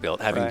that you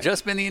built, having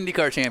just been the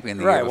IndyCar champion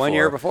the year before. 1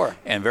 year before.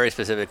 And very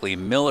specifically,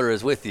 Miller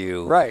is with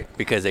you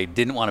because they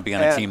didn't want to be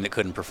on a team that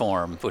couldn't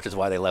perform, which is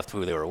why they left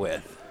who they were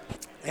with.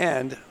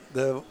 And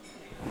the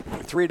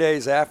 3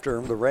 days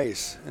after the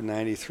race in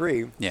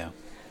 93,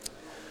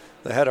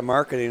 the head of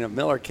marketing of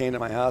Miller came to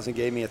my house and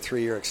gave me a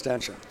 3-year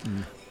extension.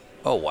 Mm.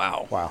 Oh,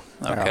 wow.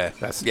 Okay.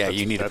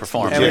 You need to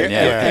perform.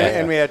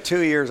 And we had 2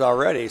 years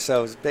already, so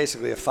it was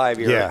basically a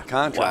 5-year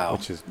contract. Wow.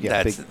 Which is,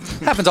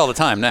 happens all the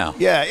time now.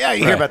 You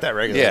hear about that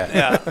regularly.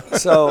 Yeah.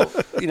 So,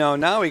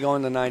 now we go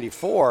into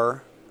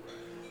 94,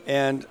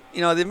 and,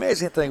 the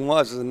amazing thing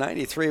was in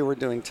 93 we're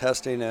doing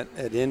testing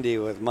at Indy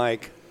with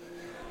Mike.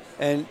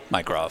 And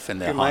Mike Groff and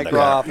the Mike Honda.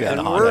 Groff,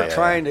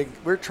 and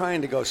we're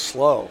trying to go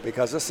slow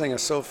because this thing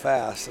is so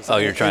fast.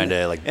 You're trying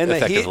to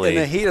effectively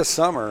in the heat of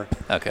summer.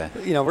 Okay.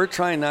 We're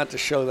trying not to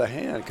show the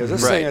hand because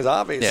this thing is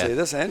obviously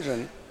this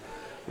engine.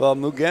 Well,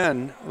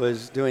 Mugen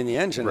was doing the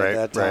engine at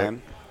that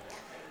time,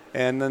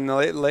 and then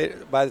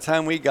by the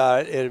time we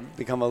got it, it had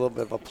become a little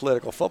bit of a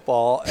political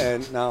football,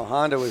 and now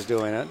Honda was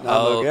doing it.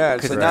 Mugen.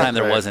 Because at the time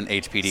there wasn't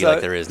HPD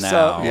like there is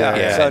now.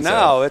 So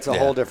now it's a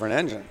whole different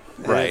engine.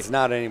 And it's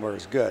not anywhere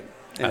as good.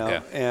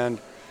 And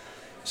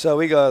so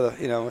we go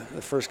to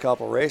the first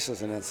couple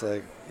races, and it's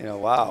like,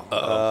 wow,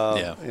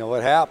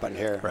 what happened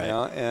here?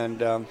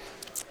 And of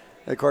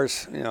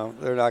course,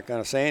 they're not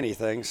going to say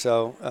anything.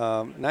 So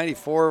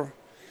 94,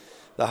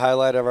 the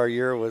highlight of our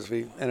year was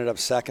we ended up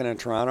second in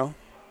Toronto.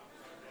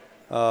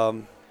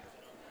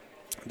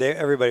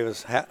 Everybody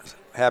was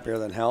happier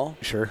than hell.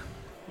 Sure.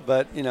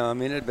 But, it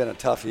had been a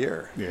tough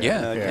year.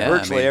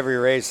 Virtually every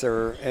race there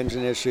were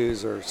engine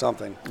issues or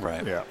something.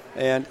 Right. Yeah.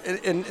 And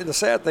the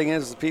sad thing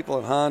is the people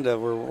at Honda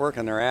were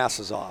working their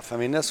asses off.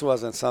 This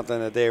wasn't something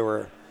that they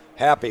were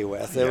happy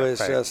with. It was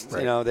just,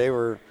 they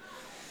were,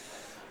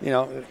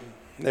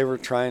 they were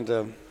trying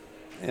to,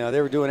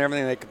 they were doing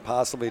everything they could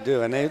possibly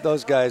do. And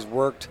those guys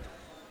worked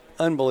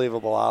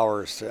unbelievable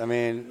hours. I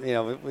mean,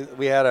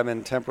 we had them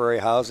in temporary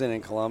housing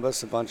in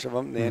Columbus, a bunch of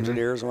them, the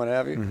engineers and what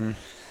have you.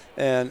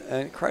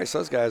 And Christ,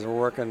 those guys were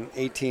working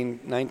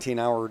 18,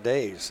 19-hour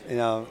days,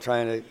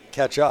 trying to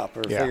catch up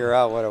or figure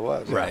out what it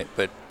was. Right,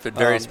 but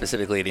very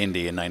specifically at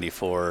Indy in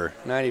 '94.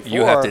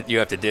 You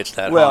have to ditch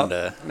that well,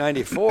 Honda.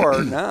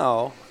 94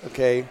 now,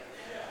 okay,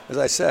 as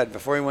I said,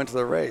 before you went to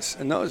the race,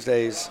 in those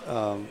days,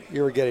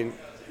 you were getting,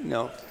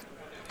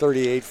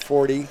 38,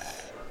 40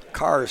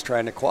 cars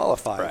trying to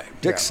qualify.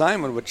 Right. Dick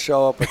Simon would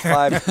show up with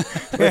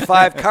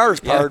five cars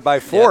powered by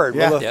Ford.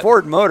 Well, the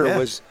Ford motor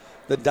was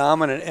the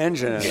dominant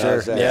engine in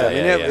those days.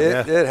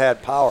 It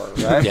had power,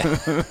 right?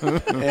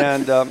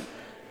 And,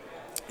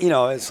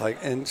 it's like,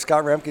 and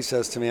Scott Remke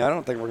says to me, I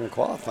don't think we're going to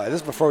qualify.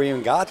 This is before we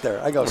even got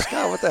there. I go,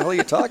 Scott, what the hell are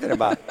you talking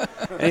about?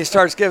 And he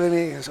starts giving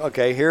me,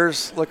 okay,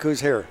 look who's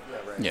here.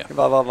 Yeah.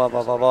 Blah, blah, blah,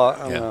 blah, blah, blah.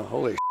 I'm going,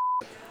 holy shit.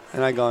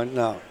 And I go,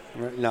 no,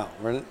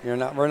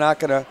 we're not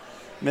going to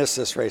miss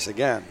this race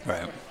again.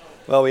 Right.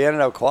 Well, we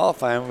ended up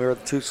qualifying. We were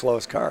the 2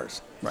 slowest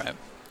cars. Right.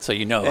 So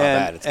how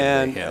bad it's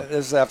going to be. And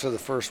this is after the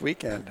first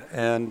weekend.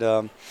 And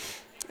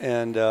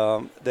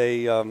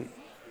they,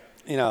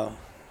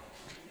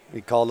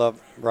 we called up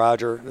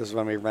Roger. This is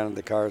when we rented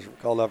the cars. We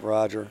called up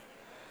Roger.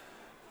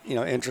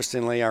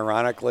 Interestingly,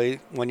 ironically,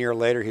 1 year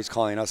later, he's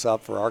calling us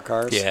up for our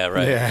cars. Yeah,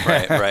 right.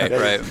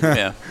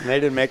 Yeah. And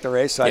they didn't make the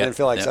race, so I didn't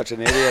feel like such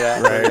an idiot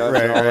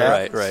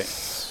after Right.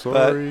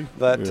 Sorry.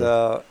 But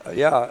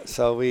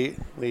so we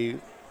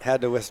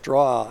had to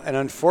withdraw. And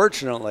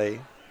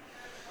unfortunately,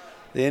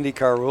 the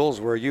IndyCar rules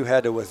were you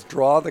had to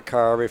withdraw the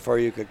car before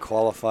you could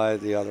qualify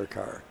the other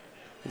car.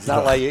 It's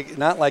not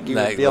like you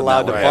would be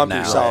allowed to bump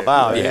yourself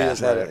out. You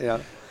just had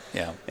it,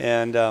 Yeah.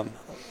 And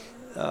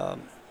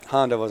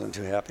Honda wasn't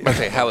too happy.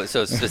 Okay,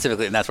 so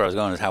specifically, and that's where I was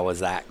going, is how was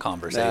that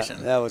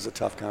conversation? That was a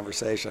tough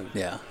conversation.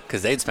 Yeah,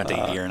 because they'd spent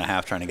a year and a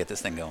half trying to get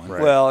this thing going.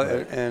 Right. Well,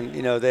 and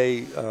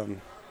they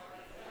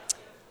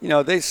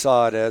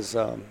saw it as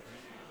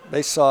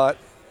they saw it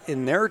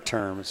in their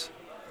terms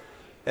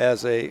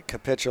as a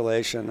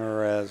capitulation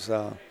or as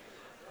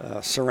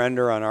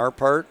surrender on our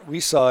part.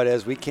 We saw it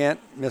as we can't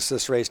miss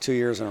this race 2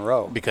 years in a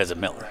row because of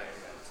Miller.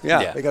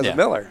 Yeah, because of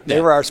Miller. They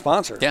were our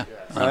sponsor. Yeah,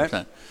 100%.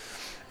 Right?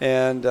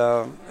 And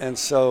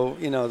so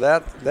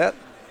that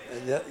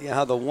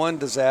how the one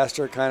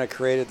disaster kind of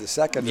created the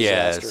second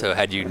disaster. Yeah, so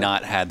had you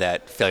not had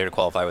that failure to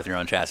qualify with your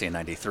own chassis in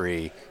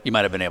 '93, you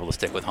might have been able to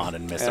stick with Honda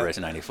and miss the race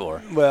in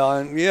 '94.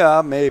 Well,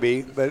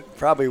 maybe, but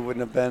probably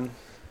wouldn't have been.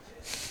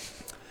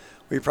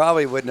 We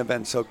probably wouldn't have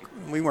been so.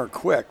 We weren't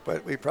quick,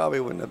 but we probably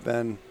wouldn't have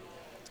been.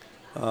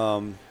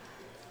 I'm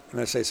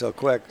going to say so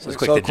quick. So it was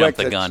quick to jump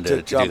the gun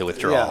to do the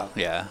withdrawal.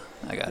 Yeah,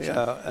 I got you.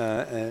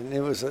 Yeah, and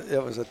it was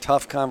a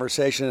tough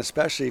conversation,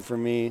 especially for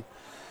me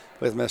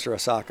with Mr.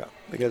 Osaka,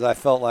 because I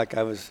felt like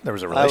I was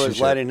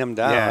letting him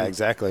down. Yeah,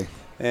 exactly.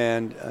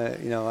 And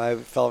I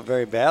felt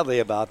very badly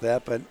about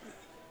that, but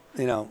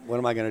what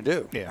am I going to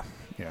do? Yeah.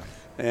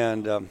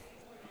 And and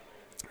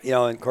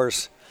of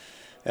course,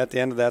 at the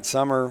end of that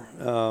summer,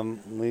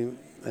 we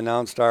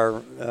announced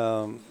our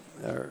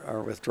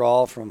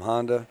withdrawal from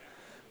Honda,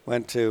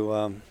 went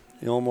to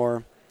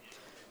Ilmore.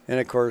 And,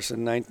 of course,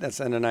 that's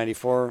the end of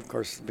 94. Of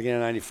course, the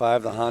beginning of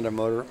 95, the Honda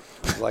motor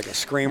was like a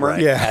screamer.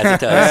 Right. Yeah. As it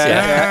does,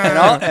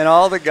 yeah. And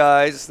all the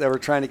guys that were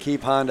trying to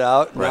keep Honda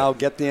out now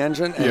get the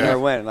engine, and they're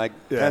winning. Like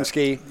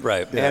Penske,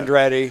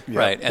 Andretti.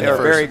 Right. And they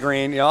were very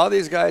green. All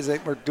these guys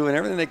that were doing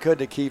everything they could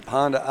to keep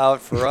Honda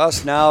out for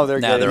us. Now they're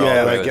getting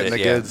the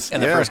goods.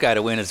 And the first guy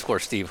to win is, of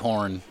course, Steve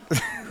Horn,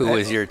 who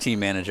was your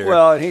team manager.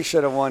 Well, and he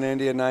should have won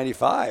Indy in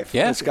 95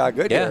 with Scott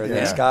Goodyear. Yeah. And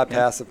then Scott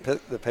passed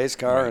the pace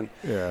car.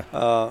 Right.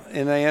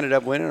 And they ended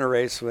up winning a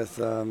race with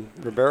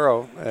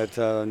Ribeiro at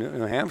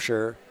New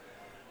Hampshire.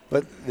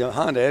 But the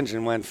Honda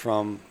engine went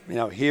from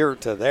here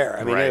to there.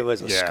 I mean, it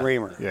was a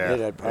screamer. Yeah. It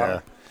had power.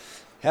 Yeah.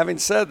 Having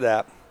said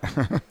that,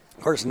 of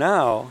course,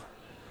 now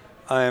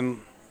I'm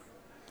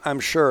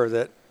sure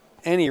that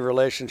any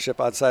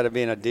relationship outside of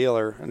being a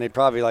dealer, and they'd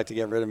probably like to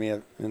get rid of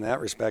me in that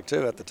respect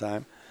too at the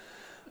time,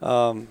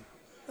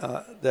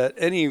 that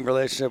any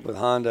relationship with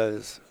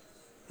Honda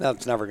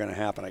that's never going to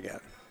happen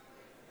again.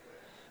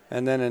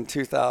 And then in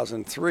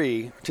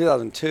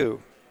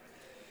 2002,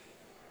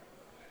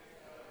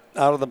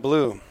 out of the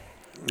blue,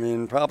 I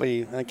mean,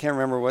 probably, I can't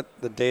remember what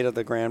the date of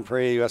the Grand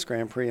Prix, U.S.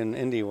 Grand Prix in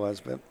Indy was,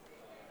 but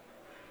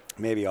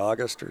maybe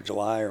August or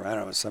July, or I don't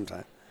know, it was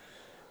sometime.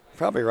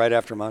 Probably right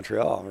after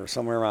Montreal or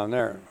somewhere around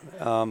there.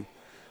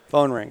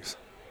 Phone rings.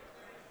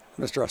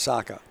 Mr.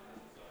 Osaka,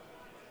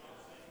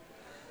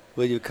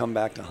 will you come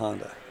back to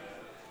Honda?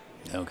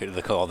 Okay,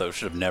 the call that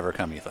should have never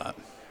come, you thought.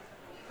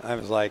 I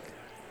was like,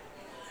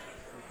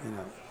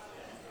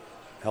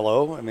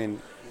 hello? I mean,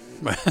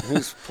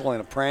 who's pulling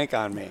a prank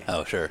on me?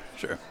 Oh, sure.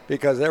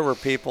 Because there were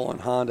people in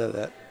Honda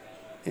that,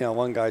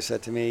 one guy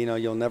said to me,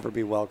 you'll never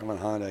be welcome in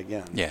Honda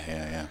again.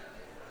 Yeah.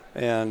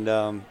 And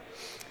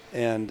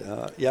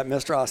yet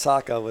Mr.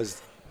 Osaka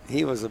was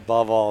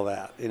above all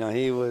that.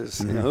 He was,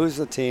 who's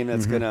the team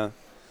that's going to,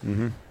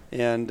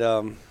 And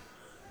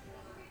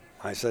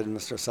I said,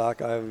 Mr.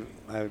 Sock, I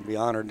would be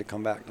honored to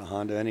come back to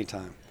Honda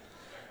anytime.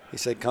 He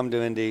said, come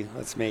to Indy,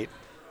 let's meet.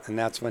 And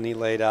that's when he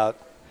laid out.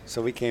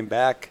 So we came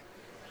back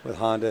with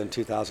Honda in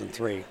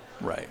 2003.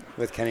 Right.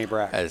 With Kenny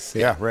Brack. As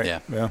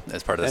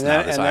part of this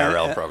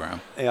IRL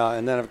program. Yeah,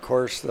 and then, of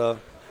course, the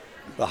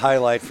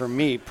highlight for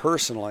me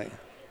personally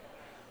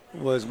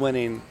was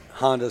winning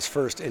Honda's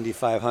first Indy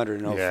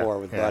 500 in 04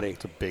 with Buddy.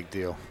 It's a big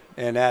deal.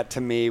 And that,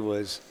 to me,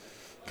 was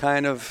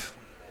kind of,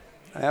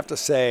 I have to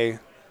say,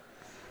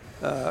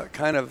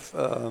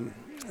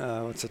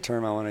 what's the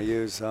term I want to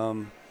use?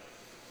 I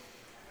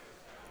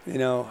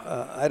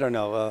don't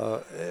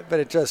know. But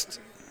it just,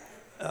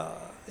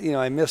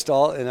 I missed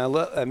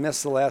I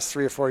missed the last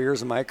 3 or 4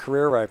 years of my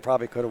career where I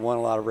probably could have won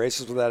a lot of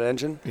races with that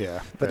engine.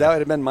 Yeah. But that would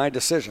have been my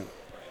decision.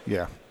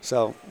 Yeah.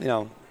 So,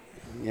 you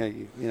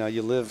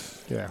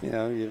live,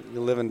 you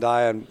live and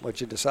die on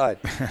what you decide.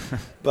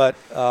 But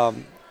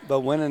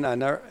winning, I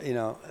never,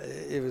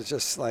 it was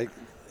just like,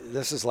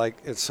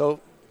 it's so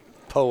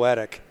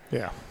poetic.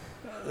 Yeah.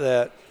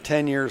 That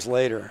 10 years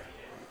later,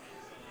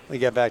 we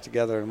get back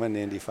together and win the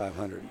Indy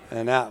 500.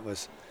 And that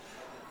was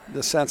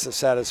the sense of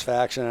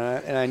satisfaction.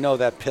 And I know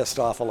that pissed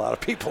off a lot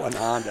of people in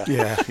Honda.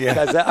 Yeah.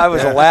 Because I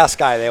was the last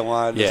guy they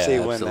wanted to see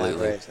win that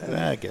race.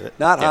 I get it.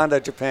 Not Honda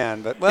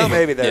Japan, but,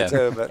 maybe there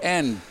too. But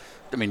And,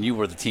 you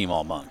were the team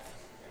all month.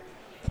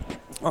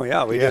 Oh,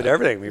 yeah, we did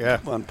everything. We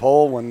won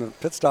pole, won the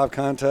pit stop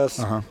contest,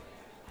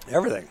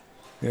 everything.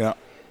 Yeah.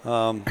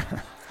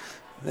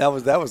 That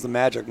was the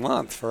magic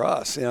month for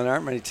us. There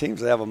aren't many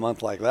teams that have a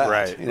month like that.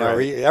 Right.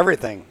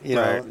 Everything.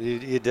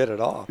 You did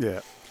it all. Yeah.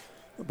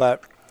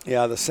 But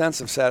the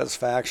sense of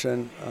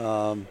satisfaction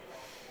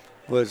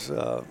was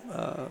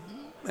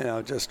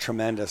just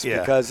tremendous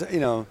because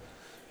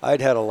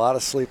I'd had a lot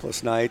of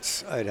sleepless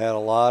nights. I'd had a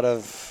lot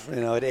of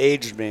it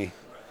aged me.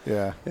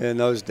 Yeah. In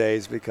those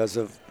days because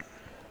of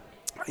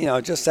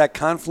just that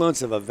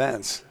confluence of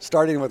events,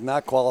 starting with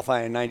not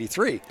qualifying in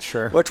 '93,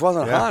 which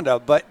wasn't Honda,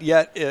 but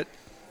yet it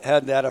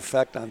had that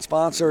effect on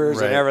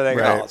sponsors and everything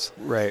else.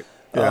 Right.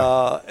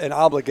 And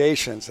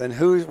obligations, and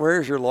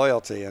where's your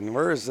loyalty, and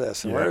where is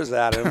this, and where is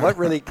that, and what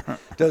really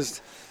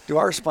do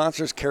our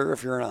sponsors care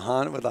if you're in a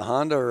Honda with a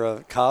Honda or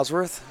a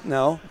Cosworth?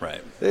 No.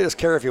 Right. They just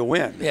care if you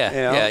win.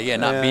 Yeah.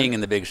 Not being in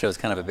the big show is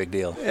kind of a big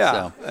deal.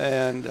 Yeah. So.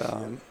 And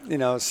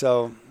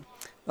so.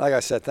 Like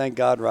I said, thank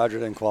God Roger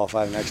didn't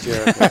qualify the next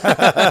year.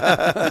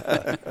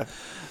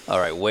 All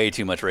right, way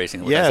too much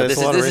racing. Yeah, so this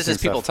is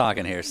just people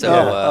talking here.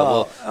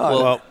 So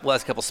we'll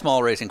ask a couple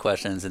small racing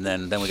questions, and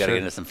then we got to get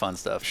into some fun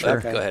stuff.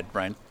 Sure. Go ahead,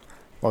 Brian.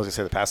 Well, I was going to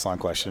say the pass along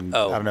question.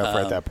 I don't know if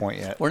we're at that point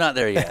yet. We're not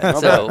there yet,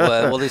 so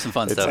we'll do some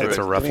fun stuff. It's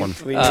a rough one.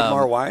 We need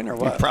more wine or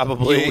what?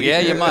 Probably.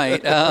 You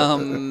might.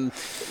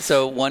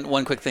 So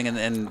one quick thing,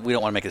 and we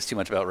don't want to make this too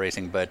much about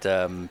racing, but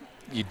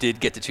you did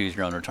get to choose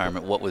your own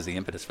retirement. What was the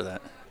impetus for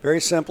that? Very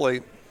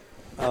simply,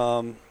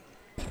 you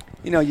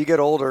get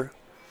older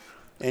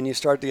and you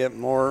start to get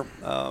more,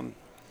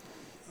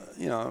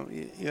 you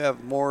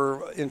have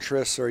more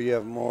interests or you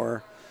have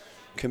more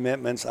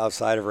commitments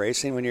outside of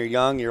racing. When you're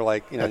young, you're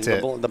like,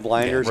 the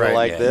blinders are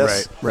like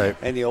this. Right.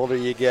 And the older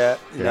you get,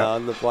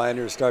 the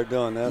blinders start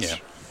doing this.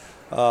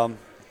 Yeah.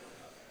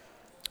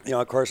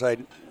 Of course, we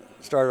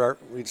started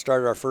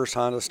our first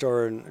Honda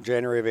store in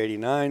January of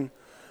 '89.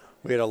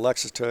 We had a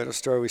Lexus Toyota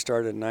store. We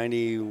started in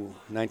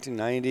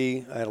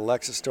 1990. I had a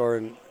Lexus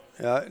store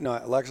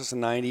Lexus in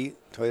 90,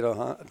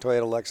 Toyota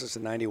Lexus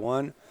in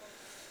 91.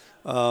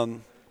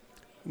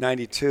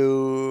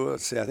 92,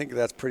 let's see, I think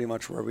that's pretty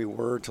much where we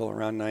were till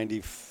around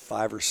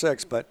 95 or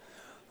 6. But,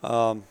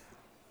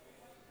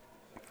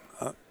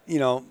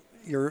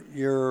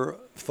 your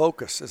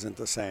focus isn't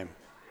the same.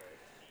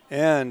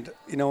 And,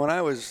 when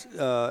I was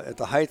at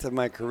the height of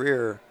my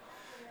career,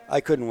 I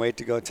couldn't wait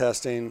to go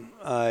testing.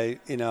 What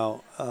do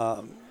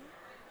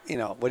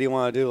you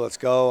want to do? Let's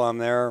go. I'm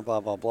there, blah,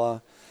 blah,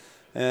 blah.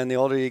 And the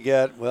older you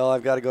get, well,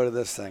 I've got to go to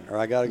this thing, or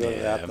I got to go to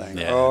that thing.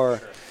 Yeah.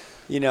 Or,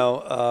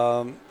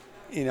 I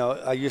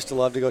used to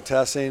love to go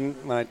testing.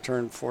 When I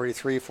turned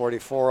 43,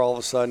 44, all of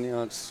a sudden,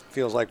 it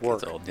feels like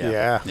work. It's old.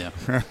 Yeah.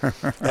 I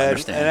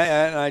understand.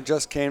 And I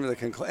just came to the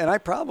conclusion, and I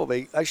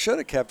should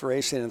have kept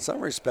racing in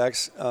some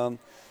respects.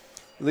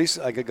 At least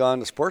I could go on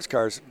to sports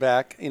cars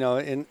back,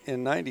 in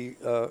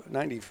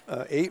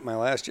 98, my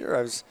last year,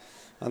 I was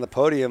on the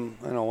podium,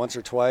 once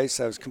or twice.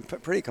 I was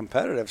pretty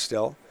competitive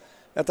still.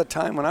 At the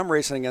time when I'm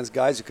racing against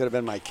guys who could have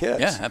been my kids.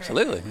 Yeah,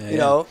 absolutely.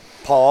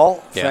 Paul,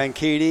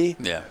 Franchitti,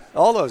 yeah,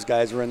 all those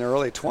guys were in their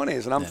early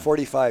 20s, and I'm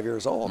 45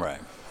 years old. Right.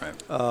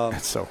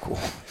 That's so cool.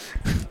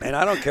 And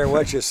I don't care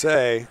what you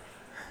say,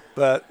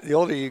 but the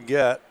older you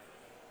get,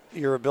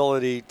 your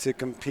ability to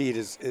compete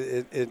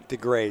it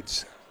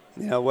degrades.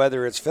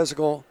 Whether it's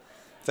physical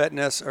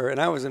fitness and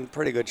I was in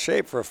pretty good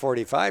shape for a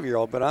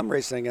 45-year-old, but I'm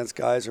racing against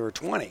guys who are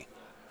 20.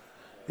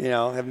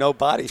 Have no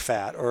body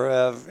fat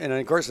and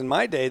of course in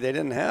my day they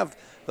didn't have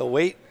the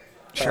weight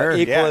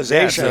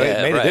equalization. So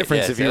it made a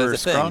difference if you were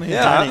scrawny.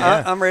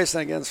 I'm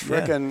racing against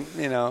frickin',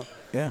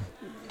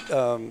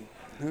 who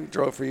who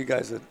drove for you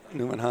guys at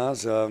Newman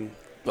Haas?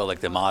 Well,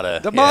 like the Mata.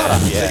 The Mata.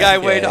 Yeah, the guy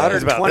weighed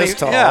 120. About this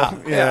tall.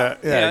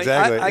 Yeah,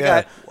 Exactly.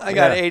 I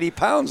got 80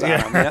 pounds on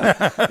him.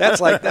 That's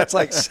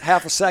like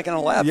half a second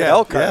a lap at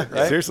Elkhart,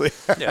 right? Seriously.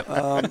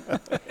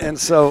 And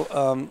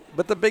so,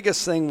 but the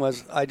biggest thing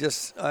was I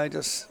just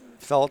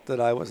felt that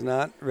I was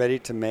not ready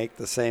to make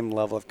the same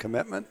level of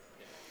commitment,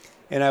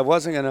 and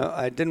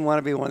I didn't want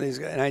to be one of these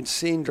guys. And I'd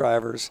seen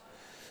drivers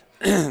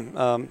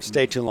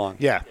stay too long.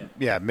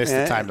 Missed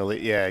the time to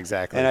leave. Yeah,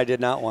 exactly. And I did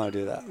not want to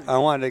do that. I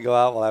wanted to go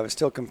out while I was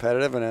still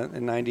competitive, and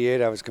in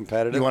 '98 I was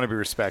competitive. You want to be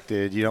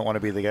respected. You don't want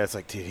to be the guy that's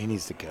like, dude, he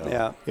needs to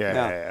go.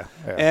 Yeah.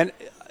 And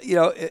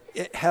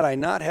had I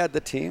not had the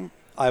team,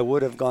 I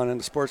would have gone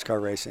into sports car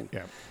racing.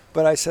 Yeah.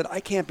 But I said, I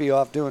can't be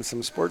off doing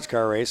some sports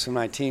car race when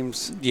my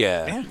team's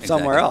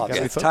somewhere else.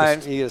 It's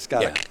time. You just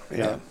got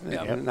to,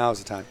 now's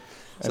the time.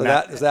 So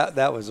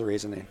that was the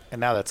reasoning. And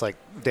now that's like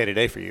day to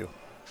day for you.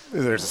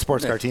 There's a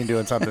sports car team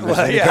doing something. There's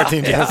an IndyCar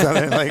team doing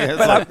something.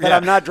 But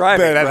I'm not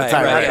driving. But at the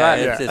time,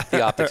 It's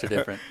the optics are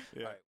different.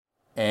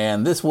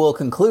 And this will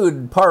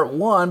conclude part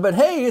 1, but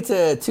hey, it's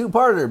a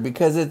 2-parter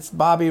because it's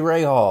Bobby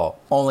Rahal.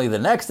 Only the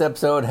next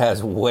episode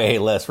has way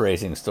less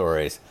racing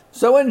stories.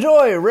 So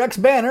enjoy Rex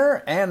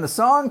Banner and the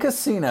song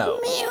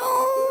Casino.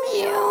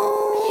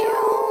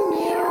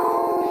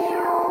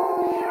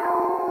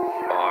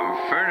 I'm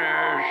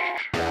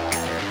finished.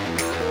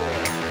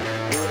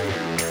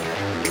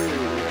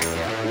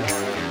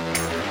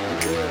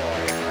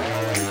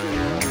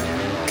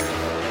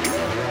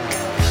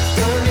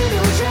 Don't need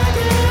no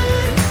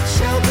jacket,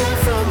 shelter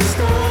from the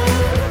storm.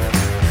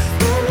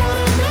 Don't want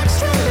an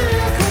extra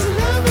layer 'cause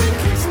loving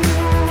keeps me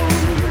warm.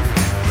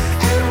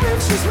 And when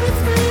she's with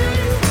me,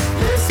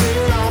 lifts me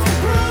off the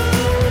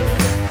ground.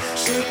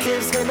 She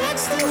keeps me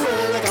next to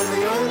her like I'm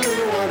the only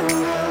one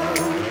around.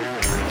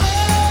 Oh,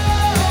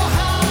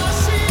 how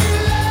she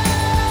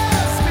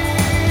loves me,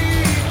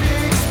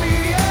 picks me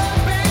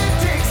up and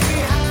takes me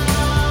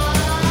high.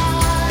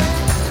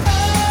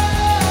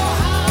 Oh,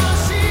 how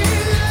she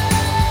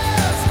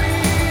loves me,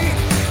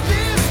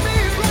 lifts me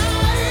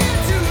right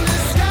into the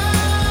sky.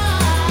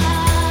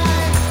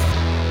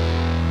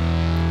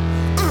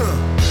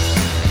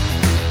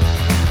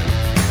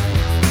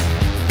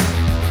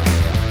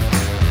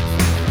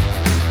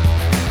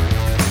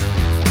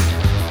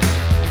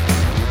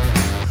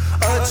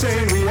 A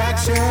chain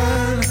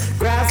reaction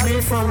grabs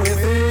me from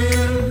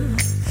within.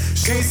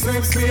 She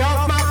sweeps me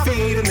off my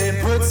feet and then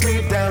puts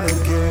me down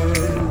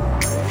again.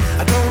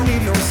 I don't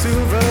need no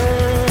silver